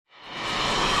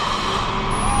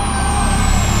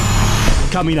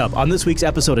Coming up on this week's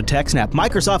episode of TechSNAP,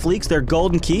 Microsoft leaks their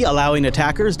golden key, allowing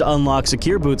attackers to unlock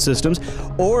secure boot systems.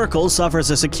 Oracle suffers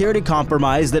a security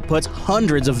compromise that puts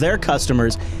hundreds of their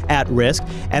customers at risk.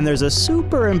 And there's a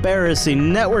super embarrassing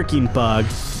networking bug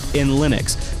in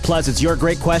Linux. Plus, it's your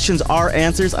great questions, our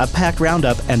answers, a packed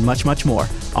roundup, and much, much more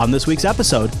on this week's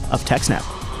episode of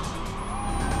TechSNAP.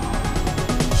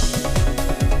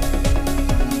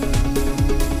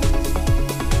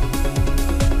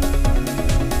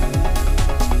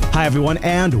 Hi, everyone,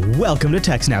 and welcome to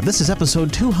TechSNAP. This is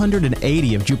episode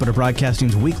 280 of Jupiter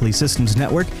Broadcasting's weekly systems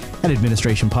network and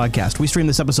administration podcast. We stream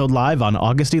this episode live on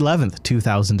August 11th,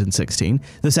 2016.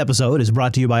 This episode is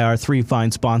brought to you by our three fine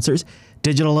sponsors,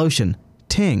 DigitalOcean,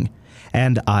 Ting,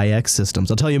 and IX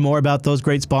Systems. I'll tell you more about those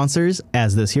great sponsors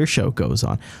as this here show goes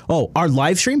on. Oh, our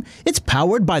live stream, it's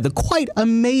powered by the quite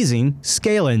amazing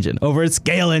Scale Engine over at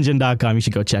scaleengine.com. You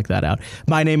should go check that out.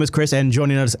 My name is Chris, and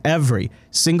joining us every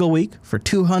single week for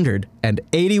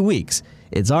 280 weeks,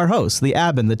 it's our host, the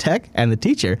admin, the tech, and the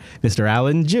teacher, Mr.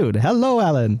 Alan Jude. Hello,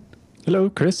 Alan.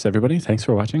 Hello, Chris, everybody. Thanks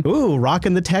for watching. Ooh,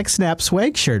 rocking the TechSNAP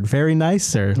swag shirt. Very nice,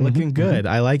 sir. Looking good.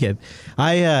 I like it.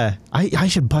 I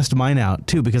should bust mine out,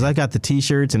 too, because I got the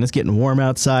T-shirts, and it's getting warm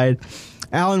outside.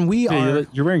 Alan,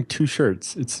 You're wearing two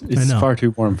shirts. It's far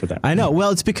too warm for that. I know. Well,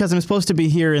 it's because I'm supposed to be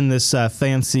here in this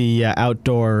fancy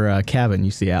outdoor cabin, you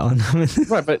see, Alan.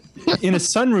 Right, but in a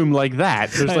sunroom like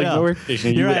that, there's like no air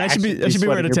conditioning. You're right. I should be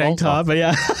wearing a tank top, but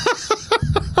yeah.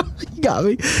 Got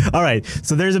me. All right.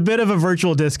 So there's a bit of a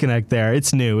virtual disconnect there.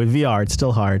 It's new. In VR, it's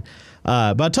still hard.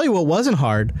 But I'll tell you what wasn't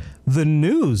hard. The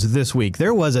news this week.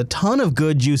 There was a ton of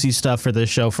good, juicy stuff for this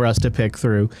show for us to pick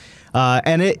through.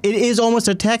 And it is almost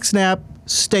a TechSNAP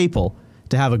staple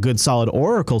to have a good, solid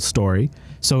Oracle story.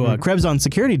 So Krebs on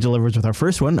Security delivers with our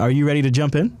first one. Are you ready to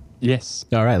jump in? Yes.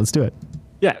 All right. Let's do it.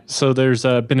 Yeah, so there's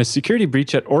been a security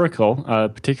breach at Oracle,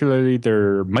 particularly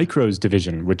their Micros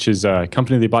division, which is a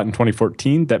company they bought in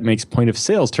 2014 that makes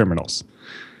point-of-sales terminals.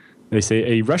 They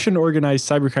say a Russian organized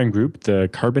cybercrime group, the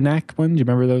Carbanak one. Do you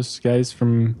remember those guys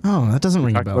from? Oh, that doesn't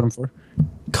ring a bell. About them for?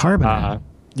 Carbanak.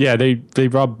 Yeah, they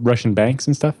rob Russian banks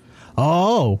and stuff.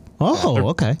 Oh,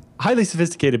 okay. Highly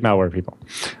sophisticated malware people.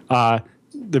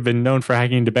 They've been known for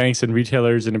hacking into banks and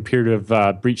retailers and appear to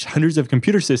have breached hundreds of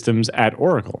computer systems at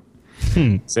Oracle.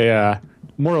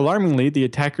 More alarmingly, the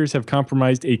attackers have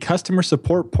compromised a customer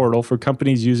support portal for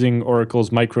companies using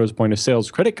Oracle's Micros point-of-sales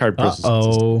credit card processing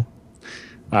system.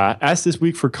 Asked this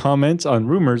week for comments on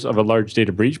rumors of a large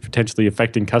data breach potentially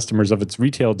affecting customers of its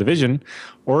retail division,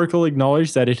 Oracle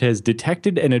acknowledged that it has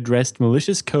detected and addressed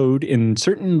malicious code in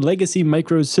certain legacy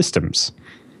Micros systems.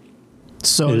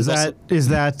 So is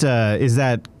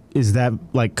that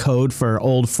like code for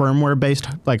old firmware based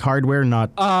like hardware, not?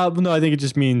 No, I think it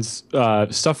just means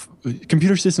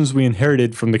computer systems we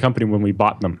inherited from the company when we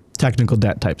bought them. Technical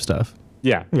debt type stuff.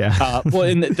 Yeah. Well,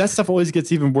 and that stuff always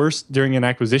gets even worse during an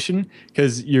acquisition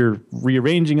because you're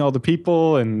rearranging all the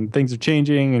people and things are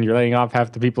changing and you're laying off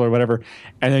half the people or whatever.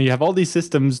 And then you have all these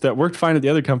systems that worked fine at the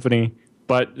other company,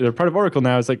 but they're part of Oracle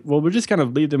now. It's like, well, we'll just kind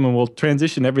of leave them and we'll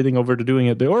transition everything over to doing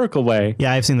it the Oracle way.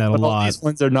 Yeah, I've seen that a lot. All these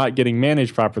ones are not getting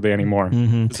managed properly anymore.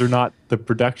 Because they're not the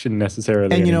production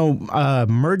necessarily. And,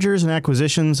 mergers and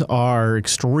acquisitions are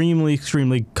extremely,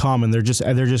 extremely common. They're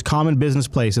just common business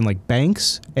place in like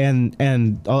banks. And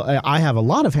I have a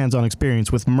lot of hands-on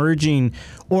experience with merging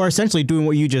or essentially doing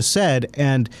what you just said.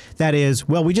 And that is,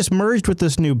 well, we just merged with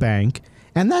this new bank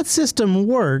and that system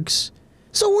works.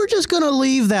 So we're just going to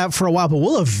leave that for a while, but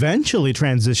we'll eventually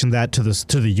transition that to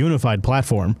the unified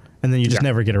platform, and then you just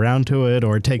never get around to it,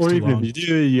 or it takes too long. Or even if you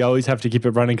do, you always have to keep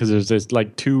it running because there's just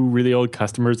like two really old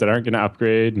customers that aren't going to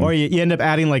upgrade. Or you end up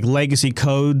adding like legacy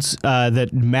codes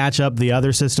that match up the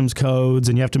other system's codes,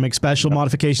 and you have to make special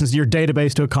modifications to your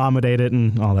database to accommodate it,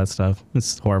 and all that stuff.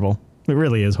 It's horrible. It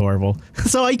really is horrible.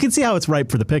 So you can see how it's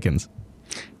ripe for the pickings.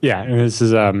 Yeah, and this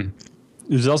is...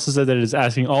 It was also said that it is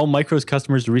asking all Micros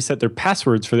customers to reset their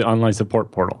passwords for the online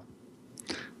support portal.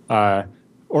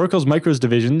 Oracle's Micros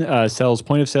division sells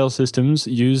point-of-sale systems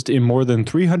used in more than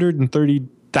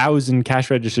 330,000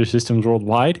 cash register systems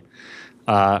worldwide.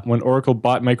 When Oracle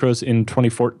bought Micros in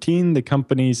 2014, the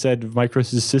company said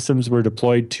Micros' systems were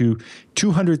deployed to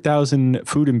 200,000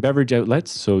 food and beverage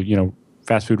outlets, so,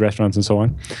 fast food restaurants and so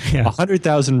on,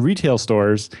 100,000 retail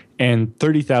stores, and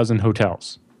 30,000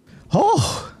 hotels.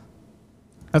 Oh!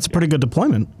 That's a pretty good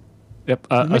deployment. Yep.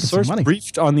 A source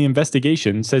briefed on the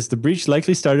investigation says the breach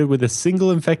likely started with a single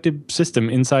infected system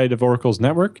inside of Oracle's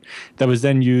network that was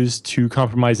then used to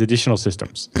compromise additional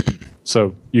systems.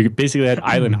 So you basically had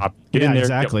island hop. Get in there,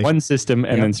 exactly. get one system,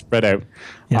 and then spread out.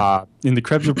 Yeah. In the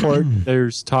Krebs report,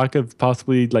 there's talk of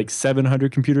possibly like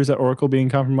 700 computers at Oracle being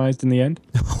compromised in the end.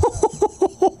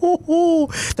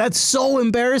 That's so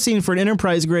embarrassing for an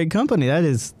enterprise-grade company. That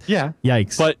is,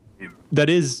 yikes. But that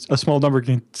is a small number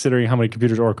considering how many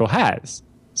computers Oracle has.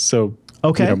 So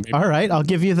okay, all right, I'll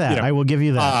give you that. I will give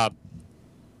you that.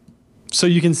 So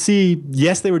you can see,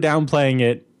 yes, they were downplaying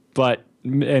it, but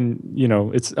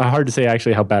it's hard to say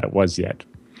actually how bad it was yet.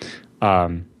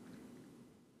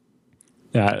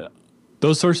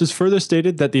 Those sources further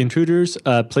stated that the intruders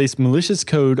placed malicious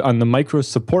code on the Micro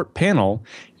support panel,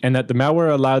 and that the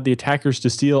malware allowed the attackers to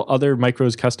steal other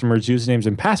Micro's customers' usernames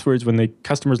and passwords when the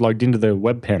customers logged into the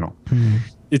web panel.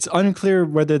 It's unclear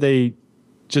whether they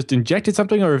just injected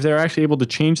something or if they're actually able to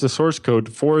change the source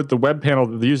code for the web panel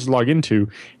that the users log into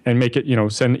and make it,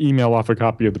 send email off a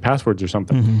copy of the passwords or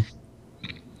something.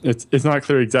 It's not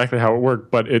clear exactly how it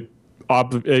worked, but it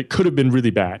could have been really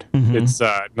bad. It's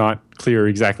not clear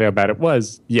exactly how bad it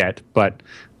was yet, but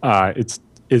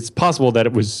it's possible that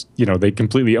it was, they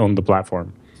completely owned the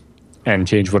platform and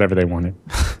changed whatever they wanted.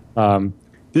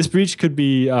 This breach could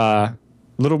be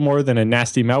little more than a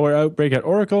nasty malware outbreak at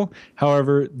Oracle.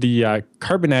 However, the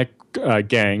Carbonac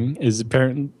gang is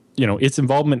apparent, its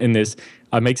involvement in this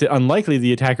makes it unlikely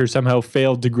the attackers somehow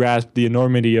failed to grasp the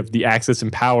enormity of the access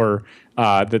and power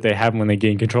that they have when they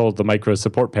gain control of the Micro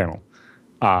support panel.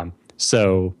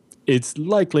 So it's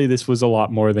likely this was a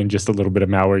lot more than just a little bit of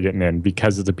malware getting in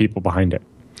because of the people behind it.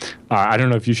 I don't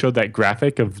know if you showed that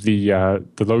graphic of the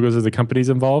logos of the companies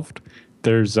involved.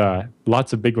 There's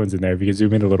lots of big ones in there. If you can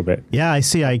zoom in a little bit. Yeah, I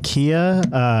see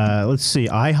IKEA. Let's see,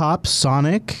 IHOP,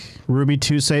 Sonic, Ruby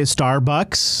Tuesday,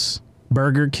 Starbucks,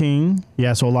 Burger King.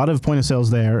 Yeah, so a lot of point of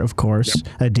sales there, of course.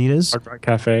 Yep. Adidas, Hard Rock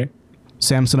Cafe,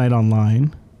 Samsonite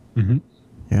Online.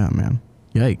 Yeah, man.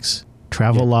 Yikes.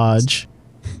 Travel Lodge.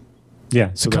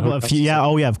 Yeah, so a couple of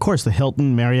of course, the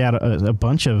Hilton, Marriott, a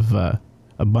bunch of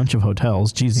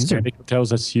hotels. Geez, these are hotels.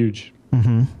 That's huge.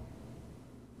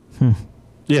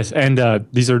 Yes, and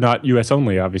these are not U.S.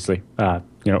 only, obviously.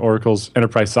 Oracle's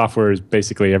enterprise software is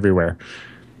basically everywhere.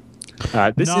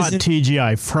 This not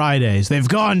TGI Fridays. They've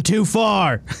gone too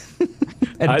far.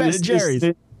 And Ben & Jerry's.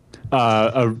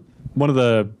 One of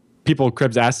the people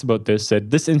Krebs asked about this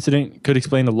said, this incident could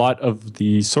explain a lot of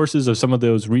the sources of some of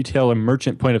those retail and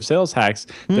merchant point of sales hacks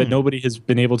that nobody has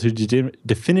been able to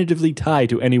definitively tie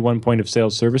to any one point of sale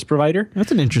service provider.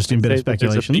 That's an interesting bit of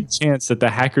speculation. There's a big chance that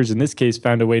the hackers in this case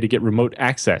found a way to get remote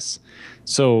access.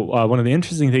 So one of the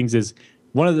interesting things is,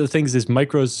 one of the things this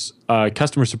Micro's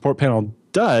customer support panel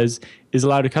does is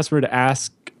allow the customer to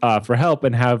ask for help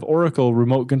and have Oracle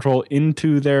remote control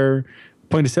into their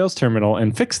point of sales terminal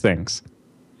and fix things.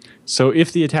 So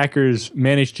if the attackers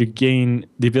managed to gain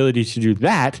the ability to do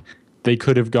that, they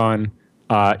could have gone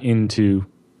into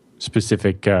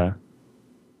specific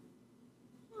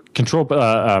control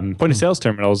point of sales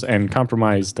terminals and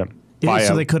compromised them. Yeah,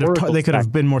 so they could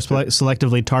have been more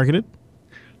selectively targeted.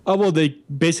 Oh well, they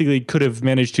basically could have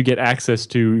managed to get access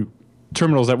to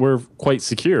terminals that were quite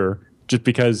secure just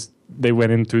because they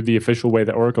went in through the official way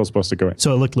that Oracle's supposed to go in.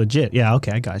 So it looked legit. Yeah.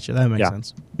 Okay, I got you. That makes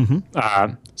sense.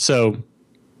 So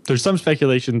there's some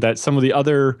speculation that some of the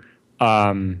other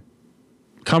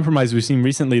compromises we've seen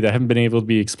recently that haven't been able to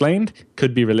be explained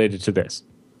could be related to this.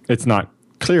 It's not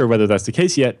clear whether that's the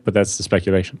case yet, but that's the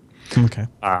speculation. Okay.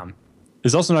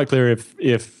 It's also not clear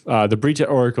if the breach at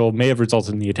Oracle may have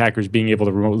resulted in the attackers being able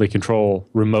to remotely control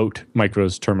remote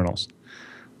Micro's terminals.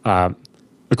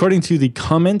 According to the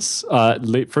comments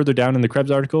further down in the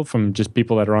Krebs article from just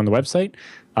people that are on the website,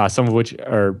 some of which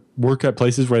work at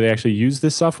places where they actually use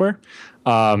this software,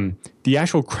 the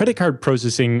actual credit card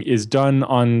processing is done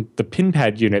on the pin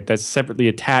pad unit that's separately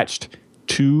attached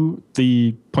to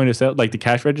the point of sale, like the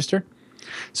cash register.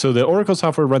 So the Oracle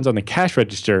software runs on the cash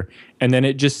register, and then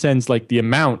it just sends like the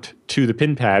amount to the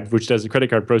pin pad, which does the credit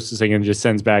card processing, and just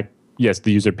sends back, yes,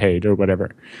 the user paid or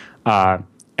whatever. And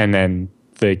then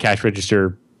the cash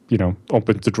register,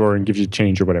 opens the drawer and gives you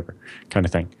change or whatever kind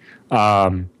of thing.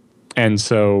 And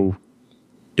so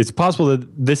it's possible that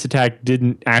this attack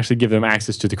didn't actually give them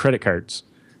access to the credit cards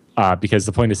because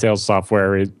the point of sale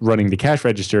software is running the cash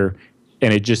register,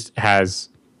 and it just has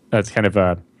that's kind of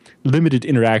a limited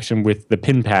interaction with the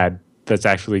pin pad that's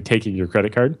actually taking your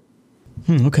credit card.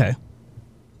 Okay.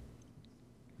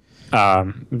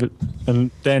 And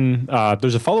then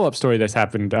there's a follow-up story that's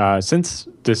happened since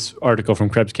this article from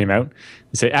Krebs came out.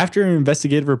 They say, after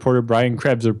investigative reporter Brian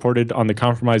Krebs reported on the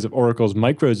compromise of Oracle's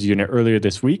Micros unit earlier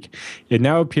this week, it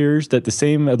now appears that the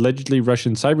same allegedly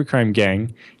Russian cybercrime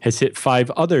gang has hit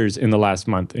 5 others in the last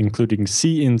month, including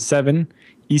CN7,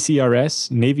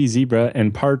 ECRS, Navy Zebra,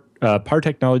 and Par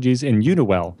Technologies and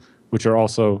Uniwell, which are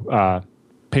also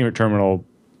payment terminal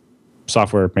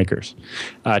software makers.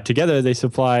 Together, they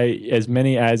supply as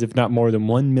many as, if not more than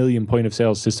 1 million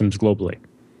point-of-sale systems globally.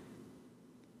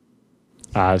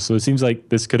 So it seems like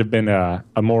this could have been a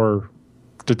more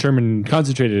determined,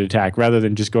 concentrated attack rather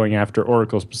than just going after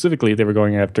Oracle specifically. They were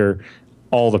going after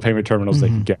all the payment terminals they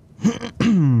could get.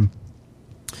 In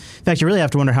fact, you really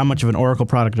have to wonder how much of an Oracle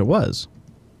product it was.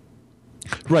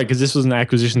 Right, because this was an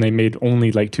acquisition they made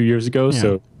only like 2 years ago,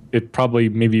 so it probably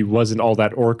maybe wasn't all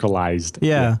that Oracleized.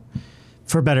 Yeah.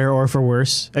 For better or for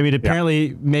worse. I mean,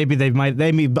 apparently, maybe they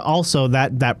may also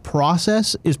that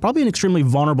process is probably an extremely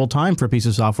vulnerable time for a piece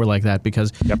of software like that,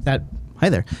 because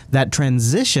that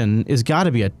transition has got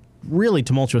to be a really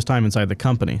tumultuous time inside the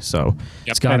company. So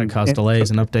it's got to cause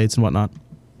delays and updates and whatnot.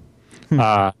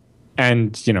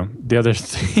 And the other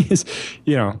thing is,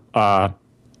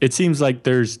 it seems like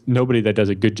there's nobody that does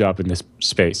a good job in this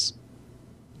space.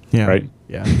 Yeah. Right.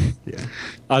 Yeah.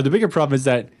 The bigger problem is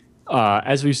that,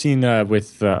 as we've seen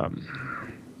with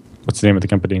what's the name of the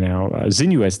company now,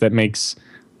 Zinus, that makes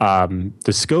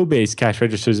the SCO-based cash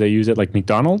registers they use at like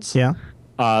McDonald's. Yeah.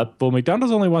 Well,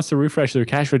 McDonald's only wants to refresh their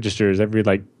cash registers every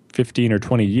like 15 or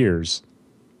 20 years,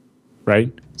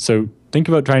 right? So think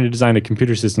about trying to design a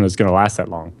computer system that's going to last that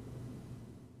long.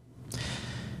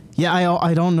 Yeah,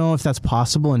 I don't know if that's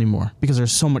possible anymore, because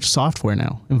there's so much software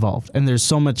now involved, and there's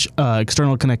so much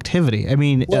external connectivity. I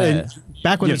mean,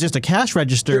 back when it was just a cash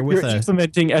register you're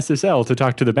implementing SSL to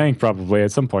talk to the bank probably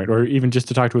at some point, or even just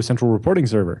to talk to a central reporting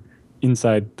server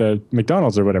inside the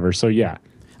McDonald's or whatever. So yeah,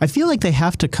 I feel like they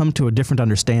have to come to a different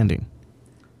understanding.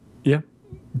 Yeah.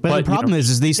 But the problem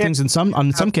is these things in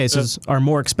some cases are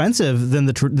more expensive than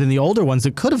the older ones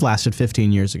that could have lasted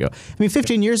 15 years ago. I mean,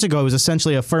 15 years ago it was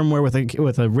essentially a firmware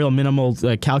with a real minimal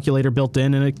calculator built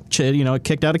in, and it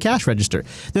kicked out a cash register.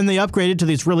 Then they upgraded to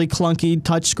these really clunky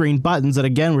touchscreen buttons that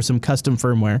again were some custom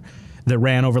firmware that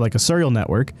ran over like a serial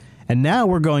network. And now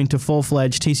we're going to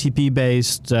full-fledged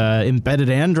TCP-based embedded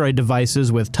Android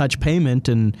devices with touch payment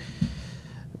and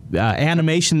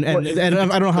animation, and I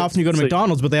don't know how often you go to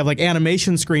McDonald's, but they have like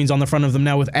animation screens on the front of them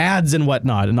now with ads and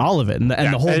whatnot, and all of it, and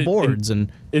the whole boards.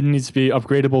 And it needs to be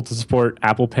upgradable to support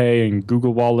Apple Pay and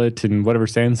Google Wallet and whatever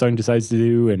Samsung decides to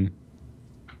do. And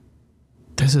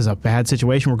this is a bad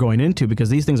situation we're going into, because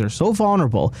these things are so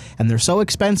vulnerable and they're so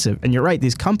expensive. And you're right;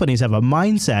 these companies have a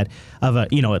mindset of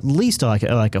at least like a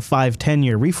 5-10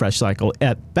 year refresh cycle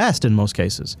at best in most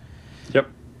cases. Yep.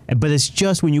 But it's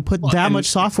just when you put that much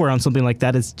software on something like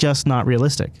that, it's just not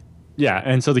realistic. Yeah,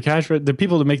 and so the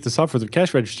people that make the software, the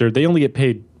cash register, they only get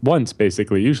paid once,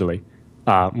 basically, usually,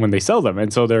 when they sell them.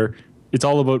 And so it's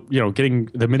all about getting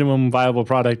the minimum viable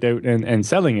product out and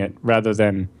selling it, rather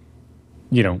than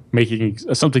making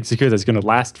something secure that's going to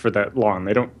last for that long.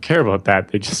 They don't care about that.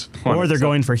 They just or they're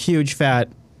going for huge fat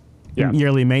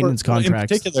yearly maintenance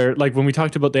contracts. In particular, like when we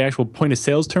talked about the actual point of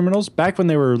sales terminals, back when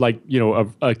they were like,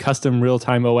 a custom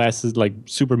real-time OS is like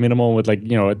super minimal with like,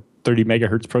 a 30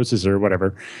 megahertz processor or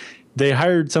whatever, they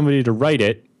hired somebody to write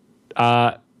it.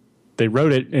 They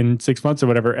wrote it in 6 months or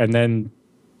whatever, and then,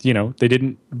 they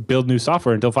didn't build new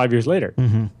software until 5 years later.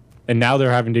 Mm-hmm. And now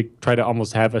they're having to try to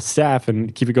almost have a staff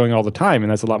and keep it going all the time,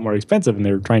 and that's a lot more expensive, and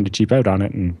they're trying to cheap out on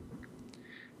it. And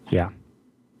yeah,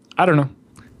 I don't know.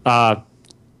 But,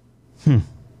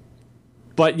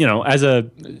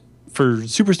 for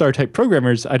superstar type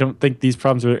programmers, I don't think these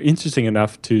problems are interesting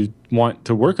enough to want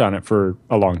to work on it for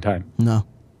a long time. No.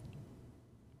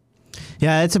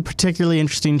 Yeah, it's a particularly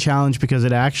interesting challenge, because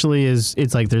it actually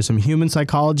it's like there's some human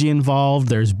psychology involved.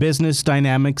 There's business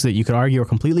dynamics that you could argue are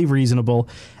completely reasonable.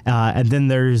 And then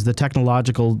there's the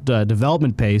technological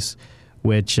development pace,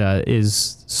 which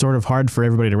is sort of hard for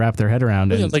everybody to wrap their head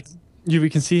around.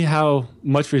 We can see how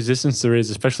much resistance there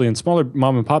is, especially in smaller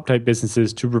mom and pop type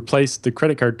businesses, to replace the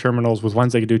credit card terminals with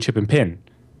ones that can do chip and pin.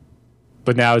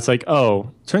 But now it's like,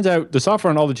 turns out the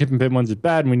software on all the chip and pin ones is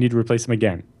bad, and we need to replace them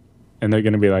again. And they're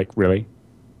going to be like, really?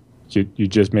 You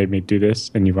just made me do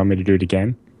this, and you want me to do it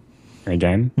again? And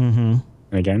again? Mm-hmm.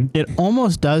 And again? It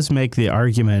almost does make the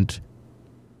argument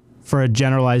for a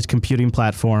generalized computing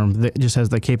platform that just has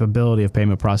the capability of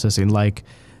payment processing, like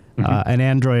an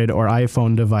Android or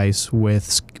iPhone device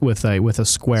with a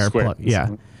Square plug.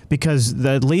 Yeah, because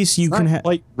at least you can have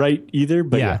quite right either,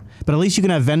 but but at least you can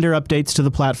have vendor updates to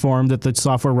the platform that the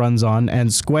software runs on,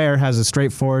 and Square has a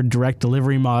straightforward direct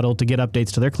delivery model to get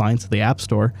updates to their clients at the App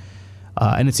Store,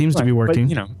 and it seems to be working.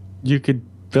 But, you could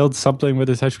build something with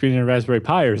a touchscreen and a Raspberry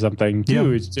Pi or something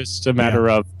too. It's just a matter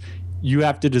of you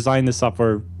have to design the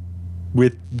software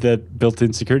with the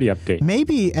built-in security update.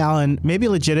 Maybe, Alan, maybe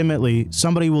legitimately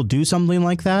somebody will do something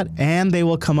like that, and they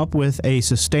will come up with a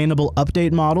sustainable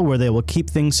update model where they will keep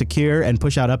things secure and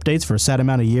push out updates for a set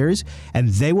amount of years, and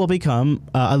they will become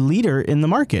a leader in the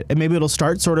market. And maybe it'll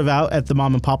start sort of out at the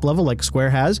mom and pop level like Square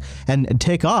has, and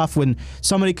take off when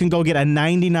somebody can go get a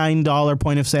 $99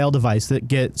 point of sale device that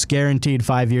gets guaranteed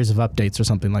 5 years of updates or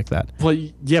something like that. Well,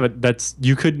 yeah, but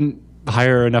you couldn't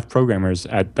hire enough programmers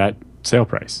at that sale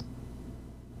price.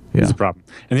 Yeah. Is the problem.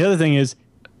 And the other thing is,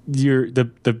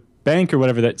 the bank or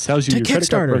whatever that sells you Take your credit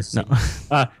card processing,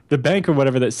 the bank or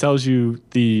whatever that sells you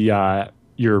the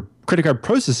your credit card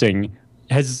processing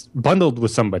has bundled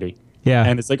with somebody. Yeah.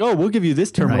 And it's like, oh, we'll give you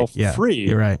this terminal for free.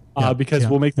 You're right. Because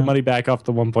we'll make the money back off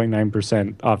the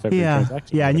 1.9% off every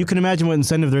transaction. Yeah, and you can imagine what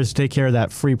incentive there is to take care of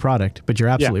that free product, but you're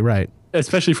absolutely right.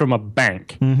 Especially from a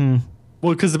bank. Mm-hmm.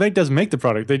 Well, because the bank doesn't make the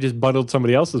product. They just bundled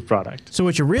somebody else's product. So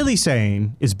what you're really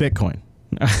saying is Bitcoin.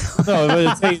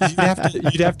 No,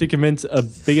 but you'd have to convince a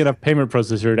big enough payment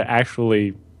processor to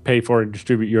actually pay for and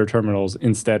distribute your terminals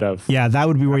instead of... Yeah, that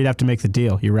would be where you'd have to make the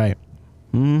deal. You're right.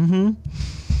 Mm-hmm.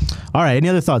 All right, any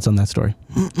other thoughts on that story?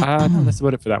 No, that's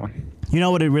about it for that one. You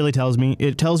know what it really tells me?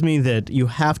 It tells me that you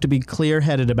have to be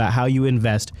clear-headed about how you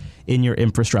invest in your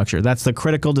infrastructure. That's the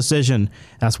critical decision.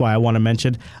 That's why I want to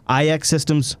mention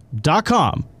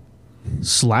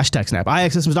ixsystems.com/TechSNAP.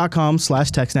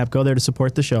 ixsystems.com/TechSNAP. Go there to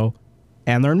support the show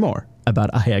and learn more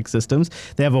about IX Systems.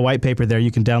 They have a white paper there.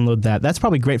 You can download that. That's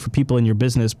probably great for people in your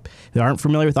business that aren't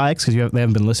familiar with IX because they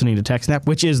haven't been listening to TechSNAP,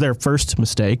 which is their first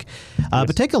mistake.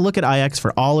 But take a look at IX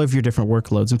for all of your different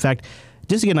workloads. In fact,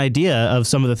 just to get an idea of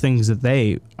some of the things that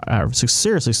they are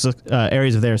seriously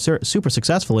areas of they are super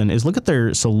successful in is look at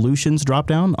their solutions drop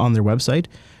down on their website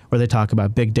where they talk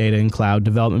about big data and cloud,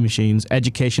 development machines,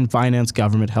 education, finance,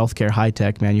 government, healthcare,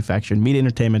 high-tech, manufacturing, media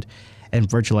entertainment, and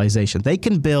virtualization. They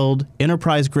can build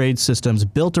enterprise-grade systems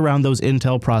built around those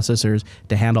Intel processors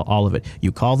to handle all of it.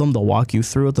 You call them, they'll walk you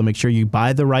through it, they'll make sure you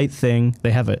buy the right thing.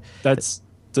 They have it. That's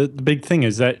the big thing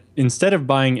is that instead of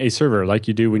buying a server like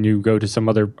you do when you go to some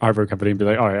other hardware company and be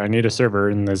like, oh, I need a server,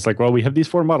 and it's like, well, we have these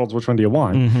 4 models, which one do you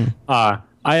want?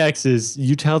 Mm-hmm. IX is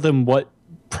you tell them what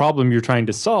problem you're trying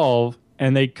to solve,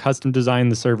 and they custom design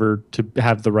the server to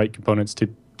have the right components to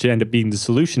end up being the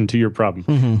solution to your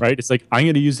problem, right? It's like, I'm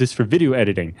going to use this for video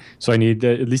editing. So I need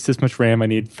at least this much RAM. I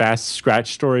need fast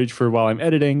scratch storage for while I'm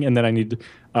editing. And then I need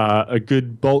a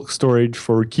good bulk storage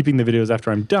for keeping the videos after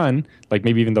I'm done, like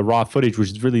maybe even the raw footage, which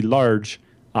is really large,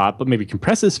 but maybe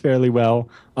compresses fairly well.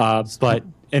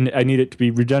 And I need it to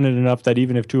be redundant enough that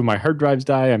even if 2 of my hard drives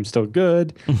die, I'm still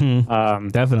good.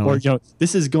 Definitely. Or,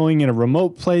 this is going in a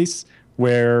remote place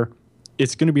where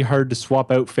it's going to be hard to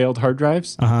swap out failed hard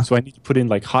drives. So I need to put in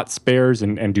like hot spares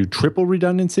and do triple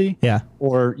redundancy. Yeah.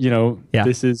 Or,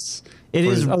 this is... It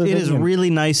is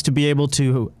really nice to be able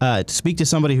to speak to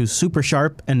somebody who's super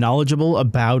sharp and knowledgeable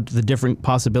about the different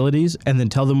possibilities and then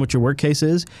tell them what your work case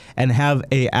is and have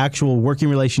a actual working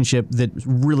relationship that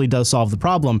really does solve the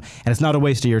problem. And it's not a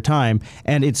waste of your time.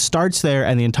 And it starts there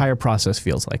and the entire process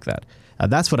feels like that.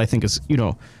 That's what I think is,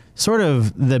 sort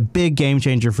of the big game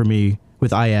changer for me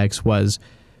with IX was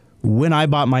when I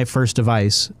bought my first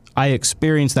device, I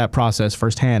experienced that process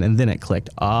firsthand, and then it clicked.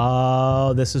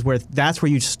 Oh, that's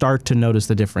where you start to notice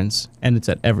the difference, and it's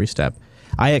at every step.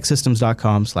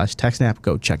 ixsystems.com/TechSNAP.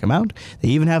 Go check them out. They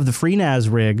even have the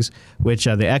FreeNAS rigs, which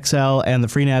the XL and the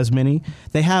FreeNAS Mini.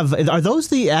 They have. Are those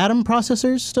the Atom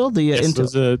processors still? The Intel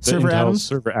server Intel Atoms?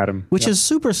 server Atom, which is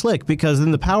super slick because then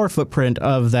the power footprint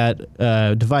of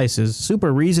that device is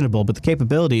super reasonable, but the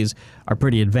capabilities are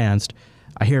pretty advanced.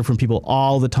 I hear from people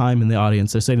all the time in the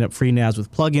audience. They're setting up FreeNAS with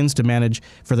plugins to manage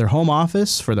for their home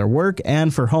office, for their work,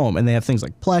 and for home. And they have things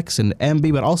like Plex and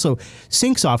MB, but also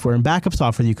sync software and backup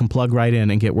software that you can plug right in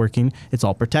and get working. It's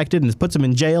all protected, and it puts them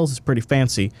in jails. It's pretty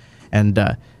fancy. And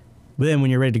then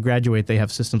when you're ready to graduate, they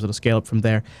have systems that'll scale up from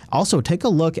there. Also, take a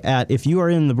look at if you're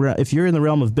in the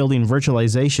realm of building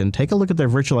virtualization, take a look at their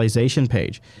virtualization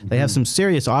page. They have some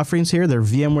serious offerings here. They're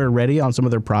VMware ready on some of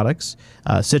their products,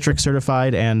 Citrix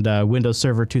certified and Windows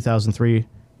Server 2003.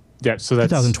 Yeah, so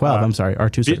that's 2012. I'm sorry,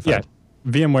 R2 certified.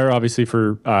 Yeah, VMware obviously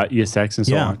for ESX and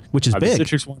so on. Which is big. The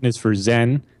Citrix one is for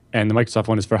Zen, and the Microsoft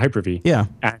one is for Hyper-V. Yeah.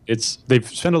 And they've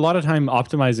spent a lot of time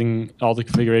optimizing all the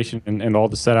configuration and all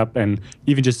the setup and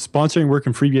even just sponsoring work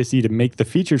in FreeBSD to make the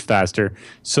features faster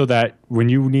so that when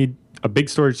you need a big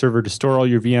storage server to store all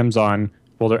your VMs on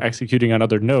while they're executing on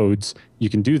other nodes, you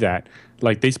can do that.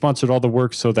 Like they sponsored all the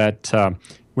work so that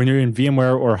when you're in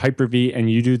VMware or Hyper-V and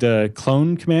you do the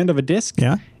clone command of a disk,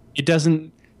 it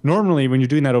doesn't, normally when you're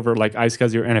doing that over like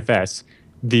iSCSI or NFS,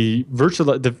 the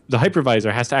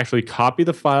hypervisor has to actually copy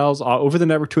the files over the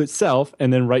network to itself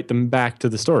and then write them back to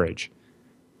the storage,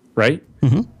 right?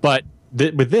 Mm-hmm. But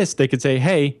with this, they could say,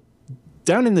 hey,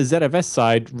 down in the ZFS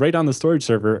side, right on the storage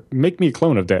server, make me a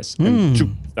clone of this. And it's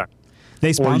done.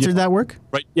 They sponsored that work?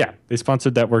 Right. Yeah. They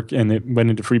sponsored that work and it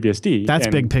went into FreeBSD. That's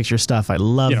big picture stuff. I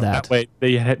love that. That way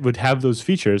they would have those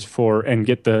features and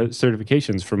get the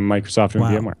certifications from Microsoft and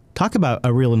VMware. Talk about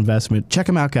a real investment. Check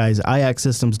them out, guys.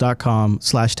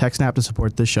 ixsystems.com/TechSNAP to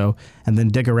support this show, and then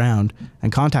dig around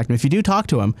and contact them. If you do talk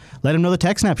to them, let them know the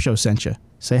TechSNAP show sent you.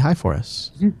 Say hi for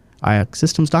us.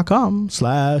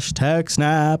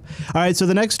 ixsystems.com/TechSNAP. All right, so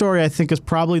the next story I think is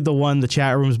probably the one the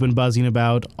chat room's been buzzing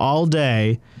about all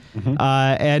day. Mm-hmm.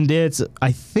 And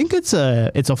I think it's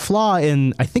a flaw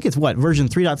in, I think it's version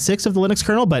 3.6 of the Linux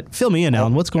kernel, but fill me in,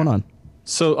 Alan. What's going on?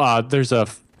 So there's a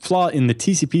flaw in the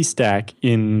TCP stack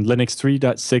in Linux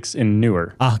 3.6 and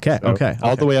newer. Okay.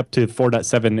 All the way up to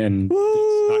 4.7 and...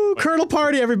 Woo! Kernel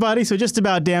party, everybody. So just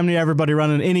about damn near everybody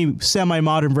running any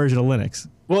semi-modern version of Linux.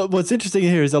 Well, what's interesting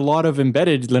here is a lot of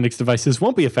embedded Linux devices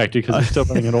won't be affected because they're still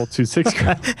running an old 2.6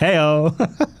 kernel. Hey-o.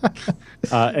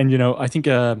 And, I think...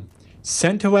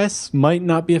 CentOS might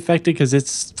not be affected because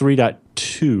it's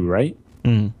 3.2, right?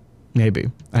 Maybe.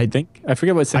 I think. I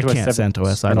forget what CentOS. I can't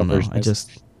CentOS. I don't know.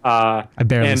 I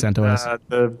barely CentOS.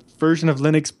 The version of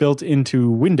Linux built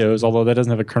into Windows, although that doesn't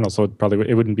have a kernel, so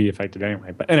it wouldn't be affected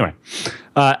anyway. But anyway,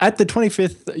 at the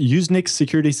 25th Usenix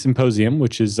Security Symposium,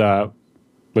 which was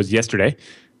yesterday,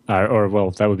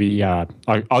 that would be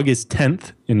August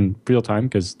 10th in real time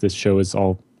because this show is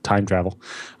all time travel.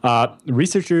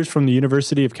 Researchers from the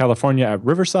University of California at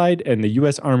Riverside and the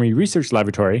U.S. Army Research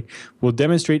Laboratory will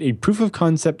demonstrate a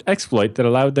proof-of-concept exploit that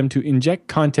allowed them to inject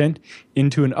content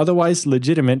into an otherwise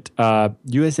legitimate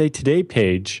USA Today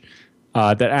page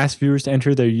that asked viewers to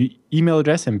enter their email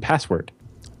address and password.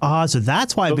 So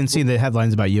that's why I've been seeing the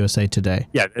headlines about USA Today.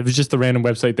 Yeah, it was just the random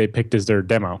website they picked as their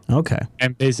demo. Okay.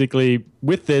 And basically,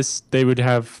 with this, they would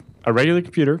have a regular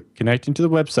computer connecting to the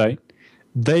website.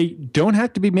 They don't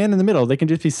have to be man in the middle. They can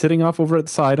just be sitting off over at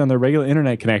the side on their regular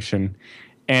internet connection.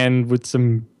 And with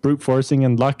some brute forcing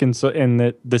and luck and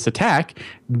this attack,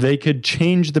 they could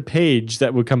change the page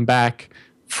that would come back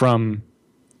from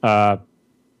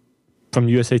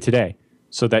USA Today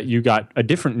so that you got a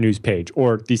different news page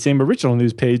or the same original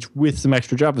news page with some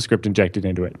extra JavaScript injected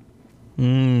into it.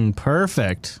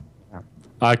 Perfect.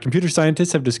 Computer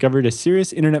scientists have discovered a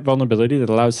serious internet vulnerability that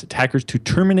allows attackers to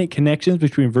terminate connections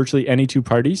between virtually any two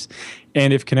parties,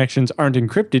 and if connections aren't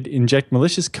encrypted, inject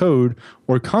malicious code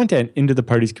or content into the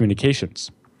parties'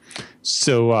 communications.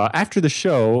 So after the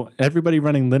show, everybody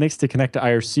running Linux to connect to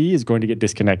IRC is going to get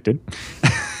disconnected.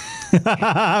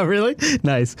 Really?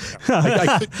 Nice.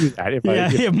 I could do that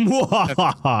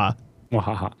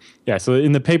Yeah, so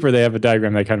in the paper they have a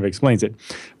diagram that kind of explains it.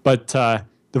 But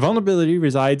the vulnerability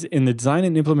resides in the design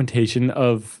and implementation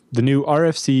of the new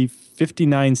RFC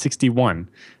 5961,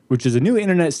 which is a new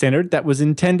internet standard that was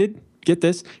intended, get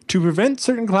this, to prevent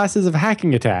certain classes of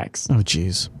hacking attacks. Oh,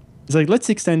 geez. It's like, let's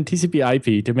extend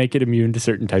TCP/IP to make it immune to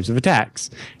certain types of attacks.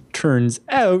 Turns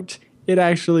out, it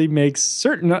actually makes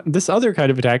this other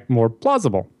kind of attack more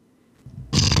plausible.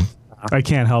 I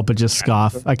can't help but just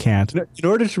scoff. I can't. In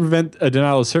order to prevent a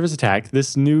denial of service attack,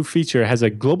 this new feature has a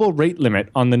global rate limit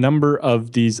on the number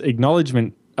of these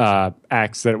acknowledgement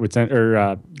acts that it would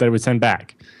send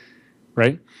back,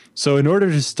 right? So in order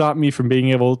to stop me from being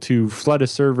able to flood a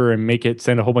server and make it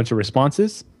send a whole bunch of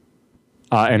responses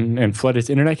and flood its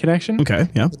internet connection,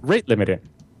 rate limit it.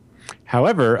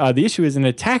 However, the issue is an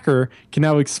attacker can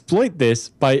now exploit this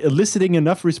by eliciting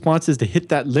enough responses to hit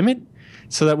that limit,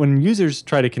 so that when users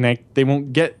try to connect, they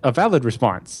won't get a valid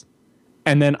response.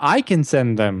 And then I can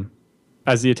send them,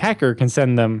 as the attacker can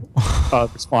send them a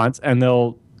response, and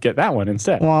they'll get that one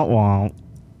instead. Wah.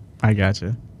 I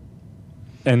gotcha.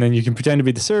 And then you can pretend to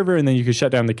be the server, and then you can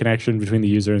shut down the connection between the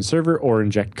user and server or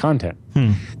inject content.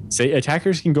 Say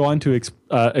attackers can go on to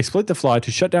exploit the flaw to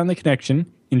shut down the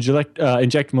connection,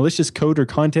 inject malicious code or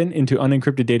content into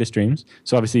unencrypted data streams.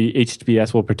 So obviously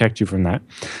HTTPS will protect you from that.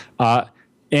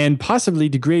 And possibly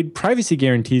degrade privacy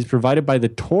guarantees provided by the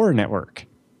Tor network.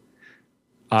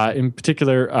 In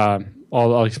particular,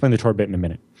 I'll explain the Tor bit in a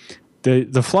minute.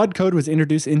 The flawed code was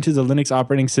introduced into the Linux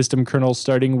operating system kernel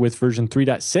starting with version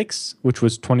 3.6, which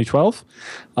was 2012.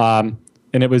 And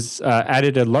it was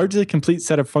added a largely complete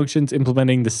set of functions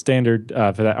implementing the standard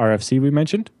for that RFC we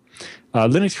mentioned.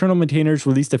 Linux kernel maintainers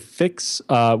released a fix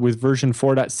with version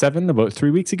 4.7 about 3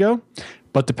 weeks ago,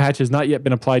 but the patch has not yet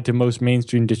been applied to most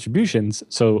mainstream distributions,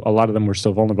 so a lot of them were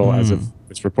still vulnerable as of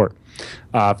this report.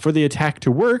 For the attack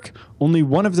to work, only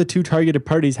one of the two targeted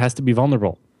parties has to be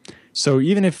vulnerable. So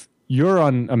even if you're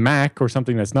on a Mac or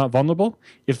something that's not vulnerable,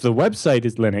 if the website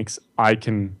is Linux, I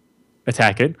can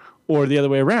attack it, or the other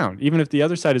way around. Even if the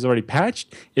other side is already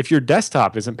patched, if your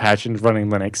desktop isn't patched and running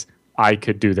Linux, I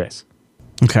could do this.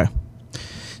 Okay.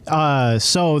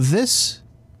 So this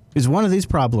is one of these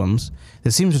problems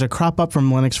that seems to crop up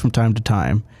from Linux from time to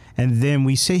time. And then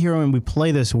we sit here and we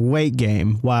play this wait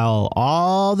game while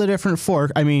all the different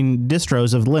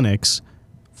distros of Linux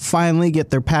finally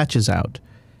get their patches out.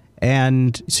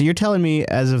 And so you're telling me,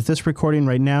 as of this recording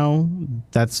right now,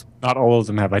 that's... Not all of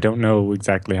them have. I don't know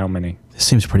exactly how many. This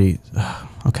seems pretty...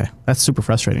 okay. That's super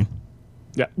frustrating.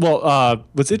 Yeah. Well,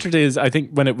 what's interesting is I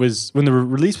think when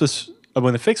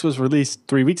the fix was released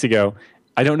 3 weeks ago,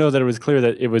 I don't know that it was clear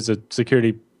that it was a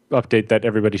security update that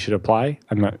everybody should apply.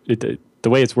 The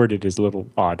way it's worded is a little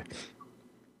odd.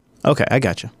 Okay, I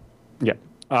gotcha. Yeah.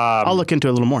 I'll look into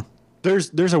it a little more. There's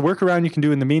a workaround you can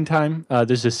do in the meantime.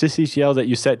 There's a sysctl that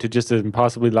you set to just an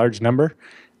impossibly large number,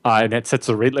 and it sets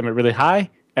the rate limit really high,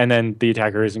 and then the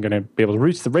attacker isn't going to be able to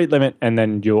reach the rate limit, and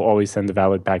then you'll always send the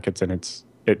valid packets, and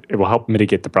it will help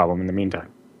mitigate the problem in the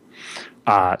meantime.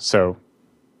 So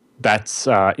that's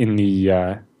in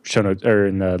the show notes, or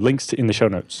in the links in the show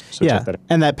notes. So yeah, check that out.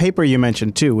 And that paper you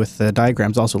mentioned too with the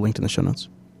diagrams also linked in the show notes.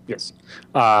 Yes.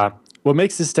 What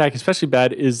makes this attack especially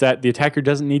bad is that the attacker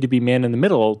doesn't need to be man in the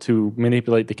middle to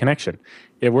manipulate the connection.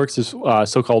 It works as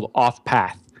so-called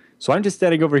off-path. So I'm just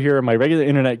standing over here on my regular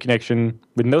internet connection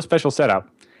with no special setup,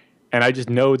 and I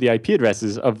just know the IP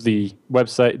addresses of the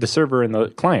website, the server, and the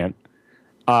client,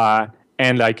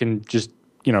 and I can just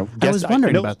guess. I was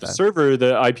wondering about that. The server,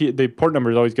 the port number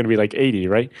is always going to be like 80,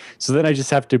 right? So then I just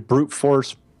have to brute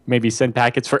force maybe send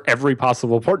packets for every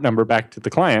possible port number back to the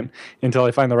client until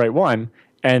I find the right one.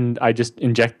 And I just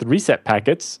inject the reset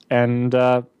packets and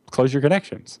close your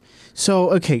connections.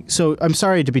 So I'm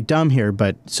sorry to be dumb here,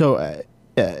 but just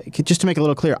to make it a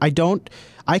little clear, I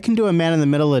can do a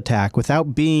man-in-the-middle attack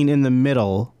without being in the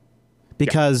middle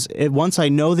because once I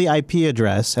know the IP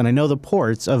address and I know the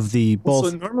ports of the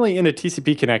both... So normally in a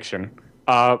TCP connection,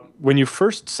 when you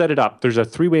first set it up, there's a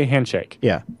three-way handshake.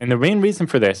 Yeah. And the main reason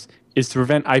for this is to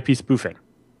prevent IP spoofing,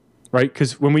 right?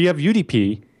 Because when we have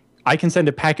UDP... I can send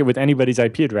a packet with anybody's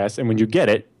IP address, and when you get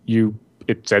it,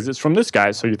 it says it's from this guy,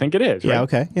 so you think it is, right? Yeah,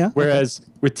 okay, yeah. Whereas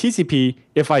with TCP,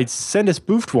 if I send a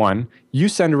spoofed one, you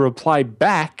send a reply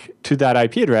back to that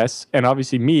IP address, and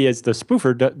obviously me as the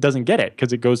spoofer doesn't get it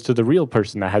because it goes to the real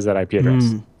person that has that IP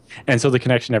address. And so the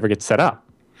connection never gets set up.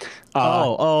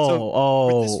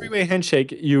 With this three-way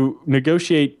handshake, you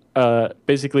negotiate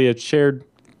basically a shared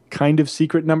kind of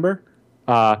secret number,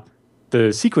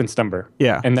 the sequence number.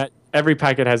 Yeah. And that every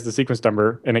packet has the sequence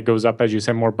number, and it goes up as you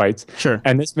send more bytes. Sure.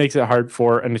 And this makes it hard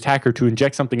for an attacker to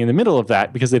inject something in the middle of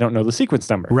that because they don't know the sequence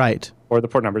number. Right. Or the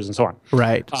port numbers and so on.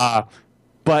 Right.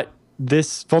 But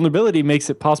this vulnerability makes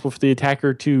it possible for the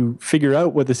attacker to figure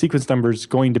out what the sequence number is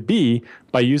going to be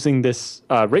by using this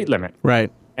rate limit.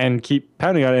 Right. And keep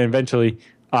pounding on it, and eventually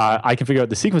I can figure out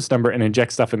the sequence number and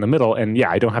inject stuff in the middle, and yeah,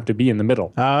 I don't have to be in the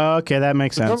middle. Okay, that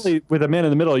makes sense. Normally, with a man in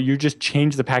the middle, you just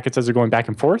change the packets as they're going back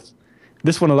and forth.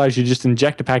 This one allows you to just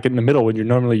inject a packet in the middle when you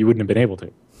wouldn't have been able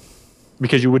to,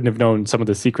 because you wouldn't have known some of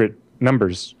the secret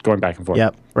numbers going back and forth.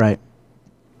 Yep, right.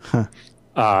 Huh.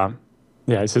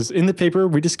 Yeah, it says, in the paper,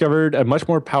 we discovered a much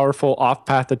more powerful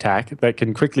off-path attack that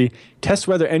can quickly test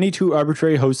whether any two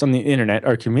arbitrary hosts on the internet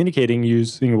are communicating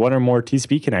using one or more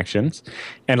TCP connections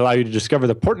and allow you to discover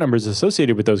the port numbers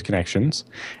associated with those connections.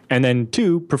 And then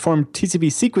two, perform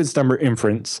TCP sequence number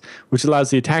inference, which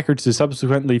allows the attacker to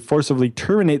subsequently forcibly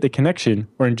terminate the connection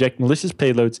or inject malicious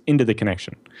payloads into the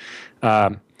connection.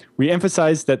 We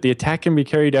emphasize that the attack can be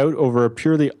carried out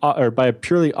by a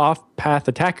purely off-path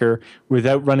attacker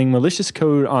without running malicious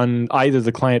code on either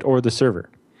the client or the server.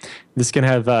 This can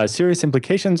have serious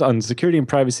implications on the security and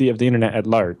privacy of the internet at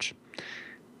large.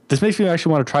 This makes me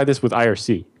actually want to try this with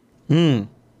IRC.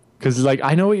 Because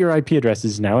I know what your IP address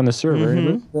is now on the server,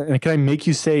 and can I make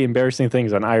you say embarrassing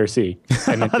things on IRC?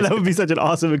 That would be such an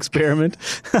awesome experiment.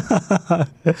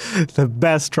 The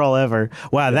best troll ever.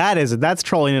 Wow, that's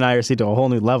trolling in IRC to a whole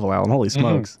new level, Alan. Holy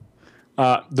smokes.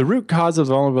 The root cause of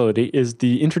the vulnerability is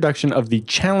the introduction of the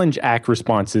Challenge Act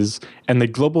responses and the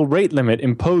global rate limit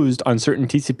imposed on certain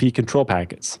TCP control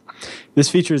packets. This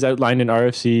feature is outlined in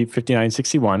RFC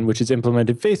 5961, which is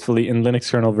implemented faithfully in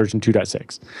Linux kernel version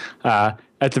 2.6.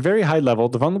 At the very high level,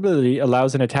 the vulnerability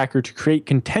allows an attacker to create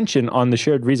contention on the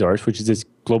shared resource, which is this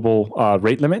global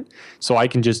rate limit. So I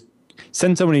can just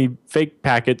send so many fake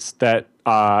packets that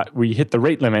we hit the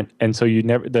rate limit, and so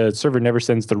the server never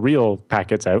sends the real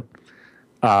packets out.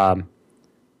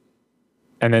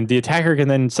 And then the attacker can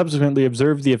then subsequently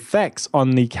observe the effects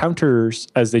on the counters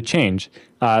as they change,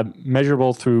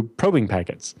 measurable through probing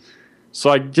packets.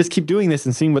 So I just keep doing this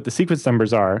and seeing what the sequence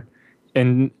numbers are.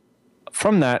 And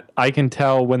from that, I can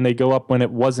tell when they go up when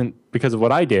it wasn't because of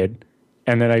what I did.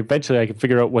 And then eventually I can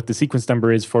figure out what the sequence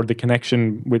number is for the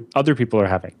connection with other people are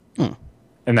having.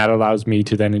 And that allows me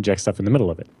to then inject stuff in the middle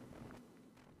of it.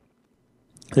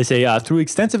 They say, through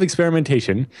extensive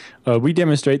experimentation, we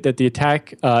demonstrate that the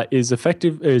attack is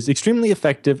extremely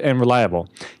effective and reliable.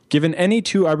 Given any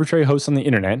two arbitrary hosts on the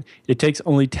internet, it takes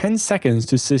only 10 seconds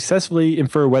to successfully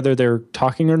infer whether they're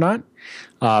talking or not.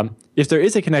 If there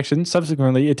is a connection,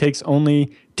 subsequently, it takes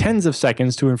only tens of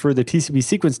seconds to infer the TCP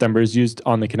sequence numbers used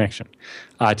on the connection.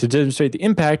 To demonstrate the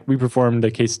impact, we performed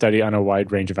a case study on a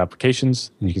wide range of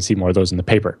applications, and you can see more of those in the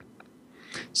paper.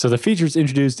 So the features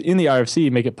introduced in the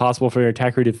RFC make it possible for an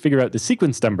attacker to figure out the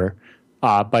sequence number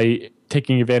by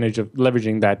taking advantage of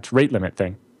leveraging that rate limit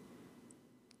thing.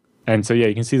 And so, yeah,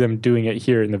 you can see them doing it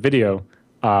here in the video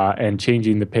and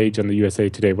changing the page on the USA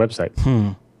Today website.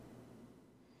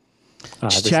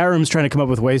 Chat room's trying to come up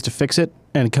with ways to fix it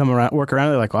and work around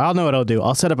it. They're like, well, I'll know what I'll do.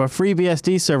 I'll set up a free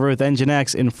BSD server with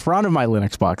Nginx in front of my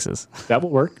Linux boxes. That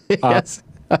will work. Yes.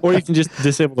 Or you can just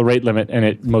disable the rate limit, and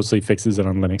it mostly fixes it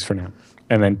on Linux for now,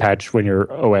 and then patch when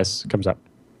your OS comes up.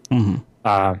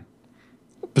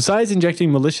 Besides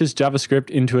injecting malicious JavaScript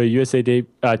into a USA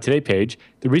Today page,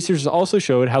 the researchers also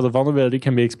showed how the vulnerability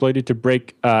can be exploited to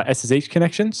break SSH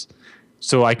connections.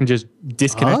 So I can just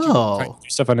disconnect your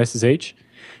stuff on SSH.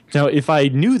 Now, if I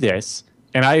knew this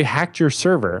and I hacked your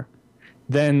server,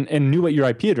 and knew what your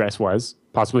IP address was,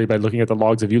 possibly by looking at the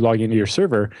logs of you logging into your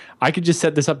server, I could just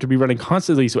set this up to be running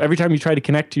constantly. So every time you try to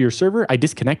connect to your server, I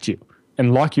disconnect you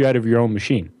and lock you out of your own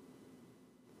machine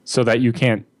so that you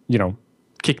can't,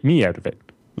 kick me out of it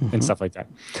and stuff like that.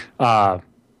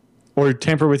 Or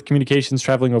tamper with communications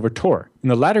traveling over Tor. In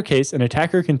the latter case, an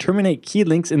attacker can terminate key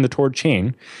links in the Tor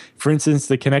chain. For instance,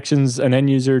 the connections an end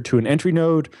user to an entry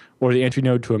node, or the entry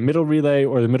node to a middle relay,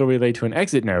 or the middle relay to an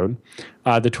exit node.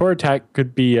 The Tor attack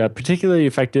could be particularly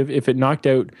effective if it knocked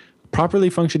out properly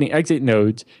functioning exit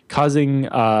nodes, causing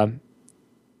all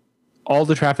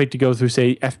the traffic to go through,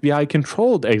 say,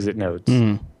 FBI-controlled exit nodes.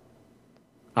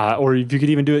 Or if you could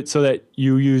even do it so that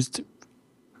you used,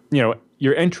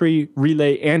 your entry,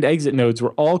 relay, and exit nodes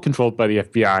were all controlled by the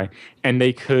FBI, and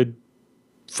they could,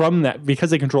 from that, because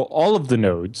they control all of the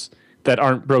nodes that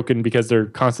aren't broken because they're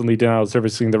constantly denial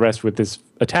servicing the rest with this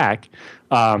attack,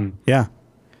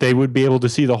 they would be able to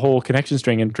see the whole connection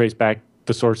string and trace back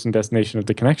the source and destination of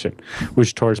the connection,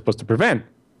 which Tor is supposed to prevent,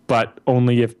 but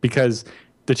only because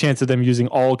the chance of them using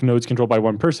all nodes controlled by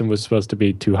one person was supposed to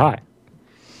be too high.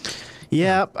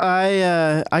 Yeah,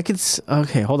 I could.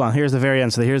 Okay, hold on. Here's the very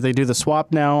end. So here's they do the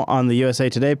swap now on the USA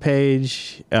Today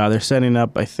page. They're setting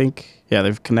up. I think. Yeah,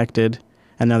 they've connected,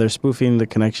 and now they're spoofing the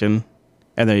connection.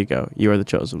 And there you go. You are the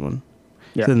chosen one.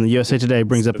 Yeah. So then the USA Today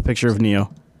brings up a picture of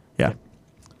Neo. Yeah.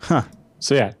 Huh.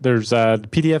 So yeah, there's the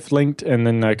PDF linked, and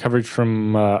then coverage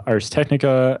from Ars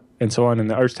Technica and so on. And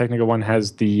the Ars Technica one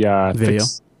has the video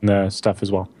fix and the stuff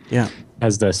as well. Yeah.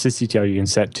 Has the sysctl you can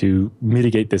set to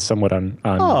mitigate this somewhat on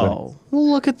well,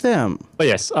 look at them. But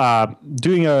yes,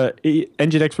 doing a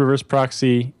Nginx reverse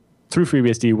proxy through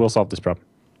FreeBSD will solve this problem.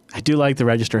 I do like the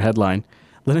register headline.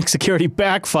 Linux security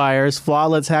backfires. Flaw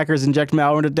lets hackers inject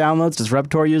malware into downloads, disrupt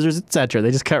Tor users, etc.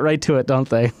 They just cut right to it, don't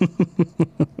they?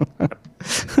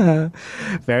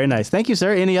 Very nice. Thank you,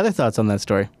 sir. Any other thoughts on that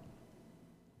story?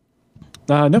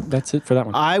 Nope, that's it for that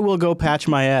one. I will go patch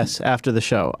my S after the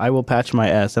show. I will patch my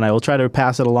S, and I will try to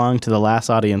pass it along to the last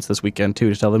audience this weekend,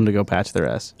 too, to tell them to go patch their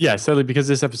S. Yeah, sadly, because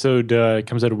this episode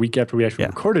comes out a week after we actually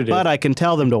recorded it. But I can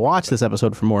tell them to watch this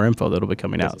episode for more info that'll be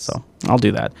coming out, so I'll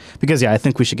do that. Because, I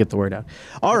think we should get the word out.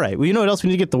 All right, well, you know what else we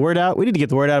need to get the word out? We need to get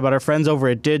the word out about our friends over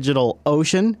at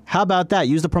DigitalOcean. How about that?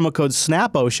 Use the promo code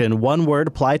SNAPOcean, one word,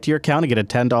 apply it to your account, and get a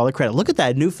 $10 credit. Look at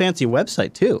that new fancy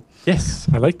website, too. Yes,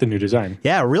 I like the new design.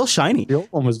 Yeah, real shiny. The old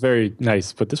one was very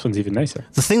nice, but this one's even nicer.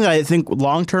 The thing that I think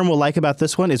long-term will like about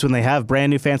this one is when they have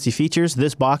brand new fancy features,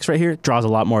 this box right here draws a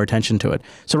lot more attention to it.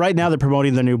 So right now they're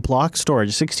promoting the new block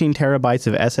storage, 16 terabytes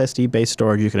of SSD-based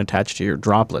storage you can attach to your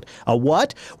Droplet. A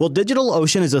what? Well,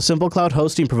 DigitalOcean is a simple cloud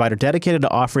hosting provider dedicated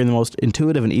to offering the most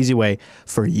intuitive and easy way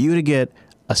for you to get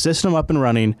a system up and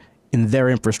running in their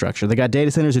infrastructure. They got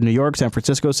data centers in New York, San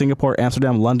Francisco, Singapore,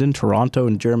 Amsterdam, London, Toronto,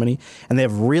 and Germany, and they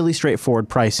have really straightforward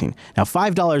pricing. Now,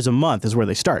 $5 a month is where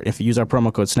they start. If you use our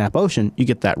promo code SNAPOcean, you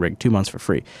get that rig 2 months for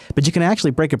free. But you can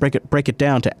actually break it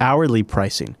down to hourly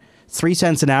pricing. 3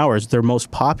 cents an hour is their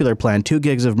most popular plan, 2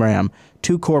 gigs of RAM,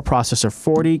 2-core processor,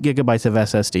 40 gigabytes of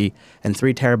SSD, and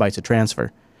 3 terabytes of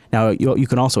transfer. Now, you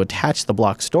can also attach the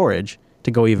block storage to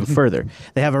go even further.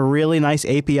 They have a really nice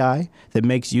API that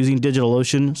makes using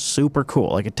DigitalOcean super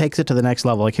cool. Like, it takes it to the next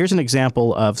level. Like, here's an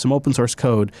example of some open source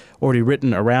code already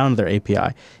written around their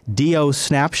API. DO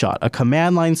Snapshot, a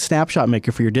command line snapshot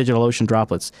maker for your DigitalOcean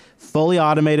droplets. Fully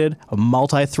automated,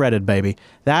 multi-threaded, baby.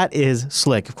 That is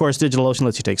slick. Of course, DigitalOcean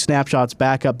lets you take snapshots,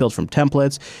 backup, built from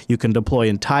templates. You can deploy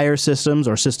entire systems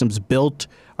or systems built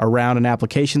around an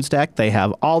application stack. They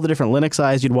have all the different Linux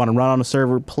IDs you'd want to run on a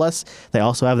server. Plus, they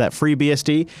also have that free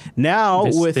BSD. Now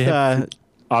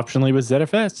optionally with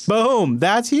ZFS. Boom!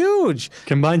 That's huge.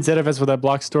 Combine ZFS with that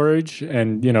block storage,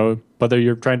 and whether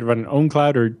you're trying to run an own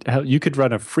cloud or you could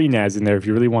run a free NAS in there if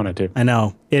you really wanted to. I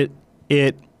know it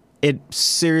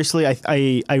seriously.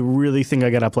 I really think I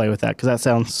gotta play with that because that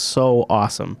sounds so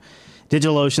awesome.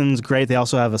 DigitalOcean's great. They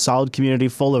also have a solid community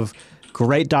full of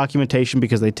great documentation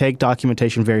because they take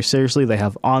documentation very seriously. They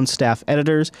have on-staff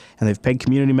editors, and they've paid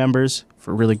community members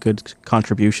for really good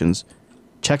contributions.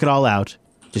 Check it all out.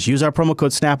 Just use our promo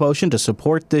code SNAPOcean to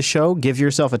support this show. Give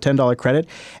yourself a $10 credit.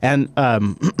 And,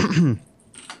 I'll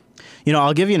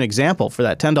give you an example for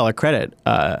that $10 credit.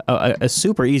 A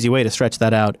super easy way to stretch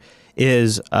that out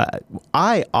is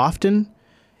I often...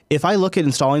 If I look at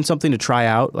installing something to try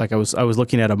out, like I was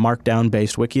looking at a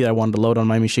Markdown-based wiki that I wanted to load on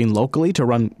my machine locally to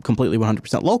run completely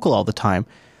 100% local all the time,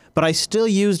 but I still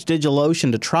used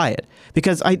DigitalOcean to try it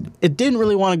because it didn't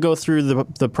really want to go through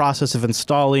the process of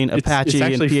installing Apache. It's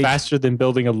actually and faster than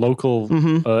building a local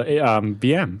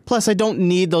VM. Plus, I don't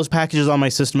need those packages on my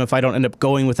system if I don't end up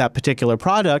going with that particular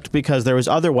product because there was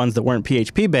other ones that weren't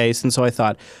PHP-based, and so I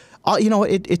thought,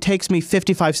 it takes me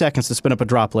 55 seconds to spin up a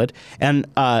droplet, and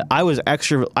I was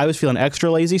feeling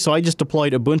extra lazy, so I just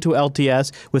deployed Ubuntu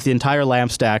LTS with the entire LAMP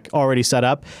stack already set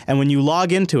up. And when you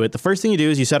log into it, the first thing you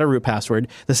do is you set a root password.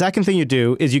 The second thing you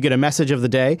do is you get a message of the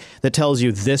day that tells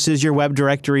you this is your web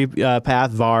directory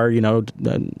path, var,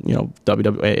 HTML,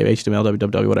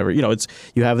 www, whatever.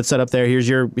 You have it set up there. Here's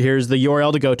the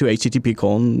URL to go to,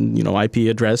 http:// IP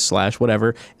address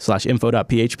 /whatever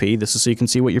 /info.php. This is so you can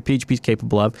see what your PHP is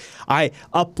capable of. I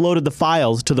uploaded the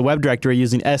files to the web directory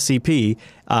using SCP,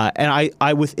 and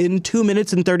I within 2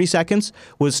 minutes and 30 seconds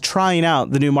was trying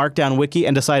out the new Markdown wiki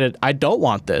and decided I don't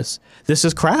want this. This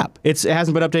is crap. It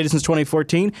hasn't been updated since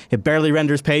 2014. It barely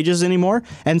renders pages anymore.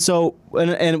 And so,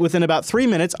 and within about 3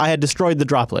 minutes, I had destroyed the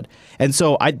droplet. And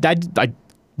so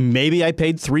maybe I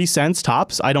paid 3 cents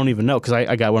tops. I don't even know because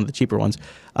I got one of the cheaper ones.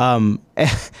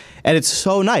 And it's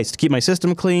so nice to keep my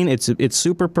system clean. It's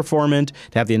super performant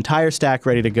to have the entire stack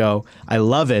ready to go. I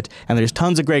love it. And there's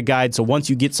tons of great guides. So once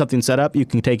you get something set up, you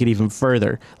can take it even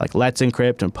further, like Let's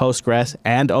Encrypt and Postgres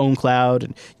and OwnCloud,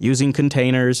 and using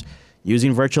containers,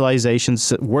 using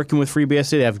virtualizations, working with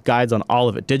FreeBSD. They have guides on all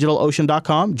of it.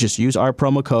 DigitalOcean.com. Just use our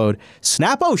promo code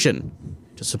SNAPOcean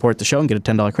to support the show and get a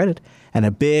 $10 credit. And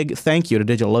a big thank you to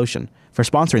DigitalOcean for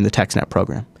sponsoring the TechSNAP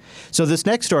program. So this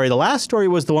next story, the last story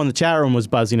was the one the chat room was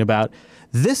buzzing about.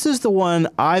 This is the one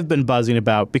I've been buzzing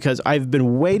about because I've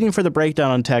been waiting for the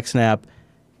breakdown on TechSNAP.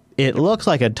 It looks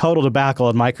like a total debacle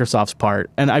on Microsoft's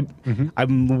part, and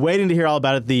I'm waiting to hear all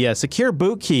about it. The secure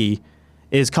boot key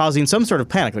is causing some sort of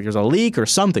panic, like there's a leak or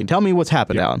something. Tell me what's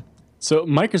happened, Alan. So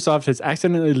Microsoft has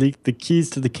accidentally leaked the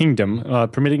keys to the kingdom,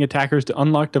 permitting attackers to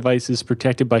unlock devices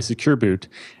protected by secure boot,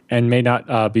 and may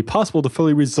not be possible to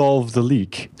fully resolve the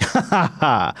leak.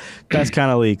 That's kind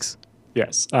of leaks.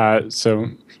 Yes. So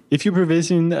if you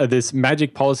provision this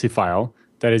magic policy file,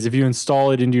 that is, if you install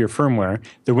it into your firmware,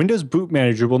 the Windows Boot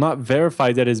Manager will not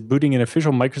verify that it's booting an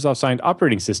official Microsoft-signed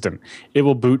operating system. It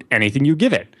will boot anything you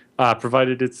give it,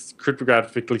 provided it's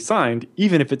cryptographically signed,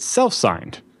 even if it's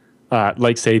self-signed.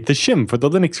 Like, say, the shim for the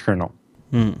Linux kernel,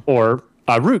 or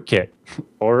a rootkit,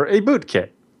 or a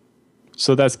bootkit.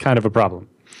 So that's kind of a problem.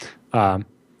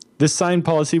 This signed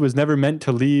policy was never meant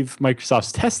to leave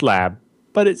Microsoft's test lab,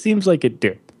 but it seems like it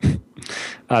did.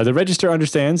 The register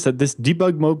understands that this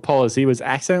debug mode policy was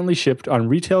accidentally shipped on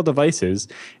retail devices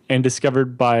and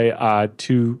discovered by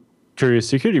two curious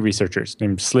security researchers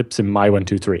named Slips and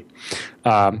My123.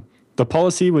 The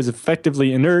policy was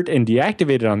effectively inert and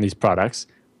deactivated on these products,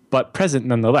 but present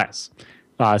nonetheless.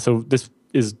 So this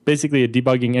is basically a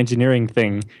debugging engineering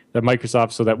thing that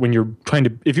Microsoft, so that when you're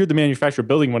if you're the manufacturer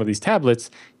building one of these tablets,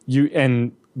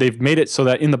 and they've made it so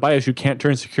that in the BIOS you can't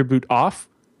turn secure boot off,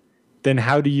 then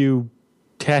how do you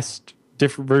test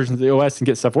different versions of the OS and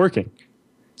get stuff working?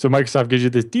 So Microsoft gives you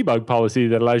this debug policy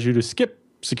that allows you to skip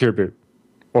secure boot.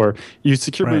 Or you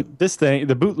secure boot this thing,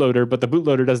 the bootloader, but the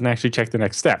bootloader doesn't actually check the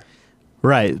next step.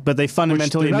 Right, but they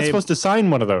fundamentally they're not supposed to sign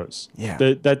one of those. Yeah.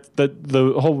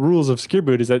 The whole rules of secure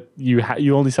boot is that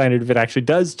you only sign it if it actually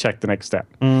does check the next step.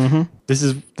 Mm-hmm. This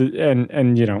is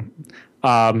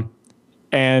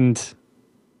and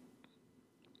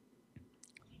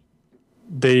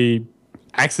they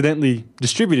accidentally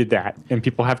distributed that, and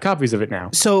people have copies of it now.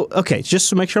 So, okay, just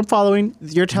to make sure I'm following,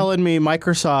 you're telling me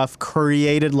Microsoft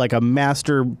created like a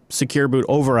master secure boot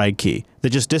override key that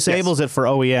just disables it for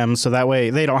OEMs, so that way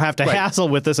they don't have to hassle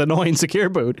with this annoying secure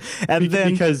boot. And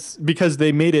then because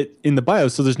they made it in the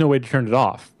BIOS, so there's no way to turn it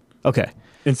off. Okay.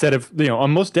 Instead of,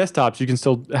 on most desktops, you can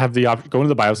still have the option, go into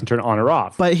the BIOS and turn it on or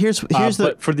off. But here's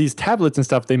but for these tablets and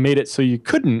stuff, they made it so you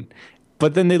couldn't,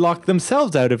 but then they locked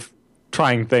themselves out of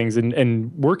trying things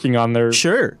and working on their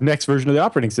next version of the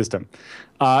operating system.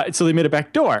 So they made a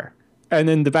back door, and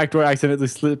then the back door accidentally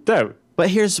slipped out. But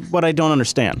here's what I don't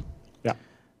understand.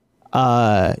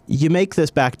 Yeah. You make this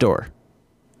back door,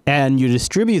 and you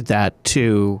distribute that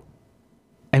to,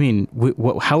 I mean,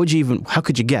 how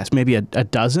could you guess? Maybe a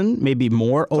dozen, maybe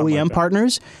more OEM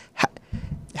partners?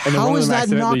 How is that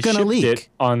not going to leak?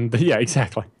 Yeah,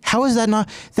 exactly. How is that not?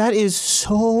 That is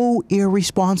so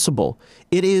irresponsible.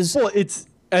 It is. Well, it's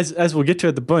as we'll get to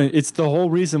at the point. It's the whole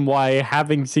reason why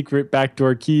having secret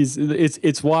backdoor keys.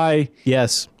 It's why.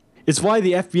 Yes. It's why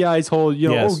the FBI's whole,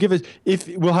 give us, if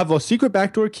we'll have a secret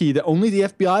backdoor key that only the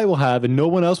FBI will have and no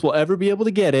one else will ever be able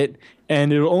to get it,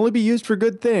 and it'll only be used for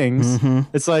good things.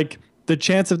 Mm-hmm. It's like the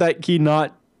chance of that key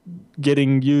not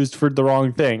getting used for the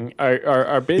wrong thing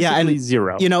are basically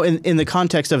zero. In the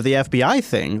context of the FBI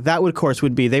thing, that would, of course,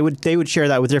 would be they would share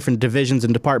that with different divisions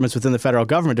and departments within the federal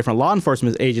government, different law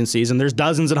enforcement agencies, and there's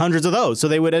dozens and hundreds of those. So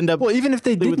they would end up. Well, even if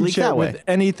they didn't leak share that it way. with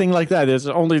anything like that, there's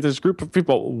only this group of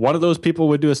people. One of those people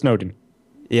would do a Snowden.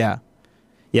 Yeah,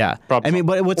 yeah. I mean,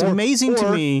 but what's amazing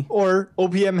to me, or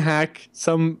OPM hack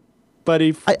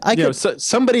somebody.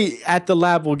 Somebody at the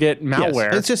lab will get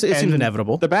malware. Yes, it seems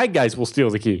inevitable. The bad guys will steal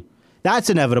the key.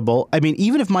 That's inevitable. I mean,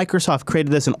 even if Microsoft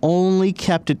created this and only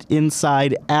kept it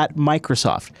inside at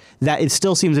Microsoft, that it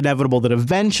still seems inevitable that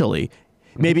eventually,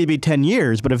 maybe it'd be 10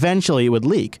 years, but eventually it would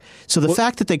leak. So the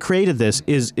fact that they created this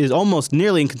is almost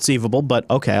nearly inconceivable, but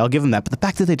okay, I'll give them that. But the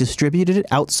fact that they distributed it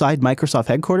outside Microsoft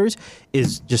headquarters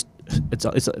is just,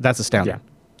 that's astounding.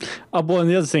 Yeah. Well, and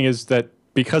the other thing is that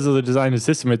because of the design of the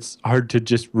system, it's hard to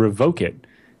just revoke it.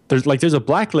 There's a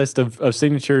blacklist of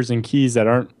signatures and keys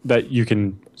that you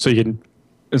can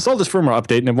install this firmware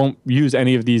update and it won't use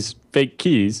any of these fake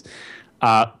keys.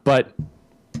 But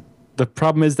the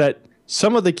problem is that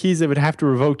some of the keys they would have to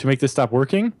revoke to make this stop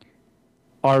working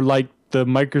are like the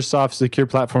Microsoft Secure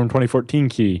Platform 2014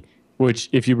 key, which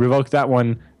if you revoke that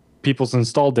one, people's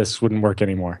install disks wouldn't work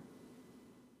anymore.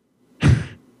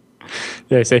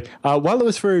 They say, while it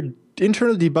was for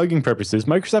internal debugging purposes,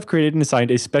 Microsoft created and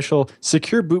assigned a special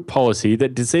secure boot policy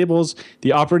that disables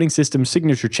the operating system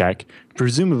signature check,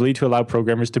 presumably to allow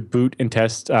programmers to boot and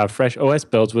test fresh OS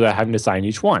builds without having to sign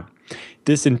each one.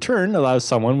 This, in turn, allows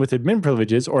someone with admin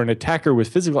privileges or an attacker with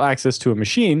physical access to a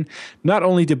machine not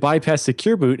only to bypass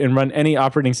secure boot and run any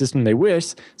operating system they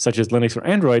wish, such as Linux or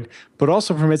Android, but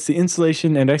also permits the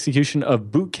installation and execution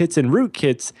of bootkits and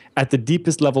rootkits at the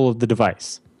deepest level of the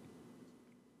device.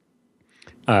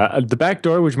 The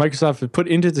backdoor, which Microsoft had put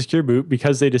into the secure boot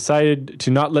because they decided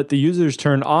to not let the users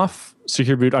turn off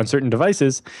secure boot on certain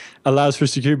devices, allows for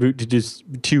secure boot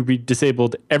to be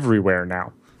disabled everywhere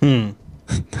now.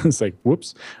 It's like,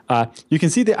 whoops. You can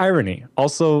see the irony.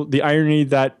 Also, the irony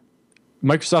that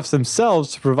Microsoft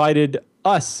themselves provided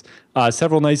us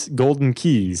several nice golden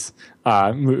keys,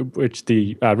 which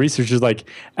the researchers like,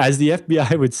 as the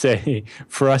FBI would say,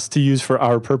 for us to use for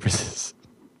our purposes.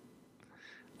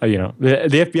 The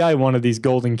FBI wanted these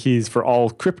golden keys for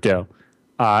all crypto,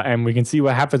 and we can see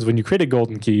what happens when you create a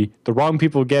golden key. The wrong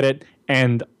people get it,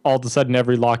 and all of a sudden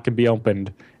every lock can be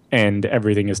opened, and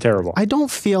everything is terrible. I don't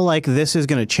feel like this is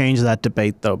going to change that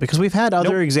debate, though, because we've had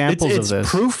other examples of this. It's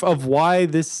proof of why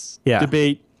this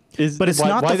debate is. But it's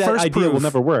not why the that first idea proof. will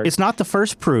never work. It's not the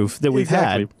first proof that we've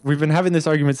had. We've been having this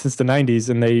argument since the 90s,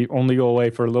 and they only go away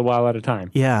for a little while at a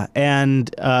time. Yeah, and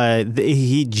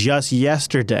he just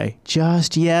yesterday,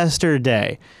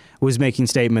 was making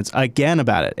statements again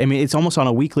about it. I mean, it's almost on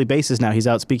a weekly basis now. He's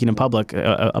out speaking in public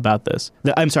about this.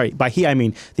 I'm sorry, by he I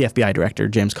mean the FBI director,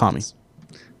 James Comey.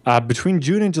 Between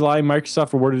June and July,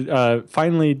 Microsoft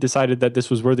finally decided that this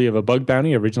was worthy of a bug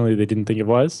bounty. Originally, they didn't think it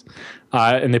was.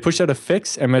 And they pushed out a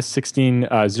fix,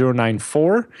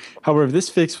 MS16094. However, this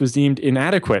fix was deemed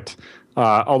inadequate,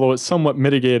 although it somewhat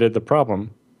mitigated the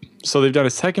problem. So they've done a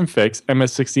second fix,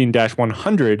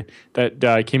 MS16-100,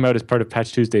 that came out as part of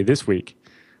Patch Tuesday this week.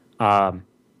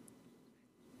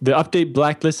 the update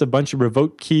blacklists a bunch of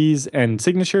revoked keys and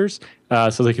signatures,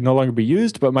 so they can no longer be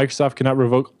used, but Microsoft cannot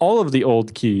revoke all of the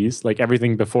old keys, like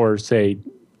everything before, say,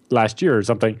 last year or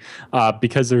something,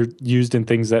 because they're used in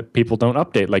things that people don't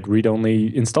update, like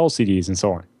read-only install CDs and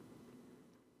so on.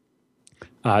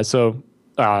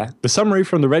 The summary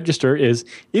from the register is,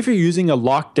 if you're using a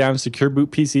locked-down secure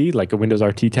boot PC, like a Windows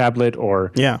RT tablet,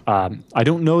 or I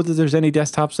don't know that there's any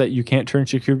desktops that you can't turn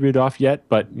secure boot off yet,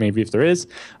 but maybe if there is,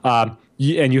 and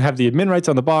you have the admin rights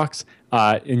on the box,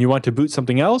 and you want to boot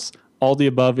something else, all the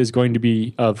above is going to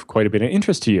be of quite a bit of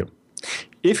interest to you.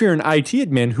 If you're an IT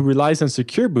admin who relies on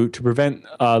secure boot to prevent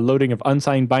loading of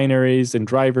unsigned binaries and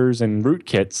drivers and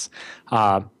rootkits,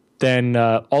 then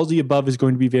all the above is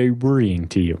going to be very worrying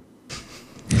to you.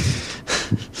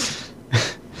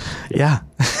 Yeah.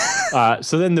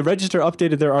 So then the Register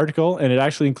updated their article, and it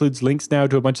actually includes links now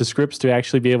to a bunch of scripts to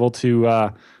actually be able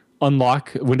to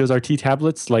unlock Windows RT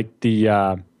tablets, like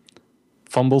the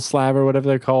Fumble Slab or whatever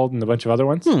they're called, and a bunch of other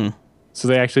ones. So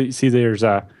they actually see there's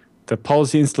the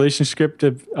policy installation script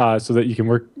so that you can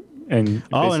work. And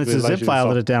it's a zip file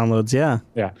that it downloads. Yeah.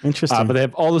 Interesting. But they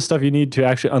have all the stuff you need to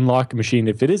actually unlock a machine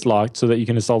if it is locked, so that you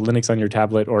can install Linux on your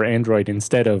tablet or Android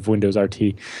instead of Windows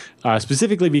RT.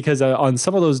 Specifically because on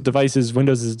some of those devices,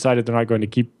 Windows has decided they're not going to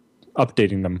keep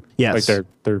updating them. Yes. Like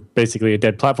they're basically a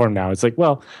dead platform now. It's like,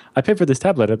 well, I paid for this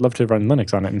tablet. I'd love to run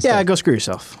Linux on it instead. Yeah, go screw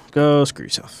yourself. Go screw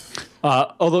yourself.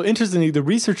 Although, interestingly, the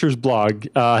researcher's blog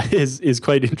is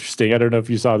quite interesting. I don't know if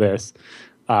you saw this,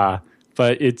 but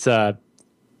it's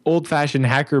old-fashioned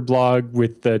hacker blog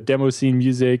with the demo scene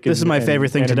music. This is my favorite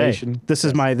thing animation.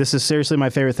 Today. This is seriously my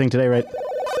favorite thing today, right?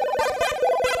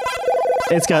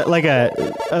 It's got like a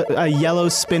yellow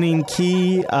spinning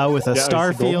key with a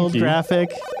Starfield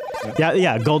graphic.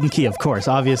 Yeah, golden key, of course,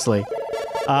 obviously.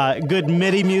 Good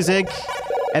MIDI music,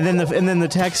 and then the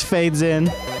text fades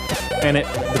in. And the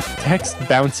text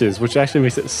bounces, which actually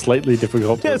makes it slightly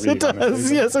difficult to read. Yes, it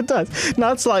does. Yes, it does.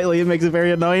 Not slightly. It makes it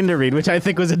very annoying to read, which I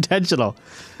think was intentional.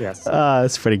 Yes.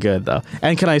 It's pretty good, though.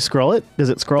 And can I scroll it? Does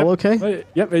it scroll okay?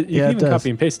 Yep. You can even copy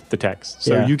and paste the text.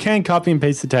 So you can copy and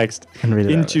paste the text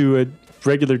into a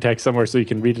regular text somewhere so you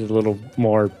can read it a little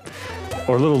more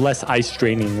or a little less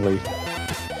eye-strainingly.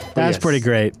 That's pretty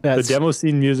great. The demo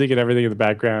scene music and everything in the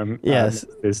background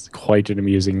is quite an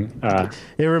amusing...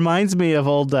 it reminds me of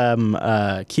old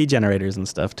key generators and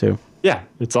stuff, too. Yeah,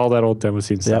 it's all that old demo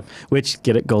scene stuff. Which,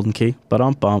 get it, golden key.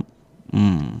 Ba-dum-bump.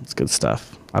 It's good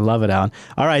stuff. I love it, Alan.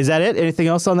 All right, is that it? Anything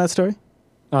else on that story?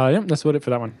 Yep, that's about it for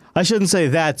that one. I shouldn't say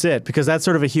that's it, because that's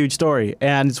sort of a huge story,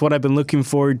 and it's what I've been looking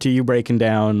forward to you breaking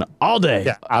down all day.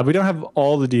 Yeah, we don't have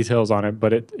all the details on it,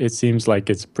 but it seems like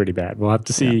it's pretty bad. We'll have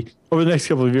to see over the next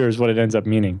couple of years what it ends up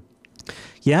meaning.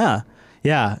 Yeah.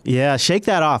 Shake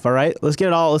that off, all right? Let's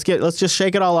just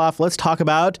shake it all off. Let's talk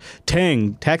about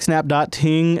Ting.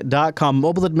 TechSNAP.ting.com.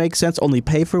 Mobile that makes sense. Only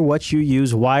pay for what you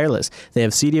use wireless. They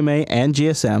have CDMA and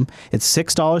GSM. It's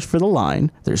 $6 for the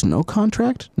line. There's no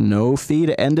contract, no fee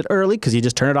to end it early because you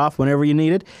just turn it off whenever you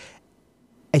need it,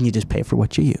 and you just pay for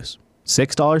what you use.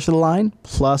 $6 for the line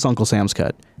plus Uncle Sam's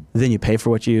cut. Then you pay for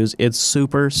what you use. It's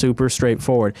super, super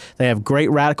straightforward. They have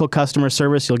great radical customer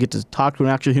service. You'll get to talk to an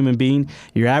actual human being.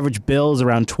 Your average bill is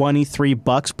around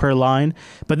 $23 per line.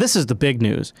 But this is the big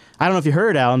news. I don't know if you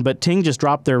heard, Alan, but Ting just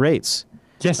dropped their rates.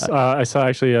 Yes, I saw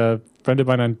actually a friend of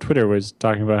mine on Twitter was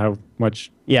talking about how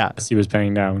much he was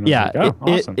paying now. And I was like,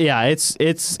 awesome.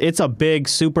 It's a big,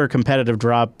 super competitive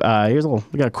drop. We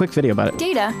got a quick video about it.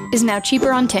 Data is now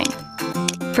cheaper on Ting.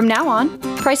 From now on,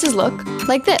 prices look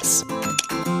like this.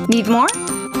 Need more?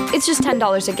 It's just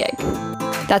 $10 a gig.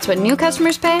 That's what new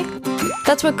customers pay.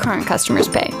 That's what current customers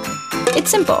pay. It's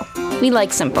simple. We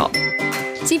like simple.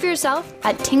 See for yourself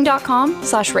at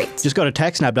ting.com/rates. Just go to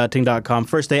techsnap.ting.com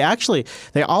first. They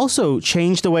also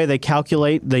changed the way they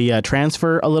calculate the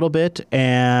transfer a little bit,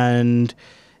 and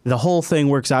the whole thing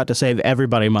works out to save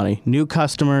everybody money. New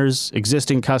customers,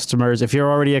 existing customers. If you're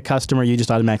already a customer, you just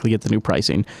automatically get the new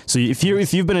pricing. So if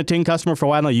you've been a Ting customer for a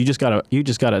while now, you just got a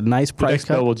nice price the next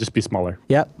cut. bill will just be smaller.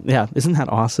 Yeah. Isn't that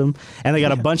awesome? And they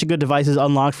got a bunch of good devices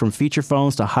unlocked, from feature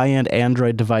phones to high-end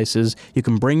Android devices. You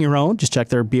can bring your own. Just check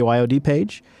their BYOD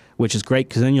page, which is great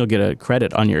because then you'll get a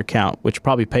credit on your account, which will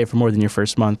probably pay for more than your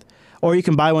first month. Or you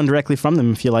can buy one directly from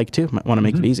them if you like to. Might want to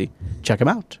make it easy. Check them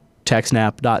out.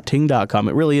 TechSNAP.ting.com.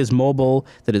 It really is mobile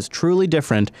that is truly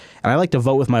different, and I like to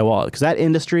vote with my wallet because that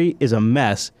industry is a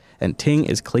mess, and Ting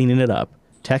is cleaning it up.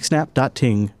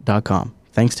 TechSNAP.ting.com.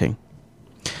 Thanks, Ting.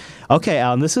 Okay,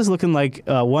 Alan, this is looking like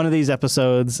one of these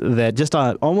episodes that just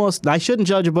on almost, I shouldn't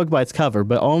judge a book by its cover,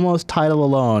 but almost title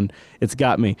alone, it's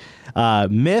got me.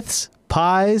 Myths,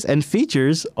 Pies, and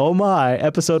Features, oh my,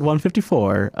 episode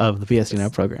 154 of the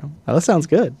BSD program. Oh, that sounds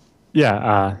good.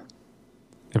 Yeah,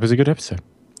 it was a good episode.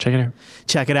 Check it out.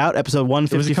 Check it out, episode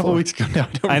 154. It was a couple of weeks ago now.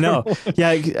 I know.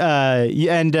 Yeah,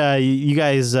 you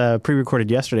guys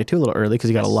pre-recorded yesterday, too, a little early because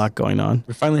you got a lot going on.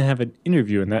 We finally have an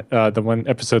interview in that the one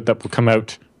episode that will come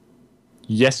out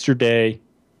yesterday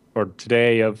or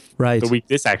today of the week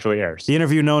this actually airs. The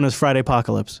interview known as Friday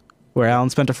Apocalypse, where Alan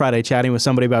spent a Friday chatting with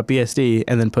somebody about BSD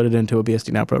and then put it into a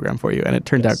BSD Now program for you, and it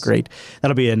turned out great.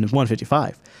 That'll be in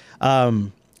 155.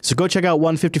 So go check out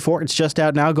 154. It's just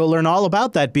out now. Go learn all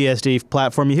about that BSD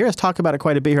platform. You hear us talk about it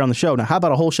quite a bit here on the show. Now, how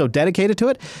about a whole show dedicated to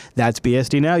it? That's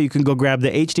BSD Now. You can go grab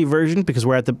the HD version because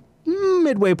we're at the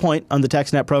midway point on the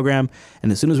TechSNAP program.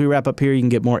 And as soon as we wrap up here, you can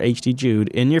get more HD Jude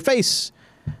in your face.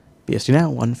 BSD Now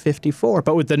 154.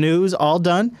 But with the news all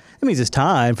done, that means it's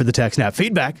time for the TechSNAP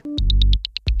feedback.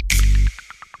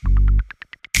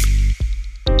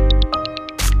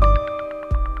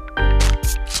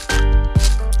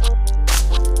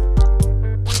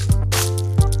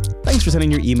 Thanks for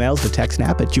sending your emails to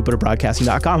TechSNAP at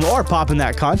jupiterbroadcasting.com or popping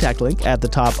that contact link at the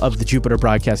top of the Jupiter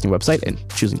Broadcasting website and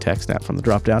choosing TechSNAP from the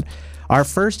dropdown. Our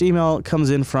first email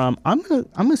comes in from, I'm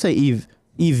gonna say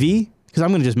EV, because I'm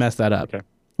going to just mess that up. Okay.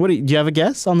 Do you have a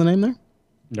guess on the name there?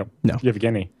 No.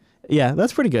 Yevgeny. Yeah,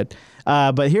 that's pretty good.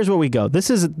 But here's where we go. This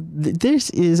is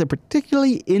a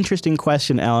particularly interesting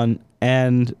question, Alan,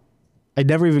 and I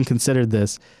never even considered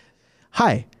this.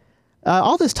 Hi.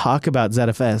 All this talk about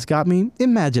ZFS got me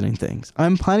imagining things.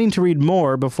 I'm planning to read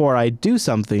more before I do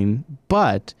something,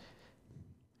 but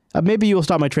maybe you will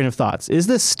stop my train of thoughts. Is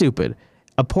this stupid?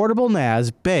 A portable NAS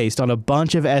based on a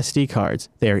bunch of SD cards.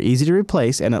 They are easy to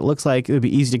replace, and it looks like it would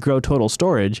be easy to grow total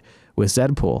storage with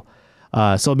Zpool.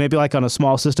 So maybe like on a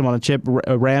small system on a chip,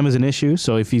 RAM is an issue.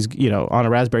 So if he's on a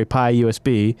Raspberry Pi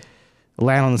USB,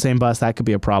 LAN on the same bus, that could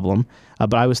be a problem.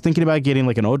 But I was thinking about getting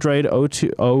like an Odroid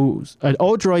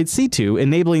C2,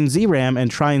 enabling ZRAM and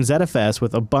trying ZFS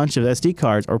with a bunch of SD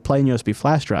cards or plain USB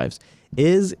flash drives.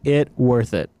 Is it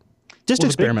worth it? Just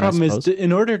experiment, I suppose. The problem is,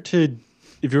 in order to,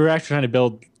 if you were actually trying to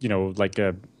build, like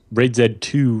a RAID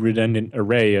Z2 redundant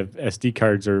array of SD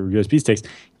cards or USB sticks,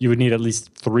 you would need at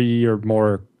least 3 or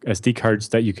more SD cards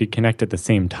that you could connect at the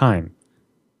same time.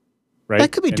 Right?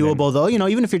 That could be doable, though.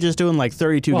 Even if you're just doing like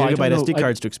 32 gigabyte SD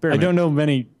cards to experiment. I don't know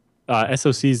many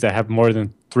SoCs that have more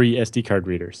than 3 SD card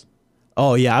readers.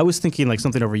 Oh, yeah. I was thinking like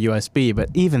something over USB, but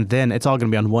even then, it's all going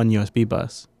to be on one USB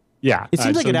bus. Yeah. It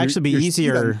seems like it'd actually be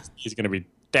easier. It's going to be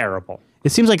terrible.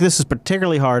 It seems like this is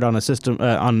particularly hard on a system,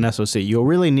 on an SoC. You'll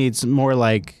really need some more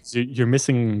like... So you're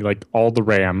missing like all the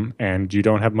RAM, and you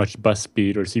don't have much bus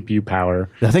speed or CPU power.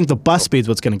 I think the bus speed's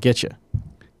what's going to get you.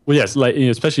 Well, yes, like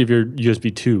especially if you're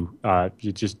USB 2,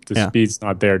 the speed's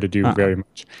not there to do very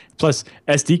much. Plus,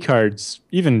 SD cards,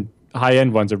 even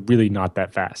high-end ones, are really not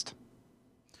that fast.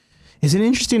 It's an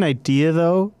interesting idea,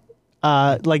 though.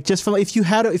 Like just from if you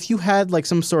had like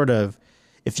some sort of,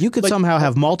 if you could somehow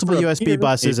have multiple USB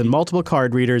buses and multiple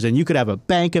card readers, and you could have a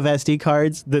bank of SD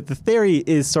cards, the theory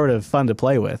is sort of fun to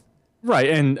play with. Right,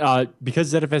 and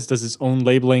because ZFS does its own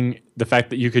labeling, the fact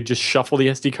that you could just shuffle the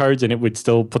SD cards and it would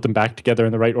still put them back together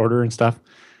in the right order and stuff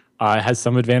has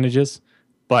some advantages,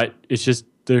 but it's just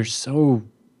they're so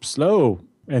slow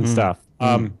and stuff.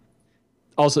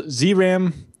 Also,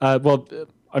 ZRAM,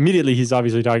 immediately he's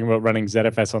obviously talking about running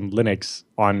ZFS on Linux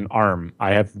on ARM.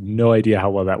 I have no idea how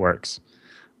well that works.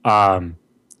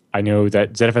 I know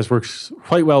that ZFS works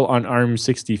quite well on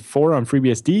ARM64 on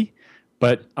FreeBSD,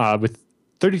 but with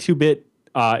 32-bit,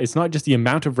 it's not just the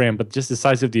amount of RAM, but just the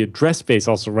size of the address space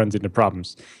also runs into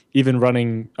problems. Even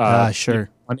running on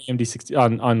AMD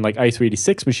on like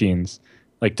i386 machines,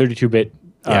 like 32-bit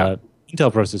Intel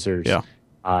processors,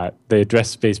 the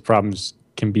address space problems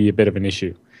can be a bit of an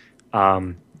issue.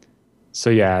 So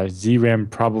yeah, ZRAM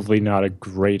probably not a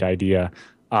great idea.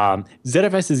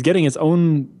 ZFS is getting its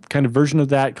own kind of version of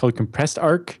that called compressed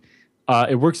arc.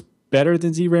 It works better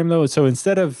than ZRAM though. So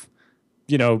instead of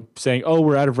saying, oh,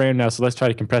 we're out of RAM now, so let's try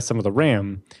to compress some of the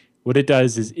RAM. What it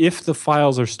does is if the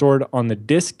files are stored on the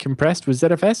disk compressed with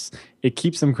ZFS, it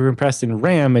keeps them compressed in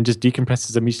RAM and just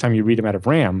decompresses them each time you read them out of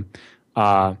RAM.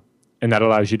 And that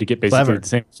allows you to get basically the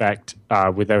same effect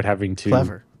without having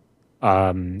to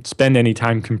spend any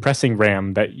time compressing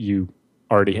RAM that you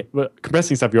already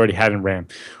compressing stuff you already had in RAM,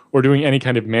 or doing any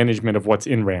kind of management of what's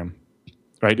in RAM.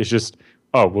 Right? It's just,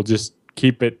 we'll just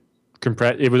keep it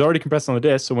compressed. It was already compressed on the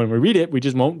disk, so when we read it, we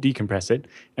just won't decompress it,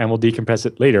 and we'll decompress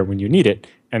it later when you need it,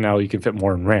 and now you can fit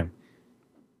more in RAM.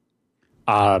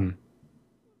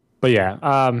 But yeah,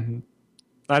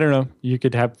 I don't know. You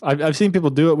could have. I've seen people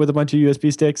do it with a bunch of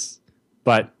USB sticks,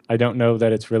 but I don't know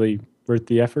that it's really worth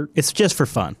the effort. It's just for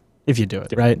fun if you do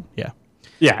it, right? Yeah.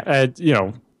 Yeah,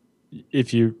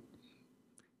 if you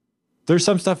there's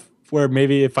some stuff where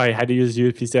maybe if I had to use a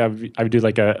USB stick, I would do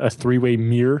like a three-way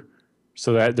mirror,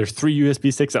 so that there's 3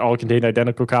 USB sticks that all contain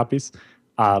identical copies.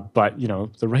 But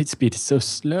the write speed is so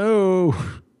slow.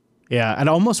 Yeah, I'd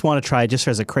almost want to try it just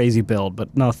as a crazy build,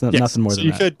 but nothing more than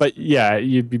you that. could, but yeah,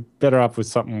 you'd be better off with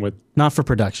something with Not for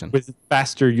production. with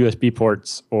faster USB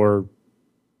ports. Or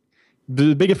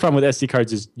the biggest problem with SD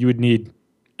cards is you would need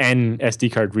N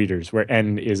SD card readers, where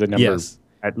N is a number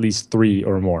at least 3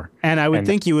 or more. And I would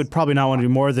think you would probably not want to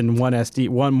do more than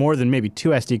more than maybe 2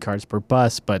 SD cards per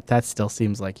bus, but that still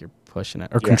seems like you're pushing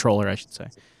it, or controller, I should say.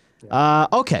 Yeah.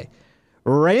 Okay,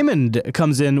 Raymond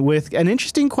comes in with an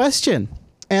interesting question.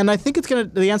 And I think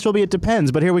the answer will be it depends,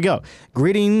 but here we go.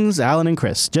 Greetings, Alan and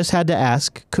Chris. Just had to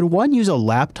ask, could one use a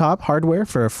laptop hardware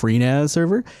for a FreeNAS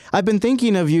server? I've been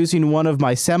thinking of using one of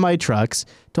my semi-trucks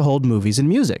to hold movies and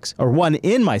musics, or one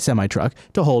in my semi-truck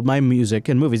to hold my music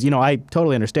and movies. I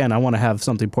totally understand. I want to have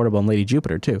something portable in Lady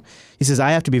Jupiter, too. He says,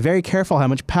 I have to be very careful how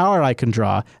much power I can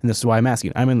draw, and this is why I'm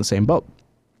asking. I'm in the same boat.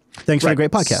 Thanks for the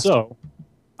great podcast. So,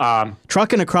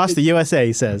 trucking across the USA,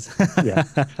 he says.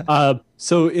 yeah.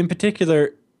 So in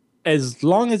particular, as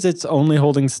long as it's only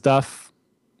holding stuff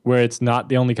where it's not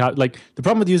the only like the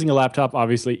problem with using a laptop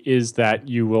obviously is that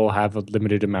you will have a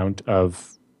limited amount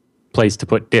of place to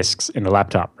put disks in the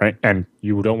laptop, right? And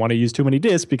you don't want to use too many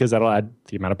disks because that'll add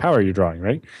the amount of power you're drawing,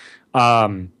 right?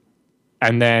 And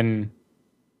then,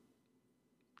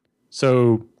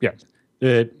 so yeah,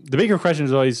 the bigger question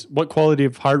is always what quality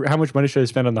of hardware, how much money should I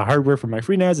spend on the hardware for my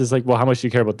FreeNAS? It's like, well, how much do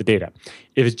you care about the data?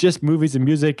 If it's just movies and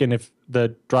music, and if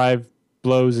the drive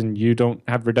blows and you don't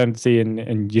have redundancy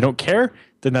and you don't care,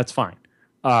 then that's fine.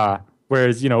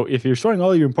 Whereas, if you're storing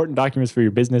all your important documents for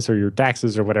your business or your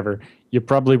taxes or whatever, you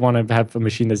probably want to have a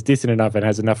machine that's decent enough and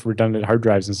has enough redundant hard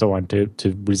drives and so on to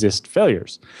resist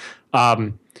failures.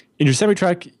 In your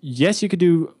semi-truck, yes, you could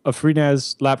do a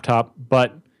FreeNAS laptop,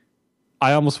 but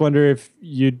I almost wonder if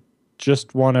you'd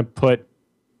just want to put,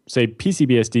 say,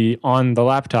 PCBSD on the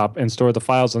laptop and store the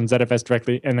files on ZFS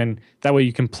directly, and then that way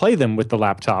you can play them with the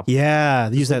laptop. Yeah,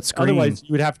 use that screen. Otherwise,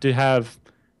 you would have to have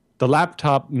the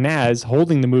laptop NAS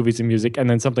holding the movies and music and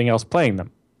then something else playing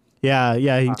them. Yeah,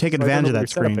 you take advantage of that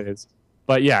screen.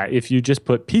 But yeah, if you just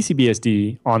put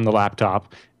PCBSD on the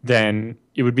laptop, then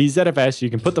it would be ZFS. You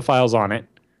can put the files on it,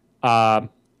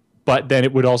 but then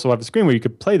it would also have a screen where you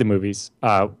could play the movies,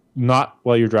 not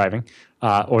while you're driving,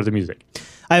 or the music.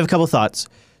 I have a couple thoughts.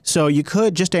 So you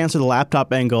could just answer the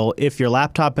laptop angle. If your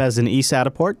laptop has an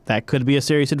eSATA port, that could be a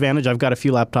serious advantage. I've got a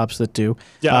few laptops that do.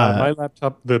 Yeah, my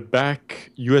laptop, the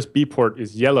back USB port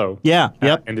is yellow. Yeah,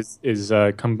 and is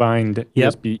combined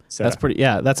USB SATA. That's pretty.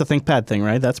 Yeah, that's a ThinkPad thing,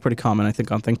 right? That's pretty common, I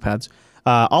think, on ThinkPads.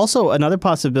 Also, another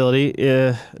possibility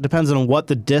depends on what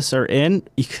the disks are in.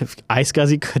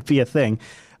 iSCSI could be a thing.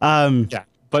 Yeah,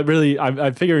 but really,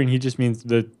 I'm figuring he just means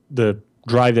the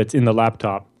drive that's in the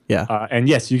laptop. Yeah. And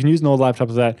yes, you can use an old laptop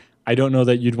for that. I don't know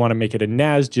that you'd want to make it a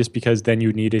NAS just because then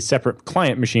you'd need a separate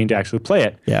client machine to actually play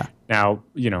it. Yeah. Now,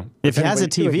 if he has a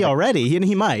TV already, and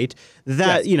he might,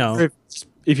 if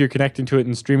you're connecting to it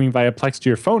and streaming via Plex to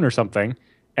your phone or something,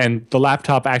 and the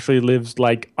laptop actually lives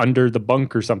like under the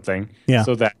bunk or something,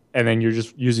 and then you're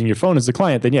just using your phone as the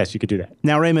client, then yes, you could do that.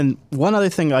 Now, Raymond, one other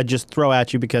thing I'd just throw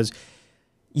at you, because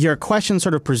your question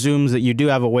sort of presumes that you do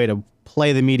have a way to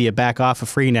play the media back off a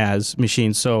FreeNAS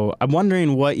machine. So I'm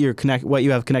wondering what you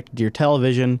have connected to your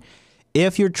television.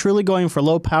 If you're truly going for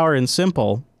low power and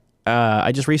simple,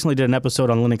 I just recently did an episode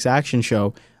on Linux Action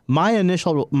Show. My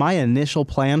initial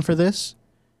plan for this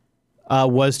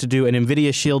was to do an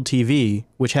NVIDIA Shield TV,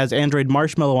 which has Android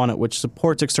Marshmallow on it, which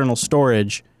supports external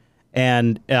storage,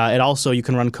 and it also you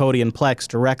can run Kodi and Plex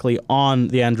directly on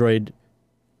the Android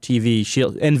TV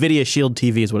Shield. NVIDIA Shield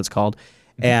TV is what it's called,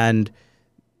 and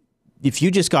if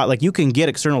you just got, you can get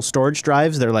external storage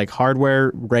drives. They're like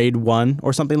hardware RAID 1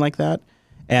 or something like that.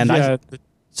 And I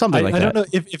don't know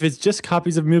if it's just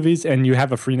copies of movies and you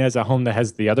have a FreeNAS at home that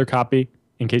has the other copy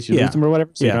in case you lose them or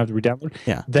whatever, so you don't have to re-download.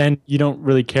 Yeah. Then you don't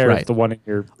really care if the one in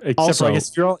your... Except also, for, I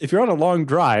guess, if you're on a long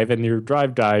drive and your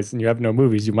drive dies and you have no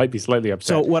movies, you might be slightly upset.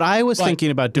 So what I was thinking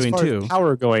about doing, as far as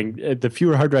power going, the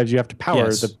fewer hard drives you have to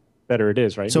power, the better it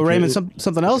is, right? So, Raymond,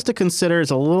 something else to consider, it's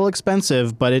a little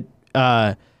expensive, but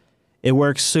it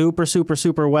works super, super,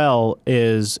 super well,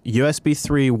 is USB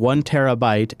 3 1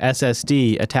 terabyte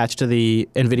SSD attached to the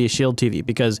NVIDIA Shield TV,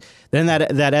 because then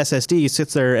that SSD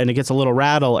sits there and it gets a little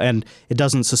rattle and it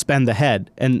doesn't suspend the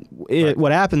head. And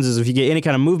what happens is if you get any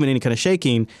kind of movement, any kind of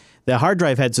shaking, the hard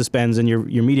drive head suspends and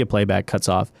your media playback cuts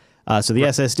off. So the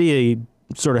SSD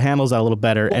sort of handles that a little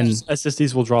better. Well, and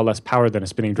SSDs will draw less power than a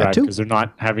spinning drive because they're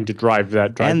not having to drive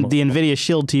that drive. And mode. the NVIDIA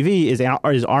Shield TV is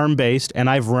ARM-based, and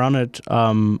I've run it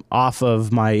off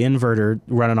of my inverter,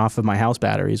 running off of my house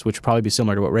batteries, which would probably be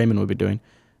similar to what Raymond would be doing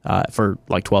for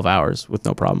like 12 hours with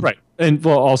no problem. Right. And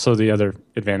well, also the other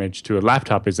advantage to a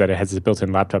laptop is that it has a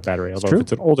built-in laptop battery. Although if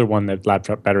it's an older one, that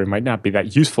laptop battery might not be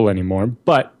that useful anymore.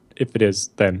 But if it is,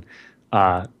 then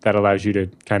that allows you to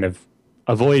kind of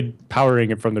avoid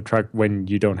powering it from the truck when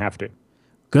you don't have to.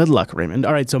 Good luck, Raymond.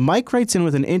 All right, so Mike writes in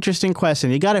with an interesting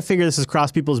question. You got to figure this has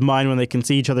crossed people's mind when they can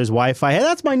see each other's Wi-Fi. Hey,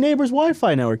 that's my neighbor's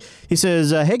Wi-Fi network. He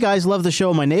says, hey, guys, love the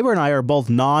show. My neighbor and I are both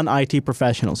non-IT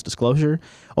professionals. Disclosure,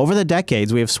 over the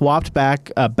decades, we have swapped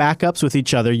backups with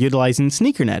each other utilizing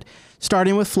SneakerNet,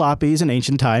 starting with floppies in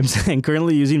ancient times and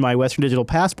currently using my Western Digital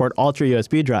Passport Ultra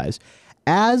USB drives.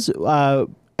 As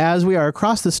we are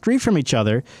across the street from each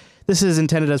other, this is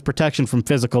intended as protection from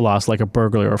physical loss like a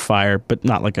burglary or fire, but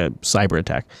not like a cyber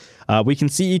attack. We can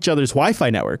see each other's Wi-Fi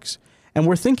networks. And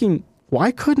we're thinking,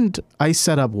 why couldn't I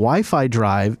set up Wi-Fi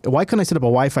drive? Why couldn't I set up a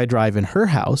Wi-Fi drive in her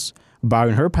house,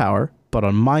 borrowing her power, but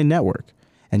on my network?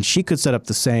 And she could set up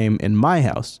the same in my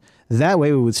house. That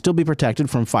way we would still be protected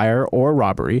from fire or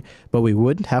robbery, but we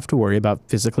wouldn't have to worry about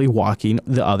physically walking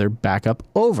the other backup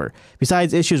over.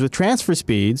 Besides issues with transfer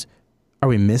speeds, are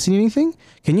we missing anything?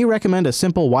 Can you recommend a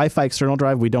simple Wi-Fi external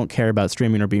drive? We don't care about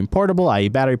streaming or being portable, i.e.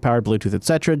 battery powered, Bluetooth,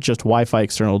 etc. Just Wi-Fi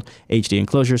external HD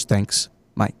enclosures. Thanks,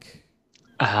 Mike.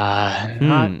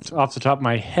 Not off the top of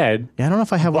my head. Yeah, I don't know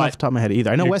if I have one off the top of my head either.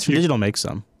 I know Western Digital makes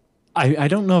some. I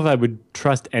don't know if I would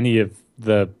trust any of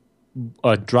the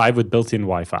drive with built-in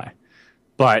Wi-Fi,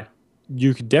 but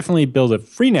you could definitely build a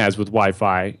FreeNAS with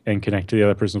Wi-Fi and connect to the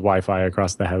other person's Wi-Fi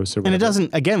across the house. Or whatever. And it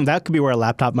doesn't, again, that could be where a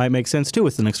laptop might make sense too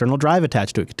with an external drive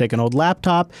attached to it. You could take an old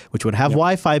laptop, which would have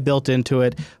Wi-Fi built into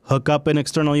it, hook up an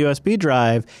external USB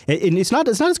drive. It's not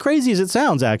as crazy as it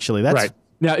sounds, actually. That's right.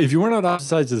 Now, if you weren't on opposite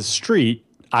sides of the street,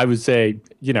 I would say,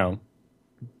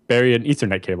 bury an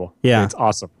Ethernet cable. Yeah. It's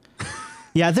awesome.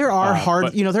 Yeah, there are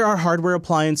there are hardware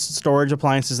storage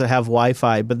appliances that have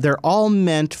Wi-Fi, but they're all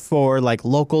meant for like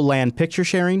local LAN picture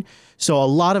sharing. So a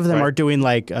lot of them are doing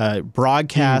like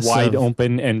broadcasts wide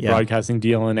open and broadcasting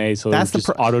DLNA, so that's just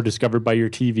auto discovered by your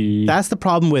TV. That's the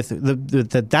problem with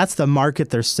that's the market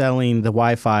they're selling the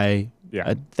Wi-Fi.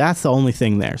 Yeah, that's the only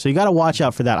thing there. So you got to watch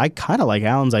out for that. I kind of like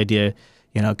Alan's idea.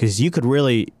 Because it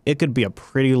could be a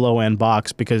pretty low end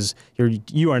box because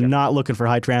you are not looking for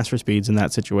high transfer speeds in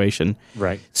that situation.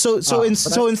 Right. So in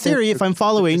theory, if I'm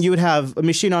following, you would have a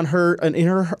machine on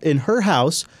in her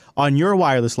house on your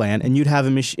wireless LAN, and you'd have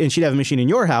and she'd have a machine in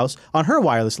your house on her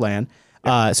wireless LAN.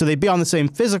 So they'd be on the same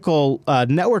physical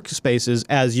network spaces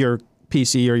as your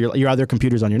PC or your other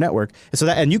computers on your network.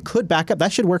 And you could back up.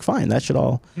 That should work fine. That should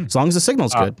all, as long as the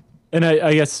signal's good. And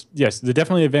I guess, yes, the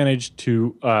definitely advantage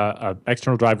to an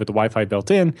external drive with the Wi-Fi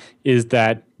built in is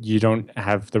that you don't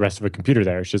have the rest of a computer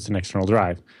there. It's just an external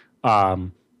drive.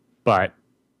 But,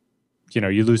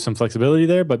 you lose some flexibility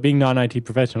there. But being non-IT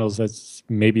professionals,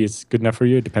 maybe it's good enough for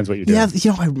you. It depends what you're doing.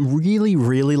 Yeah, I really,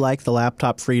 really like the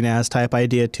laptop FreeNAS type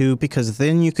idea too, because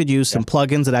then you could use some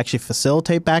plugins that actually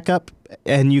facilitate backup,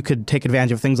 and you could take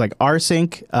advantage of things like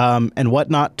rsync and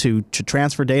whatnot to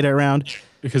transfer data around.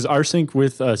 Because rsync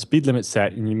with a speed limit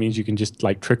set, and it means you can just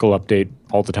like trickle update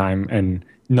all the time and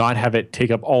not have it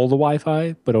take up all the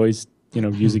Wi-Fi, but always,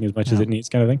 using as much as it needs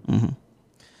kind of thing. Mm-hmm.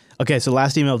 Okay, so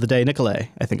last email of the day,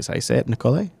 Nicolay, I think is how you say it,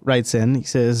 Nicolay, writes in. He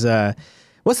says,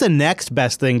 what's the next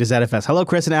best thing to ZFS? Hello,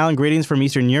 Chris and Alan. Greetings from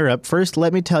Eastern Europe. First,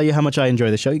 let me tell you how much I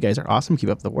enjoy the show. You guys are awesome. Keep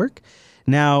up the work.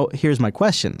 Now, here's my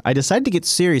question. I decided to get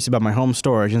serious about my home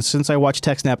storage, and since I watched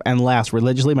TechSNAP and Last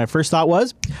religiously, my first thought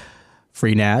was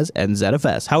FreeNAS and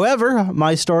ZFS. However,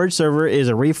 my storage server is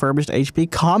a refurbished HP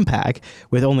Compact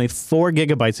with only 4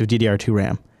 gigabytes of DDR2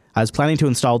 RAM. I was planning to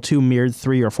install 2 mirrored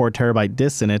 3 or 4 terabyte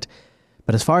disks in it,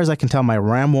 but as far as I can tell, my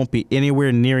RAM won't be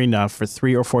anywhere near enough for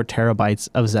 3 or 4 terabytes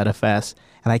of ZFS,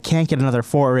 and I can't get another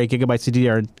 4 or 8 gigabytes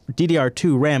of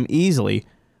DDR2 RAM easily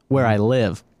where I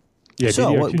live. Yeah,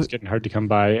 DDR2 is getting hard to come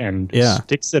by, and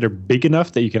sticks that are big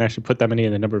enough that you can actually put that many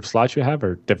in the number of slots you have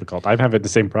are difficult. I've had the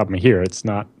same problem here. It's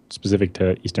not specific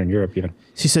to Eastern Europe even.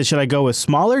 She says, should I go with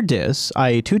smaller disks,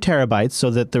 i.e. 2 terabytes,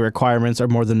 so that the requirements are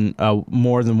more than 1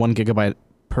 gigabyte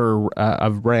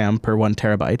of RAM per 1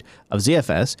 terabyte of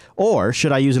ZFS, or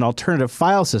should I use an alternative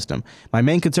file system? My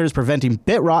main concern is preventing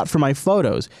bit rot for my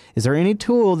photos. Is there any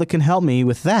tool that can help me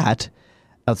with that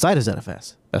outside of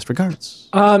ZFS? Best regards.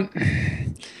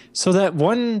 So that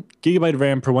 1 gigabyte of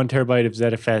RAM per 1 terabyte of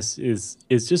ZFS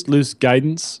is just loose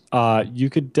guidance. You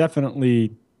could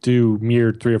definitely do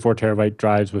mirrored 3 or 4 terabyte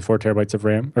drives with 4 terabytes of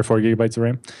RAM or 4 gigabytes of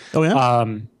RAM. Oh yeah.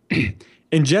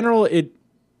 In general,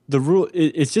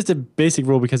 it's just a basic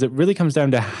rule because it really comes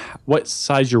down to what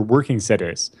size your working set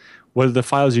is, what are the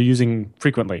files you're using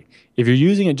frequently. If you're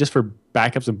using it just for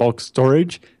backups and bulk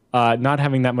storage, not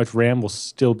having that much RAM will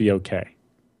still be okay.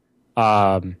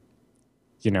 As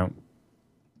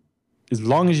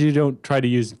long as you don't try to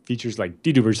use features like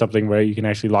dedupe or something where you can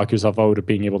actually lock yourself out of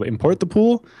being able to import the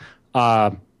pool,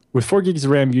 with 4 gigs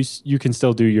of RAM, you can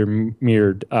still do your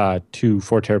mirrored 2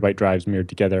 4 terabyte drives mirrored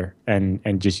together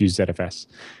and just use ZFS.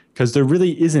 Because there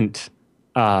really isn't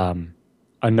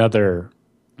another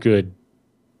good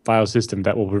file system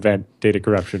that will prevent data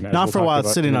corruption. Not for a while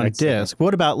it's sitting on disk.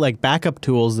 What about like backup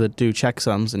tools that do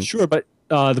checksums? And sure, but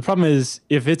the problem is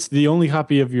if it's the only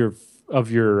copy of your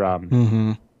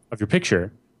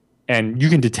picture, and you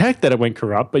can detect that it went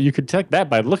corrupt, but you could detect that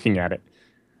by looking at it.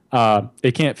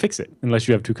 It can't fix it unless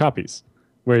you have 2 copies.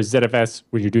 Whereas ZFS,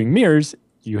 when you're doing mirrors,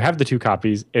 you have the 2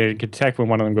 copies, and it can detect when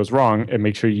one of them goes wrong and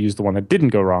make sure you use the one that didn't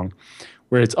go wrong.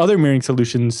 Whereas other mirroring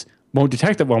solutions won't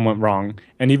detect that one went wrong,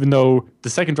 and even though the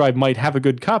second drive might have a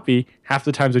good copy, half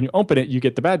the times when you open it, you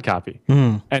get the bad copy.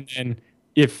 And then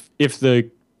if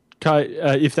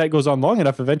that goes on long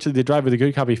enough, eventually the drive with a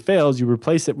good copy fails, you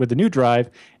replace it with a new drive,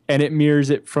 and it mirrors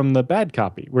it from the bad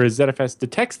copy. Whereas ZFS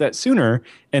detects that sooner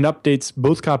and updates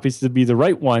both copies to be the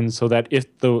right one so that if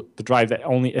the drive that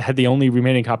only had the only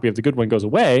remaining copy of the good one goes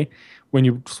away, when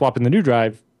you swap in the new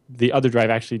drive, the other drive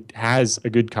actually has a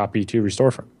good copy to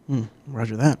restore from.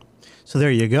 Roger that. So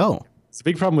there you go. It's a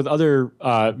big problem with other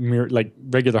like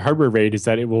regular hardware RAID is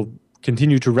that it will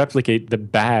continue to replicate the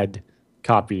bad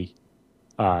copy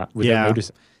without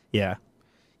noticing.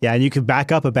 Yeah, and you can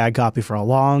back up a bad copy for a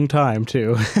long time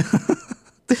too.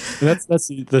 And that's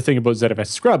the thing about ZFS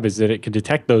Scrub is that it can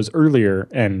detect those earlier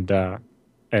and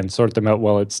sort them out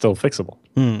while it's still fixable.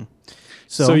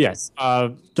 So yes,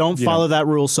 don't follow that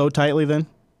rule so tightly then.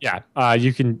 Yeah,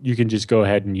 you can just go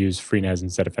ahead and use FreeNAS and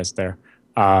ZFS there.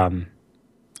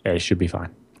 It should be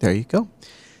fine. There you go.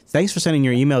 Thanks for sending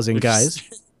your emails in, guys.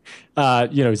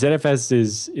 ZFS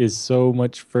is so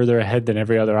much further ahead than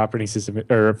every other operating system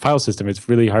or file system. It's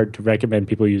really hard to recommend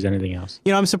people use anything else.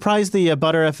 I'm surprised the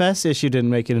ButterFS issue didn't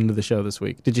make it into the show this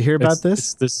week. Did you hear about this?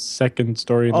 It's the second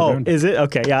story in the round. Is it?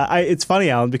 Okay, yeah. It's funny,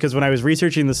 Alan, because when I was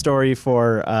researching the story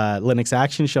for Linux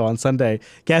Action Show on Sunday,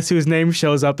 guess whose name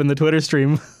shows up in the Twitter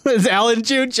stream? It's Alan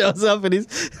June shows up, and he's...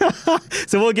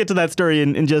 So we'll get to that story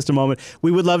in just a moment.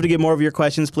 We would love to get more of your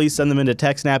questions. Please send them into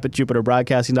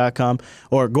TechSNAP@JupiterBroadcasting.com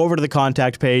or go over to the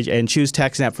contact page and choose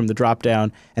TechSNAP from the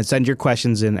drop-down and send your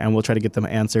questions in, and we'll try to get them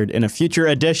answered in a future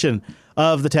edition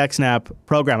of the TechSNAP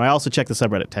program. I also check the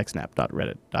subreddit,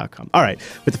 techsnap.reddit.com. All right,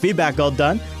 with the feedback all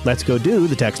done, let's go do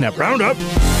the TechSNAP Roundup.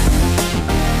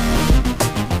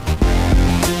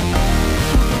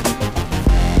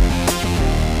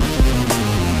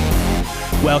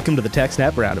 Welcome to the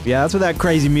TechSNAP Roundup. Yeah, that's what that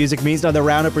crazy music means. Now, the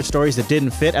Roundup are stories that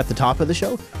didn't fit at the top of the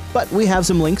show, but we have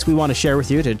some links we want to share with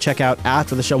you to check out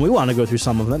after the show. We want to go through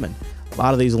some of them, and a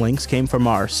lot of these links came from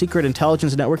our secret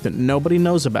intelligence network that nobody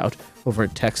knows about over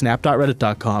at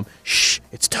techsnap.reddit.com. Shh,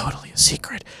 it's totally a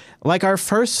secret. Like our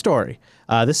first story.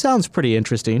 This sounds pretty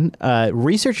interesting.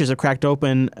 Researchers have cracked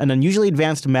open an unusually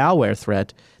advanced malware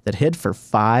threat that hid for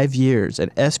 5 years. An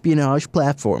espionage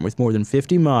platform with more than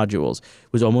 50 modules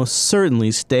was almost certainly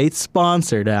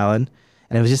state-sponsored, Alan.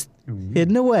 And it was just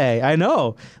hidden away. I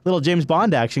know. Little James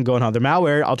Bond action going on. The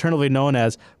malware, alternatively known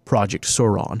as Project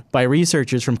Sauron, by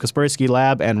researchers from Kaspersky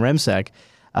Lab and RemSec,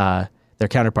 their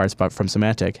counterparts from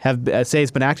Symantec, say it's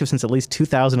been active since at least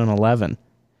 2011.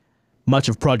 Much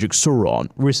of Project Sauron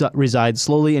resides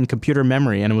slowly in computer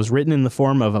memory and was written in the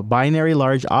form of a binary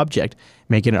large object,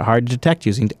 making it hard to detect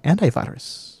using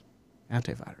antivirus.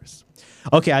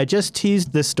 Okay, I just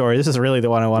teased this story. This is really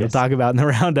the one I want to talk about in the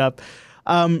roundup.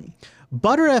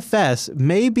 ButterFS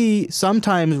may be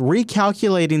sometimes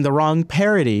recalculating the wrong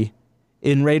parity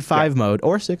in RAID 5 mode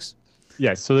or 6.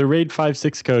 Yes, so the RAID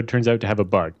 5.6 code turns out to have a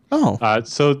bug.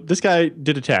 So this guy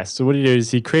did a test. So what he did is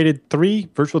he created 3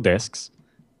 virtual disks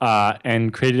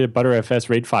and created a ButterFS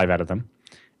RAID 5 out of them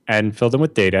and filled them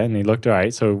with data. And he looked, all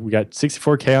right, so we got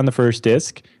 64K on the first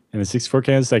disk and the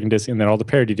 64K on the second disk and then all the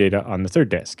parity data on the third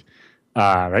disk.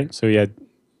 Right? So he had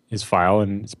his file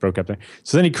and it's broke up there.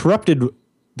 So then he corrupted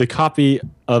the copy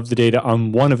of the data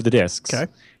on one of the disks.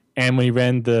 Okay. And when he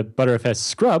ran the ButterFS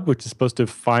scrub, which is supposed to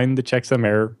find the checksum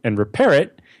error and repair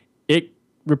it, it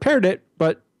repaired it,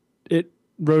 but it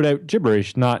wrote out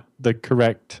gibberish, not the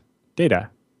correct data.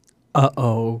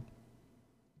 Uh-oh.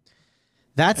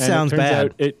 That sounds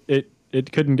bad. Out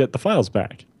it couldn't get the files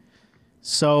back.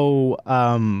 So,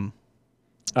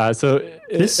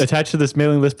 Attached to this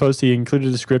mailing list post, he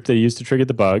included a script that he used to trigger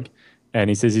the bug. And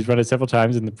he says he's run it several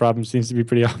times, and the problem seems to be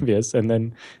pretty obvious. And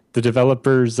then the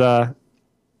developers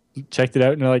checked it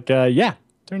out, and they're like, yeah,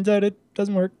 turns out it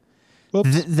doesn't work.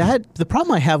 The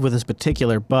problem I have with this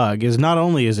particular bug is not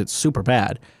only is it super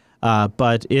bad,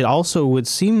 but it also would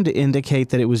seem to indicate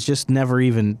that it was just never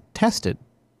even tested.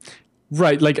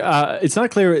 Right. Like, it's not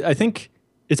clear. I think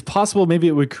it's possible maybe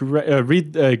it would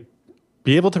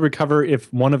be able to recover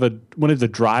if one of the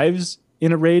drives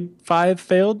in a RAID 5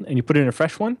 failed, and you put in a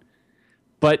fresh one.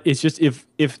 But it's just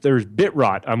if there's bit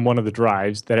rot on one of the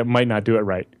drives, that it might not do it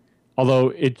right.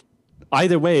 Although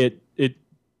either way, it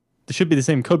should be the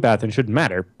same code path and it shouldn't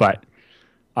matter. But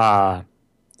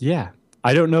yeah,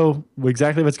 I don't know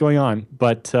exactly what's going on.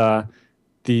 But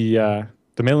the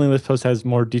mailing list post has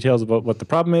more details about what the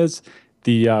problem is.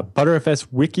 The ButterFS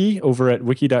wiki over at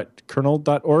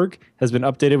wiki.kernel.org has been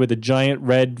updated with a giant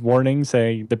red warning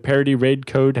saying the parity RAID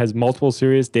code has multiple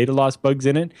serious data loss bugs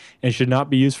in it and should not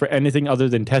be used for anything other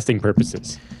than testing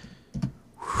purposes.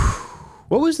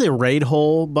 What was the RAID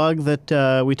hole bug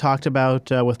that we talked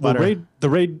about with Butter? The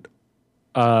RAID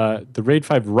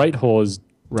 5 write hole is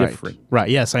different. Right.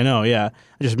 Yes, I know. Yeah.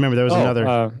 I just remember there was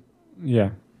another.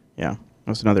 Yeah. Yeah. That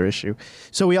was another issue.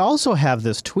 So we also have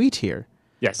this tweet here.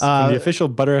 Yes, from the official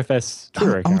ButterFS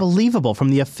Twitter account. Unbelievable, from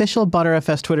the official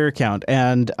ButterFS Twitter account.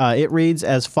 And it reads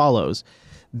as follows.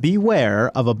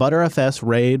 Beware of a ButterFS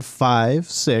RAID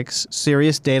 5.6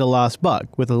 serious data loss bug,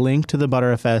 with a link to the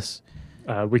ButterFS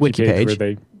wiki page where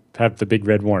they have the big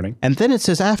red warning. And then it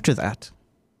says after that,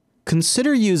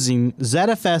 consider using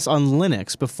ZFS on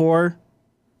Linux before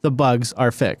the bugs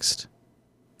are fixed.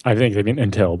 I think they mean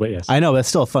until, but yes. I know, that's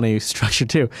still a funny structure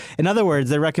too. In other words,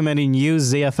 they're recommending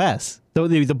use ZFS. The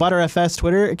ButterFS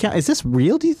Twitter account, is this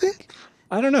real, do you think?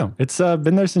 I don't know. It's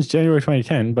been there since January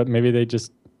 2010, but maybe they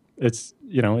just, it's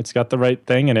got the right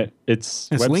thing, and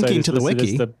it's linking to the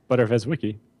wiki. It's the ButterFS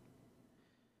wiki.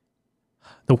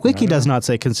 The wiki does not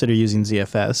say consider using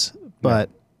ZFS, but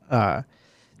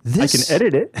this... I can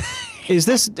edit it. Is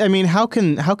this, I mean, how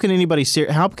can anybody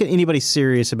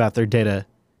serious about their data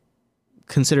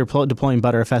consider deploying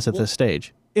ButterFS at this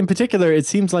stage? In particular, it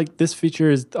seems like this feature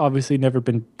has obviously never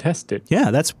been tested.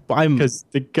 Yeah, because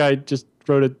the guy just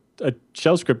wrote a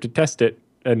shell script to test it,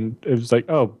 and it was like,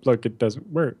 oh, look, it doesn't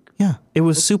work. Yeah, it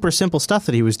was super simple stuff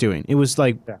that he was doing. It was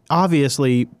like,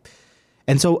 obviously,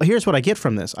 and so here's what I get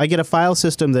from this. I get a file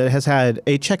system that has had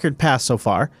a checkered past so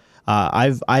far.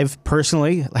 I've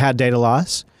personally had data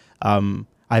loss.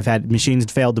 I've had machines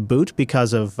that failed to boot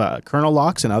because of kernel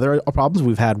locks and other problems.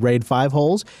 We've had RAID 5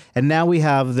 holes, and now we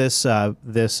have this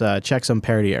checksum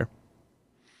parity error.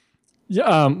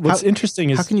 Yeah. What's interesting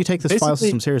is how can you take this file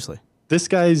system seriously? This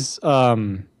guy's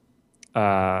a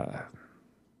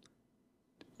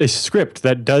script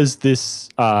that does this,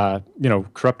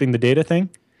 corrupting the data thing.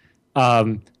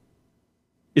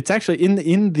 It's actually in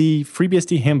the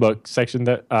FreeBSD handbook section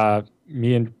that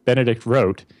me and Benedict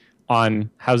wrote on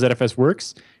how ZFS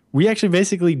works. We actually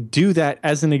basically do that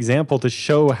as an example to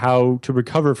show how to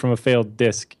recover from a failed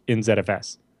disk in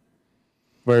ZFS,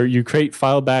 where you create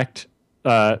file-backed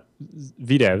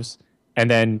VDEVs,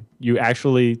 and then you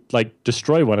actually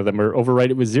destroy one of them or overwrite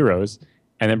it with zeros,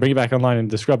 and then bring it back online and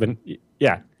descrub. And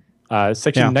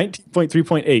section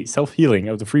 19.3.8, self-healing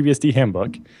of the FreeBSD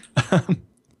handbook.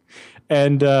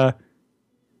 And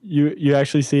you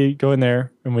actually go in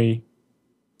there, and we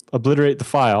obliterate the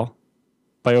file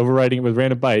by overwriting it with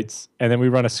random bytes, and then we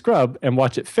run a scrub and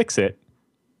watch it fix it,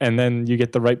 and then you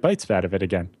get the right bytes out of it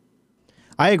again.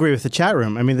 I agree with the chat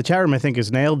room. I mean, the chat room, I think,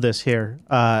 has nailed this here.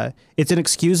 It's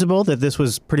inexcusable that this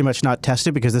was pretty much not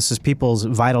tested, because this is people's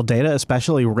vital data,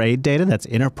 especially RAID data. That's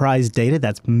enterprise data.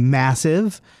 That's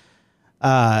massive.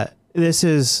 This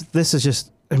is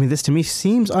just, I mean, this to me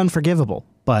seems unforgivable,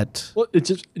 but... Well,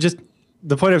 it's just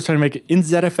the point I was trying to make, in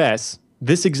ZFS,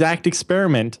 this exact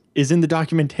experiment is in the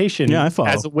documentation as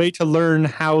a way to learn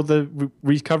how the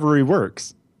recovery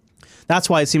works. That's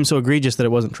why it seems so egregious that it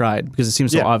wasn't tried, because it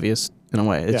seems so obvious in a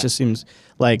way. It just seems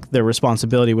like their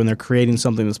responsibility when they're creating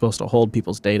something that's supposed to hold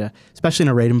people's data, especially in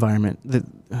a RAID environment.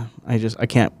 I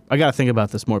got to think about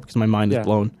this more, because my mind is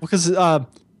blown. Because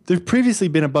there's previously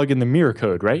been a bug in the mirror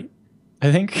code, right?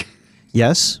 I think.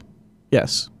 Yes.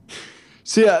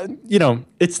 So,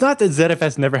 it's not that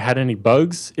ZFS never had any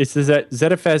bugs. It's that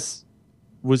ZFS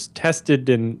was tested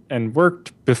and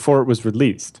worked before it was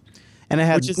released. And it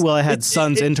had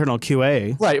Sun's internal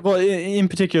QA. Right. Well, in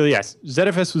particular, yes.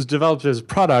 ZFS was developed as a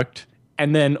product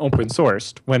and then open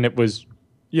sourced when it was,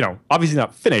 obviously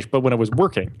not finished, but when it was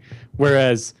working.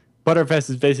 Whereas ButterFS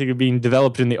is basically being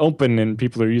developed in the open and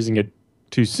people are using it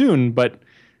too soon. But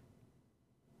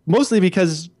mostly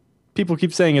because people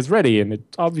keep saying it's ready, and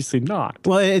it's obviously not.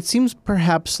 Well, it seems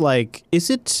perhaps like, is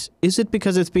it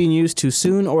because it's being used too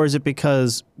soon, or is it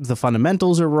because the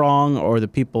fundamentals are wrong, or the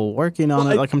people working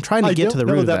on it? Like, I'm trying to get to the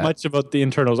root of that. I don't know that much about the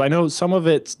internals. I know some of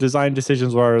its design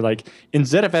decisions were like, in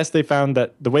ZFS, they found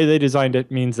that the way they designed it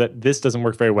means that this doesn't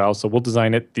work very well, so we'll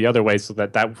design it the other way so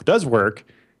that that does work.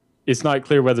 It's not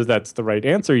clear whether that's the right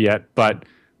answer yet, but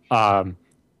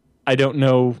I don't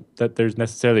know that there's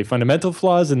necessarily fundamental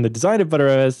flaws in the design of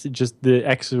ButterOS. Just the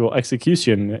actual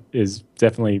execution is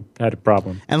definitely had a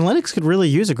problem. And Linux could really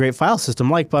use a great file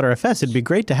system like ButterFS. It'd be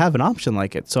great to have an option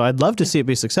like it. So I'd love to see it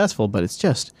be successful, but it's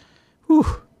just,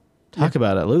 talk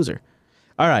about a loser.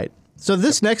 All right. So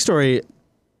this next story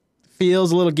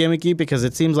feels a little gimmicky because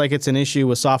it seems like it's an issue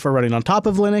with software running on top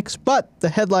of Linux, but the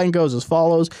headline goes as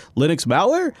follows: Linux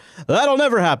malware? That'll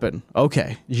never happen.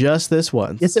 Okay, just this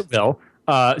once. Yes, it will.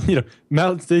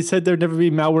 They said there'd never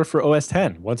be malware for OS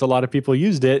X. Once a lot of people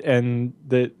used it, and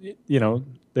they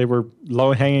were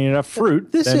low hanging enough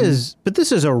fruit. This is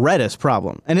a Redis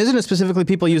problem, and isn't it specifically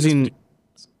people using?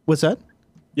 What's that?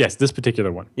 Yes, this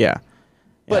particular one. Yeah,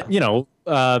 but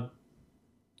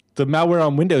the malware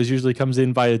on Windows usually comes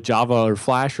in via Java or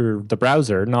Flash or the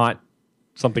browser, not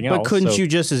something else. But couldn't you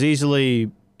just as easily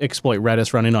exploit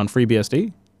Redis running on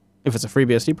FreeBSD if it's a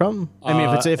FreeBSD problem? I mean,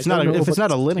 if it's not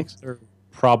a Linux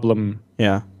problem.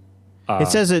 Yeah. It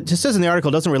says in the article,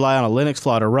 it doesn't rely on a Linux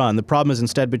flaw to run. The problem is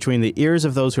instead between the ears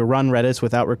of those who run Redis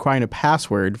without requiring a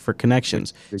password for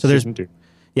connections. So there's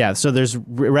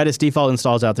Redis default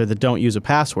installs out there that don't use a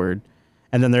password,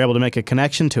 and then they're able to make a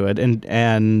connection to it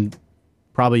and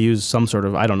probably use some sort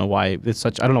of, I don't know why they're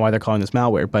calling this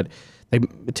malware, but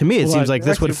to me it seems like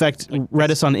this would affect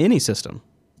Redis on any system.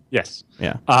 Yes.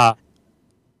 Yeah.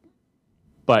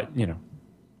 But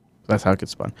that's how it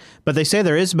gets spun. But they say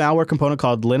there is a malware component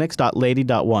called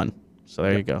linux.lady.1. So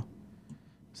there you go.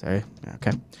 Sorry.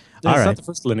 Okay. It's not the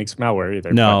first Linux malware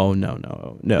either. No.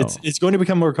 It's going to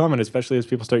become more common, especially as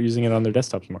people start using it on their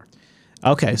desktops more.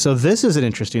 Okay, so this is an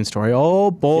interesting story. Oh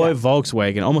boy, yeah.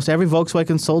 Volkswagen. Almost every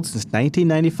Volkswagen sold since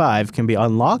 1995 can be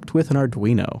unlocked with an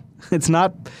Arduino. It's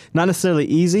not necessarily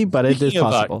easy, but it is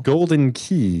possible. Golden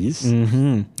keys.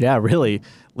 Mm-hmm. Yeah, really,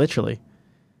 literally.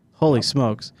 Holy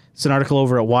smokes. It's an article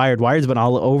over at Wired. Wired's been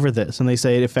all over this, and they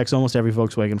say it affects almost every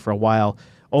Volkswagen for a while.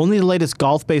 Only the latest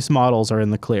Golf-based models are in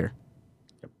the clear.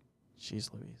 Yep.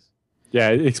 Jeez Louise. Yeah,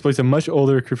 it explains a much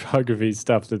older cryptography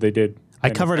stuff that they did. I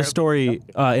covered a story in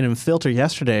Infilter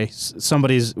yesterday.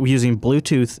 Somebody's using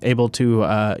Bluetooth,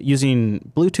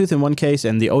 using Bluetooth in one case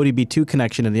and the ODB2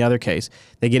 connection in the other case.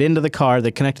 They get into the car, they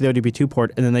connect to the ODB2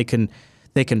 port, and then they can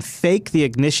fake the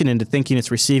ignition into thinking it's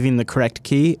receiving the correct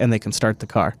key, and they can start the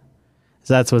car.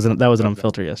 So that was an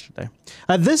Infilter yesterday.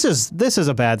 This is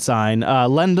a bad sign.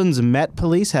 London's Met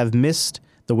Police have missed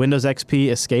the Windows XP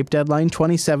escape deadline.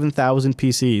 27,000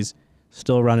 PCs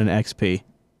still running XP.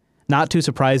 Not too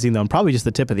surprising, though, and probably just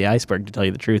the tip of the iceberg, to tell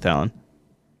you the truth, Alan.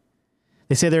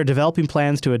 They say they're developing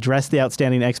plans to address the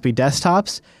outstanding XP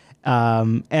desktops.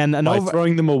 By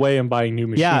throwing them away and buying new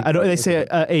machines. Yeah, they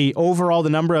say overall the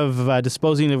number of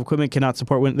disposing of equipment cannot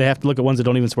support. They have to look at ones that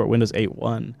don't even support Windows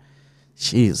 8.1.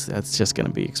 Jeez, that's just going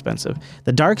to be expensive.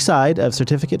 The dark side of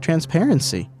certificate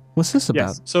transparency. What's this about?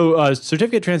 Yes. So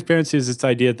certificate transparency is this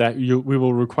idea that we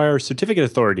will require certificate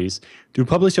authorities to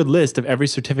publish a list of every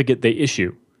certificate they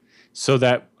issue, so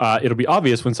that it'll be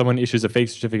obvious when someone issues a fake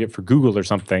certificate for Google or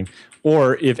something,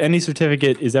 or if any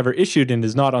certificate is ever issued and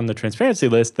is not on the transparency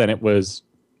list, then it was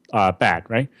bad,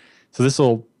 right? So this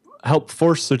will help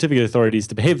force certificate authorities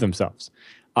to behave themselves.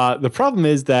 The problem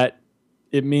is that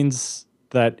it means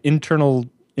that internal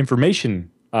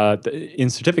information in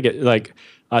certificate, like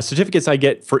certificates I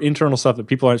get for internal stuff that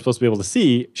people aren't supposed to be able to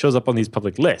see, shows up on these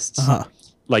public lists. Uh-huh.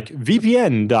 Like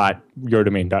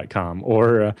vpn.yourdomain.com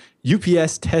or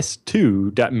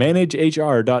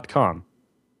upstest2.managehr.com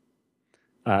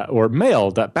or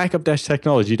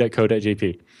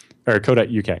mail.backup-technology.co.jp or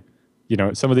co.uk.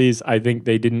 Some of these, I think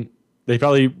they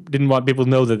probably didn't want people to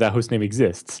know that hostname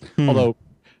exists. Although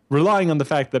relying on the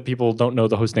fact that people don't know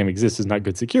the hostname exists is not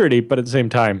good security, but at the same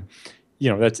time,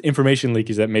 that's information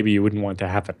leakage that maybe you wouldn't want to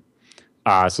happen.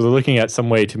 So they're looking at some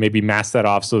way to maybe mask that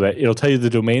off so that it'll tell you the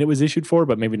domain it was issued for,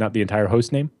 but maybe not the entire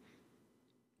host name.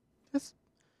 That's,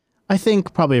 I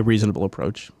think, probably a reasonable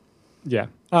approach. Yeah.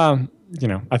 I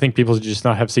think people should just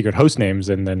not have secret host names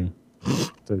and then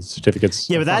the certificates.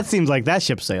 Yeah, but that seems like that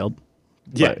ship sailed.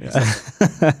 Yeah.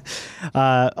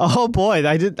 Oh boy,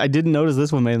 I didn't notice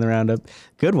this one made in the roundup.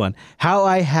 Good one. How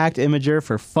I hacked Imager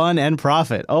for fun and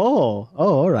profit. Oh,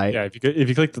 all right. Yeah, if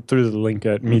you click through the link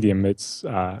at Medium, it's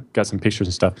got some pictures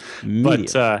and stuff. Medium.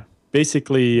 But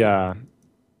basically,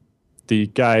 the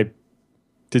guy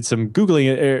did some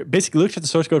Googling, basically looked at the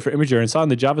source code for Imager and saw in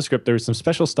the JavaScript there was some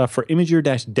special stuff for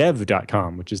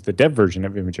imager-dev.com, which is the dev version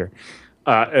of Imager.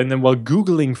 And then while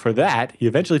Googling for that, he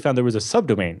eventually found there was a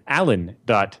subdomain,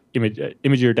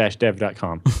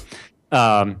 allen.imager-dev.com.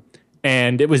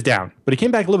 And it was down. But he came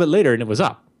back a little bit later and it was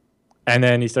up. And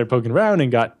then he started poking around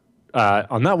and got,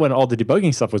 on that one, all the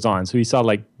debugging stuff was on. So he saw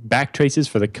like back traces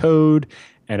for the code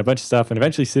and a bunch of stuff, and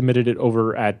eventually submitted it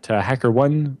over at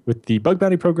HackerOne with the bug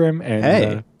bounty program.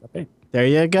 And there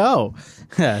you go.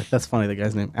 That's funny. The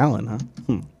guy's name Alan, huh?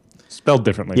 Spelled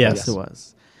differently. Yes, it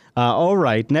was. All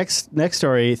right. Next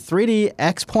story. 3D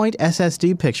X-Point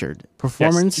SSD pictured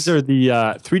performance. Yes, these are the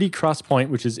 3D Crosspoint,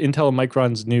 which is Intel and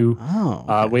Micron's new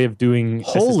way of doing.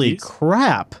 Holy SSDs.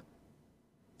 crap!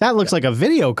 That looks like a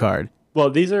video card. Well,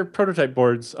 these are prototype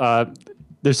boards.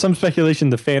 There's some speculation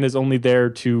the fan is only there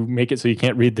to make it so you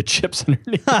can't read the chips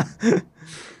underneath.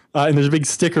 And there's a big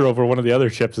sticker over one of the other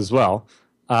chips as well.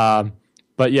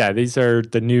 But yeah, these are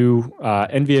the new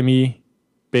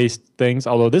NVMe-based things.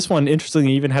 Although this one,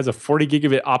 interestingly, even has a 40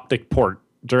 gigabit optic port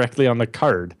directly on the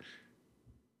card.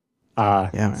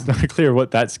 It's not clear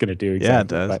what that's going to do exactly. Yeah, it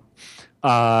does.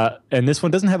 But, and this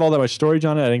one doesn't have all that much storage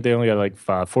on it. I think they only got like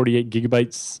 48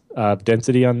 gigabytes of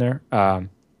density on there.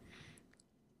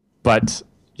 But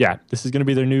yeah, this is going to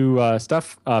be their new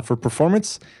stuff for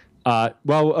performance.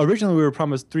 Well, originally we were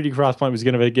promised 3D Crosspoint was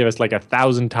going to give us like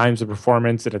 1,000 times the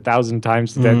performance and 1,000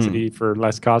 times the density for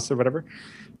less cost or whatever.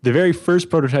 The very first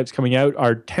prototypes coming out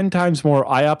are 10 times more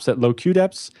IOPS at low Q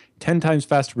depths, 10 times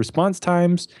faster response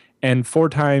times, and 4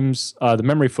 times the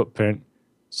memory footprint.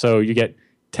 So you get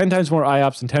 10 times more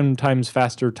IOPS and 10 times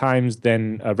faster times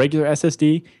than a regular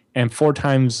SSD, and 4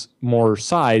 times more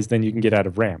size than you can get out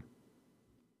of RAM.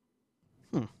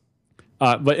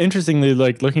 But interestingly,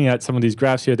 like looking at some of these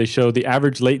graphs here, they show the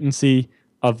average latency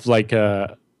of like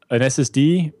an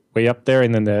SSD way up there,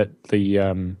 and then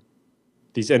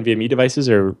these NVMe devices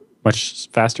are much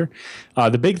faster.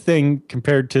 The big thing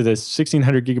compared to the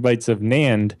 1,600 gigabytes of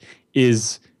NAND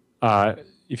is if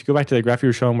you go back to the graph you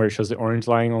were showing where it shows the orange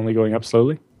line only going up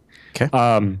slowly.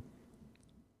 Okay.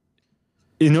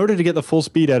 In order to get the full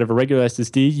speed out of a regular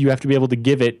SSD, you have to be able to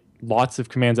give it lots of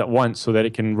commands at once so that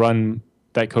it can run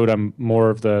that code on more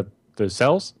of the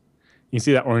cells. You can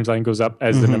see that orange line goes up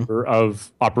as the number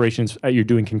of operations you're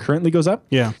doing concurrently goes up.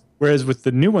 Yeah. Whereas with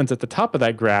the new ones at the top of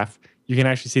that graph, you can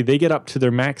actually see they get up to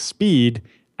their max speed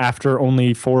after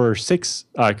only 4 or 6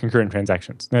 concurrent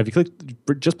transactions. Now, if you click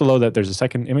just below that, there's a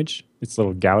second image. It's a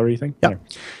little gallery thing. Yep.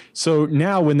 Yeah. So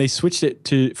now when they switched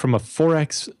it from a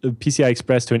 4x PCI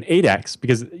Express to an 8x,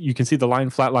 because you can see the line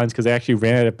flat lines because they actually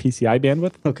ran out of PCI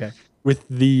bandwidth. Okay. With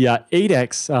the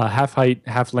 8x half height,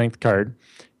 half length card,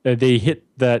 they hit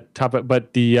that top,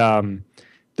 but the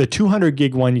 200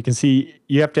 gig one, you can see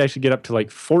you have to actually get up to like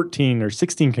 14 or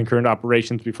 16 concurrent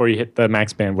operations before you hit the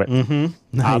max bandwidth.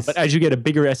 Nice. But as you get a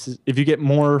bigger if you get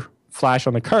more flash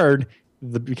on the card,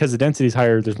 because the density is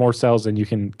higher, there's more cells and you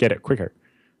can get it quicker.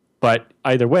 But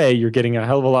either way, you're getting a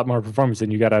hell of a lot more performance than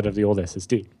you got out of the old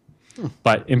SSD.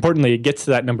 But importantly, it gets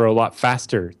to that number a lot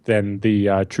faster than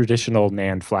the traditional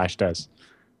NAND flash does.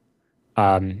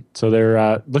 So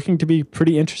they're looking to be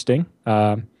pretty interesting.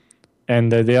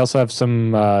 And they also have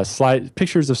some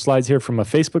pictures of slides here from a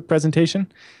Facebook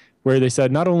presentation where they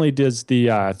said not only does the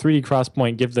 3D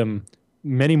Crosspoint give them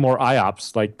many more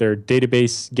IOPS, like their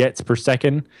database gets per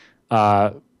second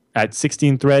at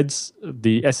 16 threads,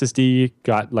 the SSD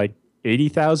got like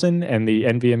 80,000, and the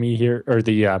NVMe here, or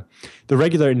the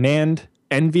regular NAND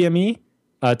NVMe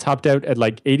topped out at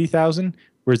like 80,000,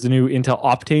 whereas the new Intel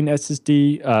Optane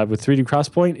SSD with 3D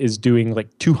Crosspoint is doing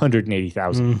like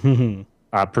 280,000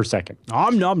 per second.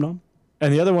 Nom, nom, nom.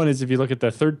 And the other one is, if you look at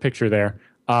the third picture there,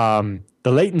 the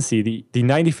latency, the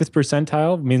 95th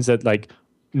percentile means that like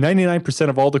 99%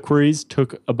 of all the queries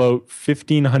took about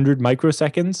 1,500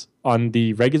 microseconds on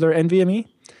the regular NVMe.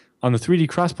 On the 3D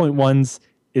Crosspoint ones,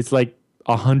 it's like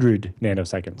 100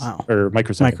 nanoseconds. Wow. Or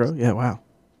microseconds. Yeah, wow.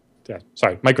 Yeah,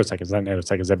 sorry, microseconds, not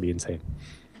nanoseconds. That'd be insane.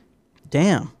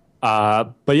 Damn.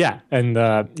 But yeah, and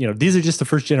these are just the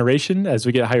first generation. As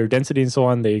we get higher density and so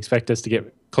on, they expect us to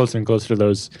get closer and closer to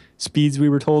those speeds we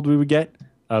were told we would get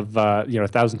of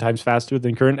 1,000 times faster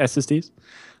than current SSDs.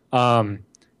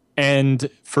 And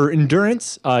for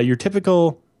endurance, your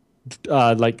typical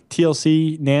like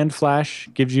TLC NAND flash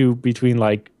gives you between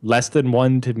like less than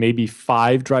 1 to maybe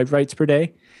 5 drive writes per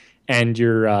day, and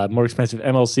your more expensive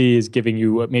MLC is giving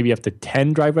you maybe up to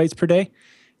 10 drive writes per day.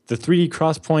 The 3D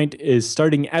Crosspoint is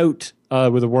starting out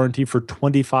with a warranty for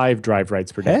 25 drive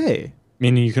writes per day. Hey.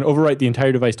 Meaning you can overwrite the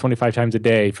entire device 25 times a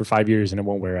day for 5 years and it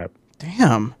won't wear out.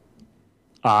 Damn.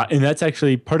 And that's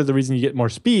actually part of the reason you get more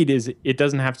speed is it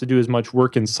doesn't have to do as much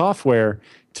work in software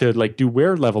to like do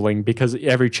wear leveling because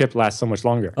every chip lasts so much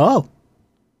longer. Oh,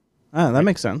 that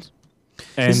makes sense.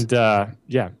 And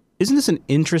yeah. Isn't this an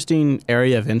interesting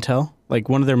area of Intel? Like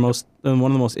one of the most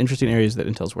interesting areas that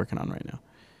Intel's working on right now.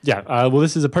 Yeah. Well,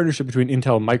 this is a partnership between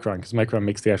Intel and Micron because Micron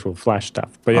makes the actual flash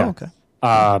stuff. But yeah. Oh, okay.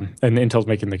 And Intel's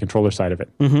making the controller side of it.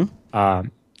 Mm-hmm.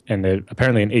 And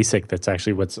apparently an ASIC that's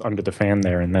actually what's under the fan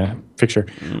there in the picture.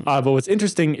 But what's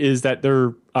interesting is that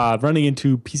they're running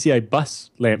into PCI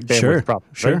bus bandwidth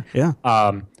problems. Sure, right?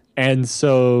 yeah. And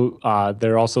so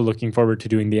they're also looking forward to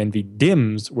doing the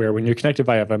NVDIMMs, where when you're connected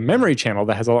via a memory channel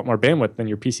that has a lot more bandwidth than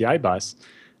your PCI bus,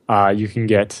 you can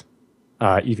get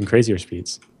even crazier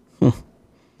speeds.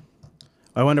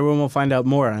 I wonder when we'll find out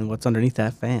more on what's underneath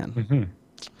that fan.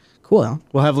 Cool.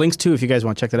 We'll have links too if you guys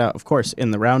want to check that out, of course,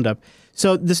 in the roundup.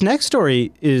 So this next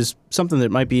story is something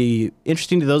that might be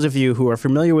interesting to those of you who are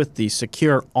familiar with the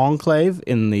secure enclave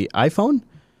in the iPhone.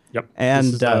 Yep. And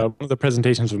this is one of the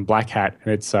presentations from Black Hat,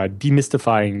 and it's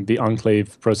demystifying the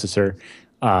enclave processor.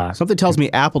 Something tells me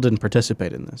Apple didn't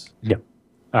participate in this.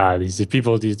 Yeah. These are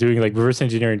people doing like reverse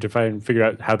engineering to try and figure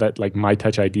out how that like My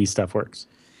Touch ID stuff works.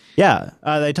 Yeah,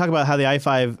 they talk about how the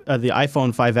iPhone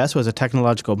 5S was a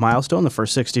technological milestone, the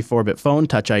first 64-bit phone,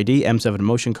 Touch ID, M7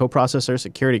 motion coprocessor,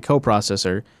 security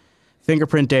coprocessor,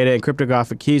 fingerprint data, and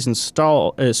cryptographic keys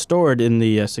stored in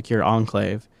the secure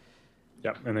enclave.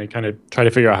 Yeah, and they kind of try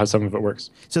to figure out how some of it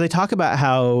works. So they talk about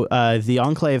how the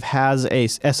enclave has a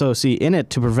SoC in it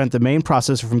to prevent the main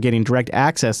processor from getting direct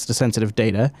access to sensitive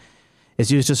data. It's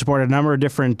used to support a number of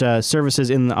different services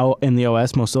in the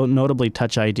OS, most notably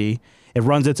Touch ID. It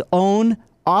runs its own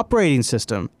operating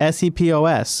system,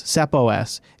 SEPOS,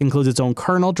 SEPOS, includes its own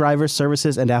kernel, drivers,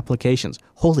 services, and applications.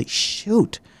 Holy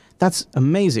shoot, that's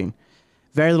amazing.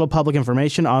 Very little public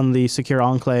information on the secure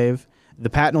enclave. The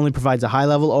patent only provides a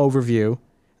high-level overview,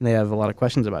 and they have a lot of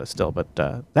questions about it still, but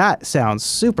that sounds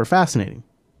super fascinating.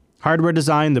 Hardware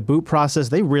design, the boot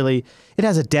process, it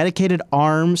has a dedicated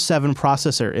ARM7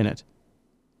 processor in it.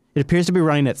 It appears to be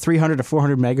running at 300 to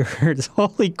 400 megahertz.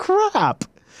 Holy crap!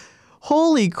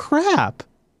 Holy crap!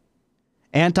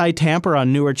 Anti-tamper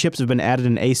on newer chips have been added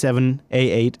in A7,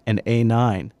 A8, and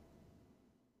A9.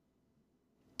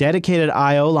 Dedicated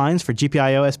I/O lines for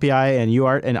GPIO, SPI, and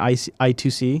UART and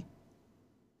I2C.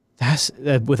 That's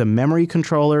with a memory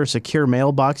controller, secure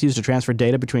mailbox used to transfer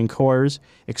data between cores.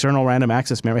 External random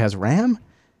access memory has RAM.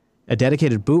 A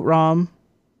dedicated boot ROM.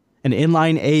 An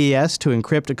inline AES to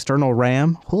encrypt external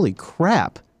RAM. Holy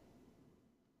crap.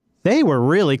 They were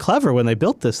really clever when they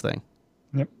built this thing.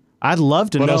 Yep. I'd love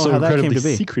to know how that came to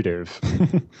be. Secretive.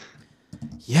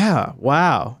 Yeah,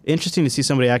 wow. Interesting to see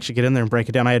somebody actually get in there and break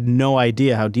it down. I had no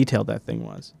idea how detailed that thing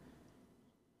was.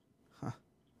 Huh.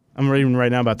 I'm reading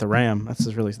right now about the RAM. This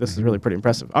is really pretty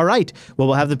impressive. All right. Well,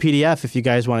 we'll have the PDF if you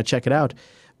guys want to check it out.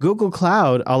 Google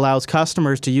Cloud allows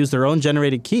customers to use their own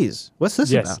generated keys. What's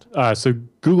this about? So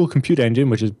Google Compute Engine,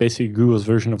 which is basically Google's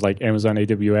version of like Amazon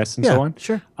AWS and so on,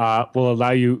 sure. will allow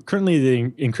you, currently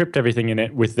they encrypt everything in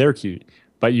it with their key,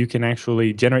 but you can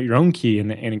actually generate your own key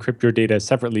and encrypt your data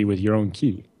separately with your own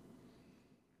key.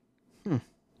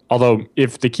 Although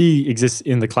if the key exists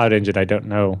in the Cloud Engine, I don't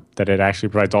know that it actually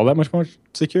provides all that much more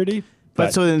security.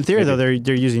 But so in theory, though,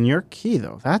 they're using your key,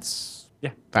 though.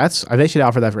 They should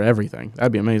offer that for everything.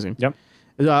 That'd be amazing. Yep.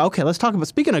 Okay, let's talk about,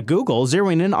 speaking of Google,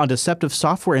 zeroing in on deceptive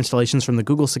software installations from the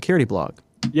Google security blog.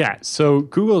 Yeah, so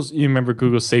you remember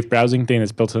Google's safe browsing thing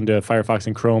that's built into Firefox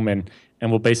and Chrome and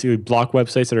will basically block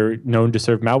websites that are known to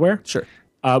serve malware? Sure.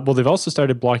 Well, they've also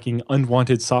started blocking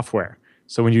unwanted software.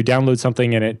 So when you download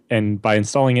something and by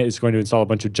installing it, it's going to install a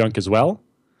bunch of junk as well.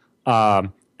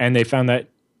 And they found that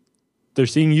they're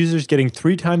seeing users getting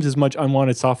 3 times as much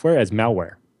unwanted software as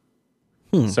malware.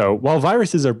 So while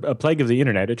viruses are a plague of the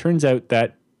internet, it turns out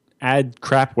that add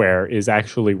crapware is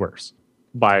actually worse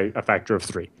by a factor of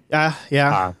 3.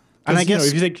 Yeah. And I guess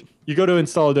if you think you go to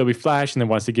install Adobe Flash and it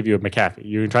wants to give you a McAfee.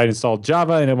 You try to install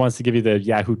Java and it wants to give you the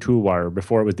Yahoo toolbar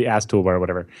before it was the Ass toolbar or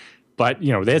whatever. But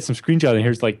they had some screenshots and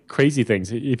here's like crazy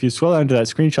things. If you scroll down to that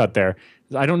screenshot there,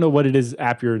 I don't know what it is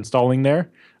app you're installing there,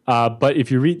 but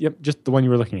if you read just the one you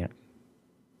were looking at.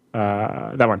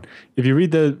 That one. If you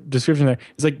read the description there,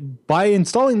 it's like by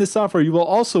installing this software, you will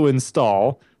also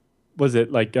install,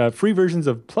 free versions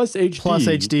of Plus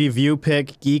HD,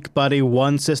 ViewPick, Geek Buddy,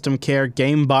 One System Care,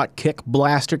 GameBot, Kick,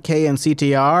 Blaster,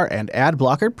 KNCTR, and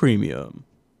AdBlocker Premium.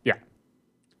 Yeah.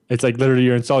 It's like literally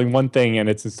you're installing one thing and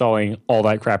it's installing all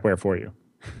that crapware for you.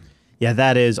 Yeah,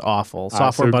 that is awful.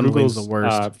 Software bundling is the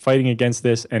worst. Fighting against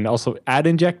this, and also ad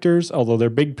injectors, although their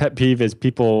big pet peeve is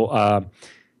people...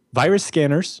 virus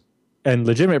scanners and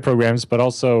legitimate programs, but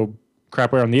also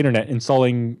crapware on the internet,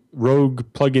 installing rogue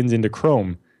plugins into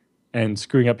Chrome and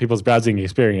screwing up people's browsing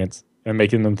experience and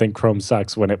making them think Chrome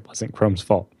sucks when it wasn't Chrome's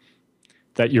fault.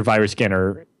 That your virus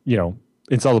scanner,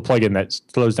 install a plugin that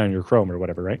slows down your Chrome or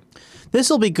whatever, right? This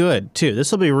will be good, too.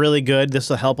 This will be really good. This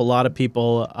will help a lot of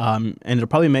people, and it'll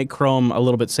probably make Chrome a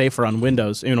little bit safer on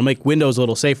Windows. It'll make Windows a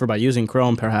little safer by using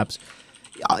Chrome, perhaps.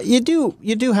 You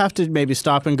do have to maybe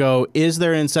stop and go, is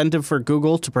there an incentive for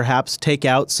Google to perhaps take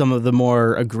out some of the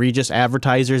more egregious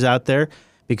advertisers out there?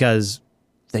 Because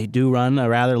they do run a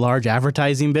rather large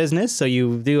advertising business, so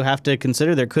you do have to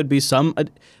consider there could be some, but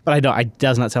it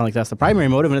does not sound like that's the primary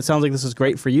motive, and it sounds like this is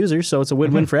great for users, so it's a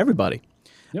win-win for everybody.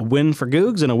 Yep. A win for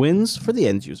Googs and a wins for the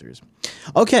end users.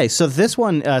 Okay, so this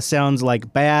one sounds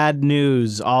like bad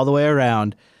news all the way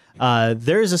around.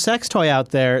 There's a sex toy out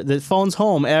there that phones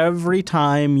home every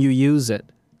time you use it.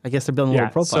 I guess they're building a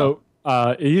little profile.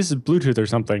 So it uses Bluetooth or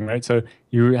something, right? So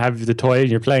you have the toy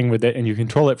and you're playing with it and you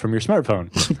control it from your smartphone.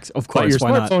 Of course, but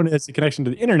your why smartphone not? has a connection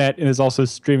to the internet and is also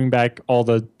streaming back all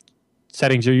the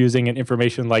settings you're using and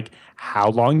information like how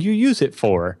long you use it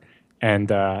for.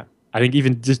 And I think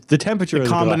even just the temperature the of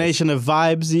the combination device.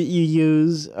 of vibes that you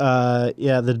use,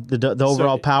 the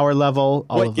overall power level,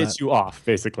 all what of that. gets you off,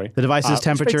 basically. The device's Which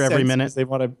temperature makes every sense minute. because they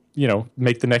want to,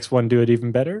 make the next one do it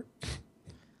even better.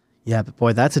 Yeah, but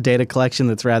boy, that's a data collection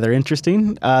that's rather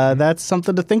interesting. That's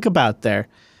something to think about there.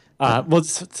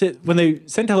 When they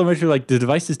send telemetry like the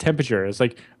device's temperature, it's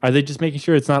like, are they just making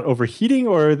sure it's not overheating,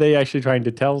 or are they actually trying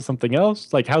to tell something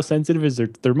else? Like, how sensitive is their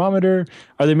thermometer?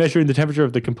 Are they measuring the temperature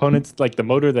of the components, like the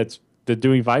motor that's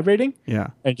doing vibrating? Yeah,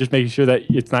 and just making sure that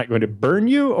it's not going to burn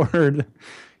you, or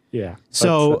yeah.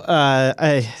 So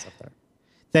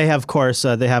they have, of course,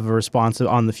 they have a response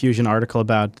on the Fusion article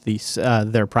about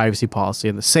their privacy policy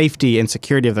and the safety and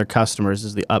security of their customers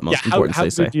is the utmost importance. How they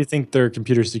say. good do you think their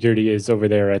computer security is over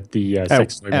there at the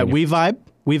sex toy manufacturer?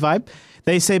 WeVibe.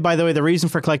 They say, by the way, the reason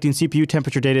for collecting CPU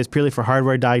temperature data is purely for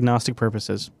hardware diagnostic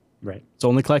purposes. Right. It's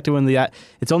only collected when the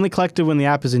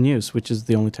app is in use, which is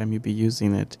the only time you'd be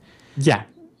using it. Yeah.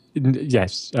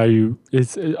 Yes.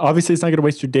 It's obviously it's not going to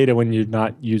waste your data when you're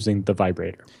not using the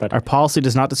vibrator. But our policy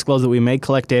does not disclose that we may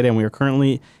collect data, and we are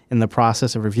currently in the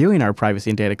process of reviewing our privacy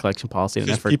and data collection policy. In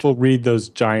an effort. People read those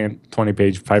giant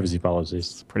 20-page privacy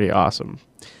policies. It's pretty awesome.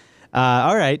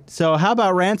 All right. So how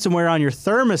about ransomware on your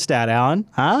thermostat, Alan?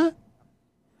 Huh?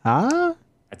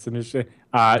 That's an interesting.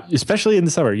 Especially in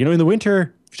the summer. In the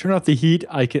winter, if you turn off the heat,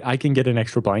 I can get an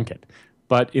extra blanket.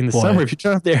 But in the summer, if you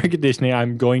turn off the air conditioning,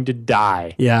 I'm going to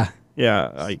die. Yeah.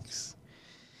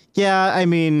 I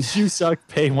mean, you suck.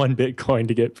 Pay 1 Bitcoin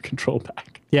to get control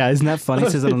back. Yeah, isn't that funny?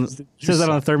 It says that on the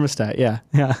thermostat. Yeah.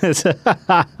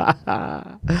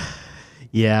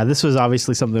 Yeah, this was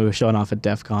obviously something that was showing off at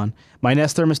DEF CON. My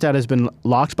Nest thermostat has been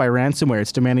locked by ransomware.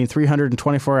 It's demanding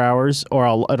 324 hours,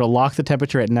 or it'll lock the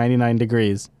temperature at 99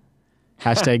 degrees.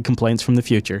 # complaints from the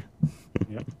future.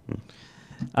 Yep.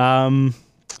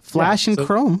 Flash and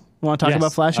Chrome. Want to talk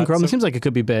about Flash and Chrome? It seems like it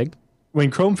could be big.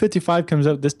 When Chrome 55 comes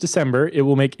out this December, it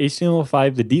will make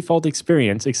HTML5 the default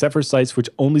experience, except for sites which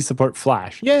only support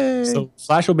Flash. Yay! So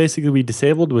Flash will basically be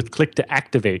disabled with click to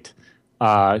activate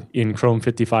in Chrome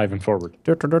 55 and forward.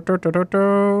 Very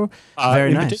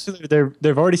nice. In particular,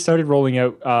 they've already started rolling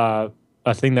out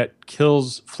a thing that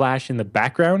kills Flash in the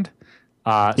background.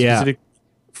 Specific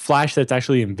Flash that's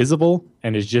actually invisible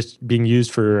and is just being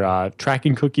used for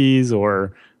tracking cookies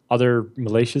or other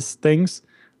malicious things.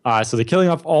 So they're killing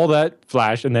off all that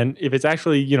Flash, and then if it's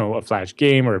actually a Flash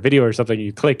game or a video or something,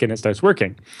 you click and it starts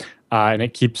working, and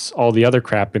it keeps all the other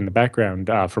crap in the background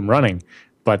from running.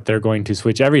 But they're going to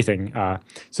switch everything.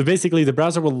 So basically, the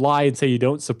browser will lie and say you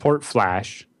don't support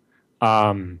Flash,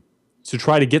 to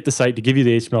try to get the site to give you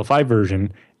the HTML5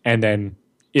 version, and then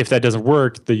if that doesn't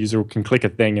work, the user can click a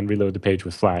thing and reload the page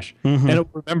with Flash. And it'll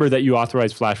remember that you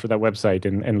authorized Flash for that website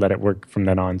and let it work from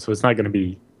then on. So it's not going to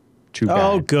be too bad.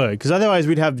 Oh, good. Because otherwise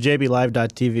we'd have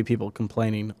jblive.tv people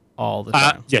complaining all the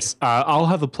time. Yes. I'll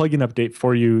have a plugin update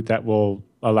for you that will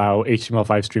allow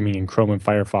HTML5 streaming in Chrome and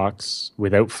Firefox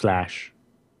without Flash.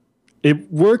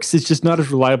 It works. It's just not as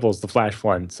reliable as the Flash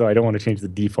one. So I don't want to change the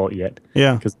default yet.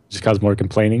 Yeah. Because it just causes more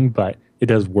complaining, but it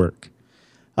does work.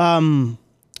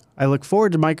 I look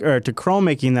forward to Chrome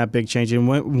making that big change, and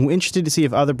interested to see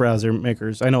if other browser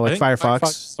makers, I know like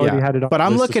Firefox already had it on but the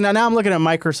I'm list looking at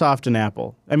Microsoft and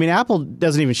Apple. I mean, Apple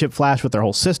doesn't even ship Flash with their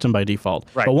whole system by default.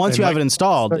 Right. But once And you have it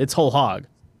installed, it's whole hog.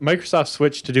 Microsoft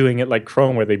switched to doing it like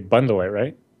Chrome, where they bundle it,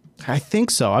 right? I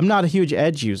think so. I'm not a huge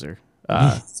Edge user,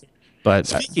 but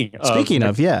Speaking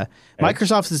of,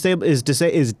 Microsoft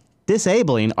is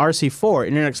disabling RC4,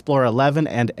 Internet Explorer 11,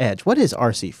 and Edge. What is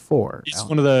RC4? It's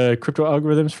one of the crypto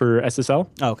algorithms for SSL.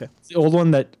 Oh, okay. It's the old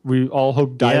one that we all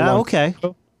hoped died. Yeah, okay.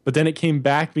 But then it came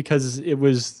back because it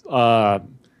was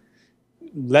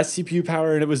less CPU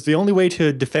power, and it was the only way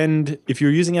to defend. If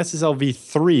you're using SSL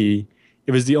v3,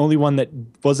 it was the only one that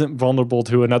wasn't vulnerable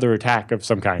to another attack of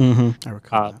some kind. Mm-hmm. I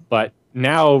recall that. But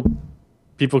now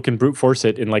people can brute force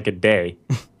it in like a day,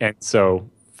 and so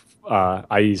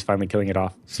IE's finally killing it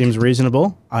off. Seems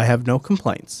reasonable. I have no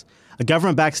complaints. A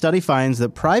government-backed study finds that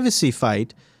privacy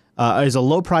fight is a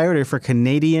low priority for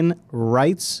Canadian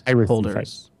rights holders.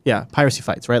 Fights. Yeah, piracy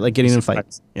fights, right? Like getting in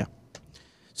fights. Yeah.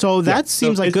 So that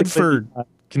seems like good for...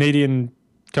 Canadian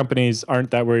companies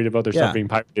aren't that worried about their stuff being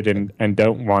pirated and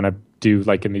don't want to do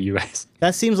like in the U.S.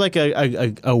 That seems like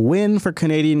a win for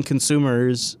Canadian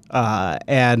consumers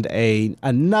and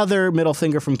another middle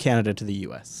finger from Canada to the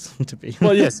U.S. to be.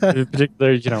 Well, yes, in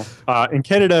particular, in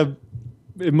Canada,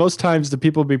 most times the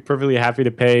people will be perfectly happy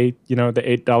to pay, the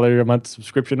 $8 a month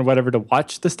subscription or whatever to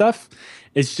watch the stuff.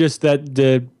 It's just that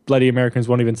the bloody Americans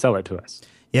won't even sell it to us.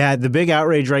 Yeah, the big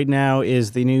outrage right now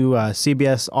is the new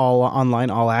CBS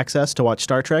All Access to watch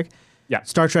Star Trek. Yeah.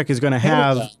 Star Trek is going to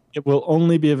have... It will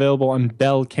only be available on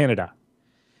Bell Canada.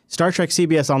 Star Trek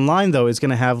CBS Online, though, is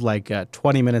going to have like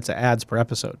 20 minutes of ads per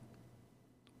episode.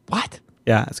 What?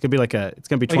 Yeah, it's going to be it's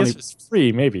going to be 20... I guess it's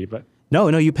free, maybe, but... No,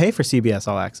 you pay for CBS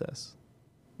All Access.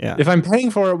 Yeah. If I'm paying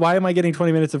for it, why am I getting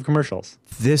 20 minutes of commercials?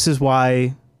 This is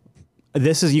why...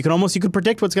 you could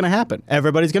predict what's going to happen.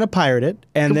 Everybody's going to pirate it,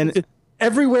 and then...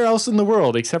 Everywhere else in the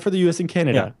world, except for the U.S. and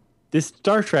Canada, this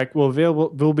Star Trek will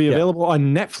be available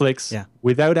on Netflix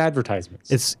without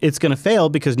advertisements. It's going to fail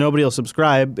because nobody will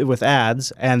subscribe with ads,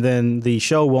 and then the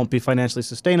show won't be financially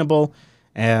sustainable.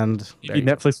 And maybe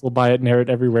Netflix will buy it and air it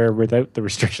everywhere without the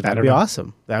restriction. That would be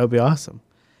awesome. That would be awesome.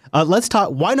 Let's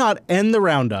talk. Why not end the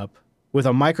roundup with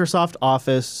a Microsoft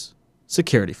Office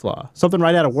security flaw? Something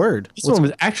right out of Word. This one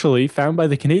was actually found by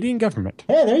the Canadian government.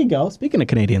 Hey, there you go. Speaking of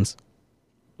Canadians.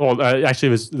 Well, actually,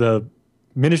 it was the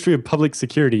Ministry of Public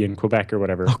Security in Quebec or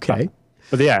whatever. Okay.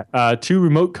 But 2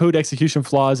 remote code execution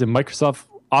flaws in Microsoft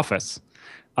Office.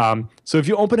 So if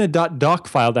you open a .doc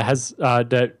file that has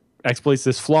that exploits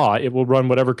this flaw, it will run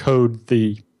whatever code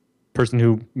the person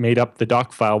who made up the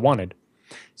doc file wanted.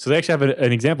 So they actually have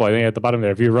an example, I think, at the bottom there.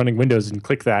 If you're running Windows and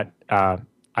click that, I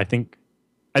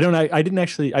don't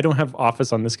have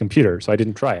Office on this computer, so I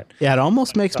didn't try it. Yeah, it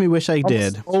almost makes me wish I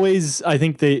did. Always, I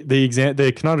think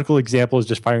the canonical example is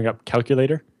just firing up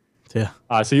Calculator. Yeah.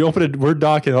 So you open a Word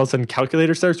doc and all of a sudden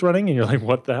Calculator starts running and you're like,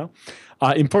 what the hell?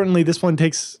 Importantly, this one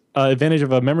takes advantage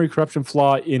of a memory corruption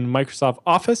flaw in Microsoft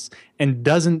Office and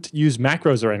doesn't use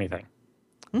macros or anything.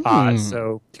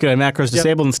 So you could have macros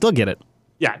disabled and still get it.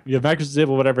 Yeah, you have macros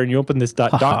disabled, whatever, and you open this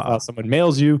doc file, someone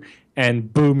mails you,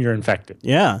 and boom, you're infected.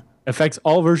 Yeah. Affects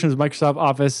all versions of Microsoft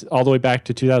Office all the way back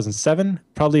to 2007.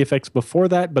 Probably affects before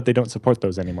that, but they don't support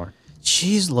those anymore.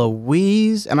 Jeez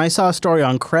Louise. And I saw a story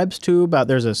on Krebs, too, about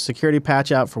there's a security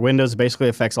patch out for Windows. It basically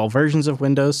affects all versions of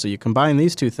Windows. So you combine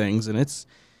these two things, and it's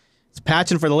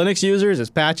patching for the Linux users. It's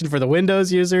patching for the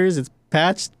Windows users. It's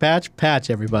patch,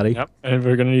 everybody. Yep. And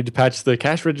we're going to need to patch the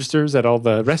cash registers at all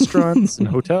the restaurants and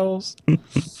hotels.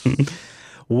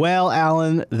 Well,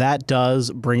 Alan, that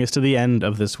does bring us to the end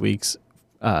of this week's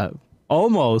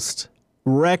almost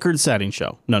record-setting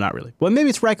show. No, not really. Well, maybe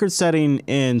it's record-setting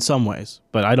in some ways,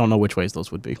 but I don't know which ways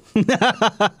those would be.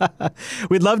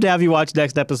 We'd love to have you watch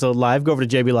next episode live. Go over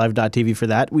to jblive.tv for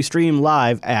that. We stream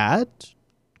live at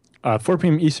 4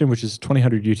 p.m. Eastern, which is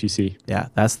 2000 UTC. Yeah,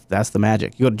 that's the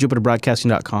magic. You go to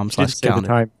jupiterbroadcasting.com/calendar. The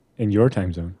time in your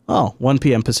time zone. Oh, 1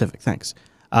 p.m. Pacific. Thanks.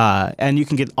 And you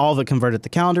can get all of it converted at the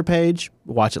calendar page,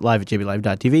 watch it live at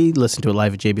jblive.tv, listen to it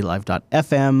live at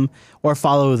jblive.fm, or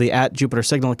follow the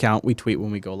 @JupiterSignal account. We tweet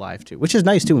when we go live, too, which is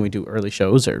nice, too, when we do early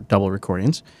shows or double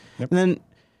recordings. Yep. And then,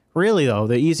 really, though,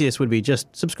 the easiest would be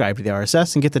just subscribe to the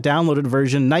RSS and get the downloaded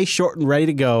version, nice, short, and ready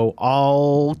to go,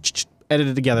 all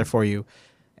edited together for you.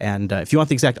 And if you want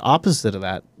the exact opposite of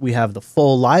that, we have the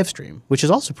full live stream, which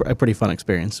is also a pretty fun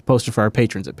experience, posted for our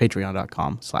patrons at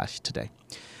patreon.com/today.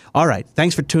 All right,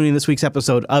 thanks for tuning in this week's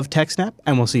episode of TechSNAP,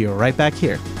 and we'll see you right back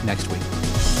here next week.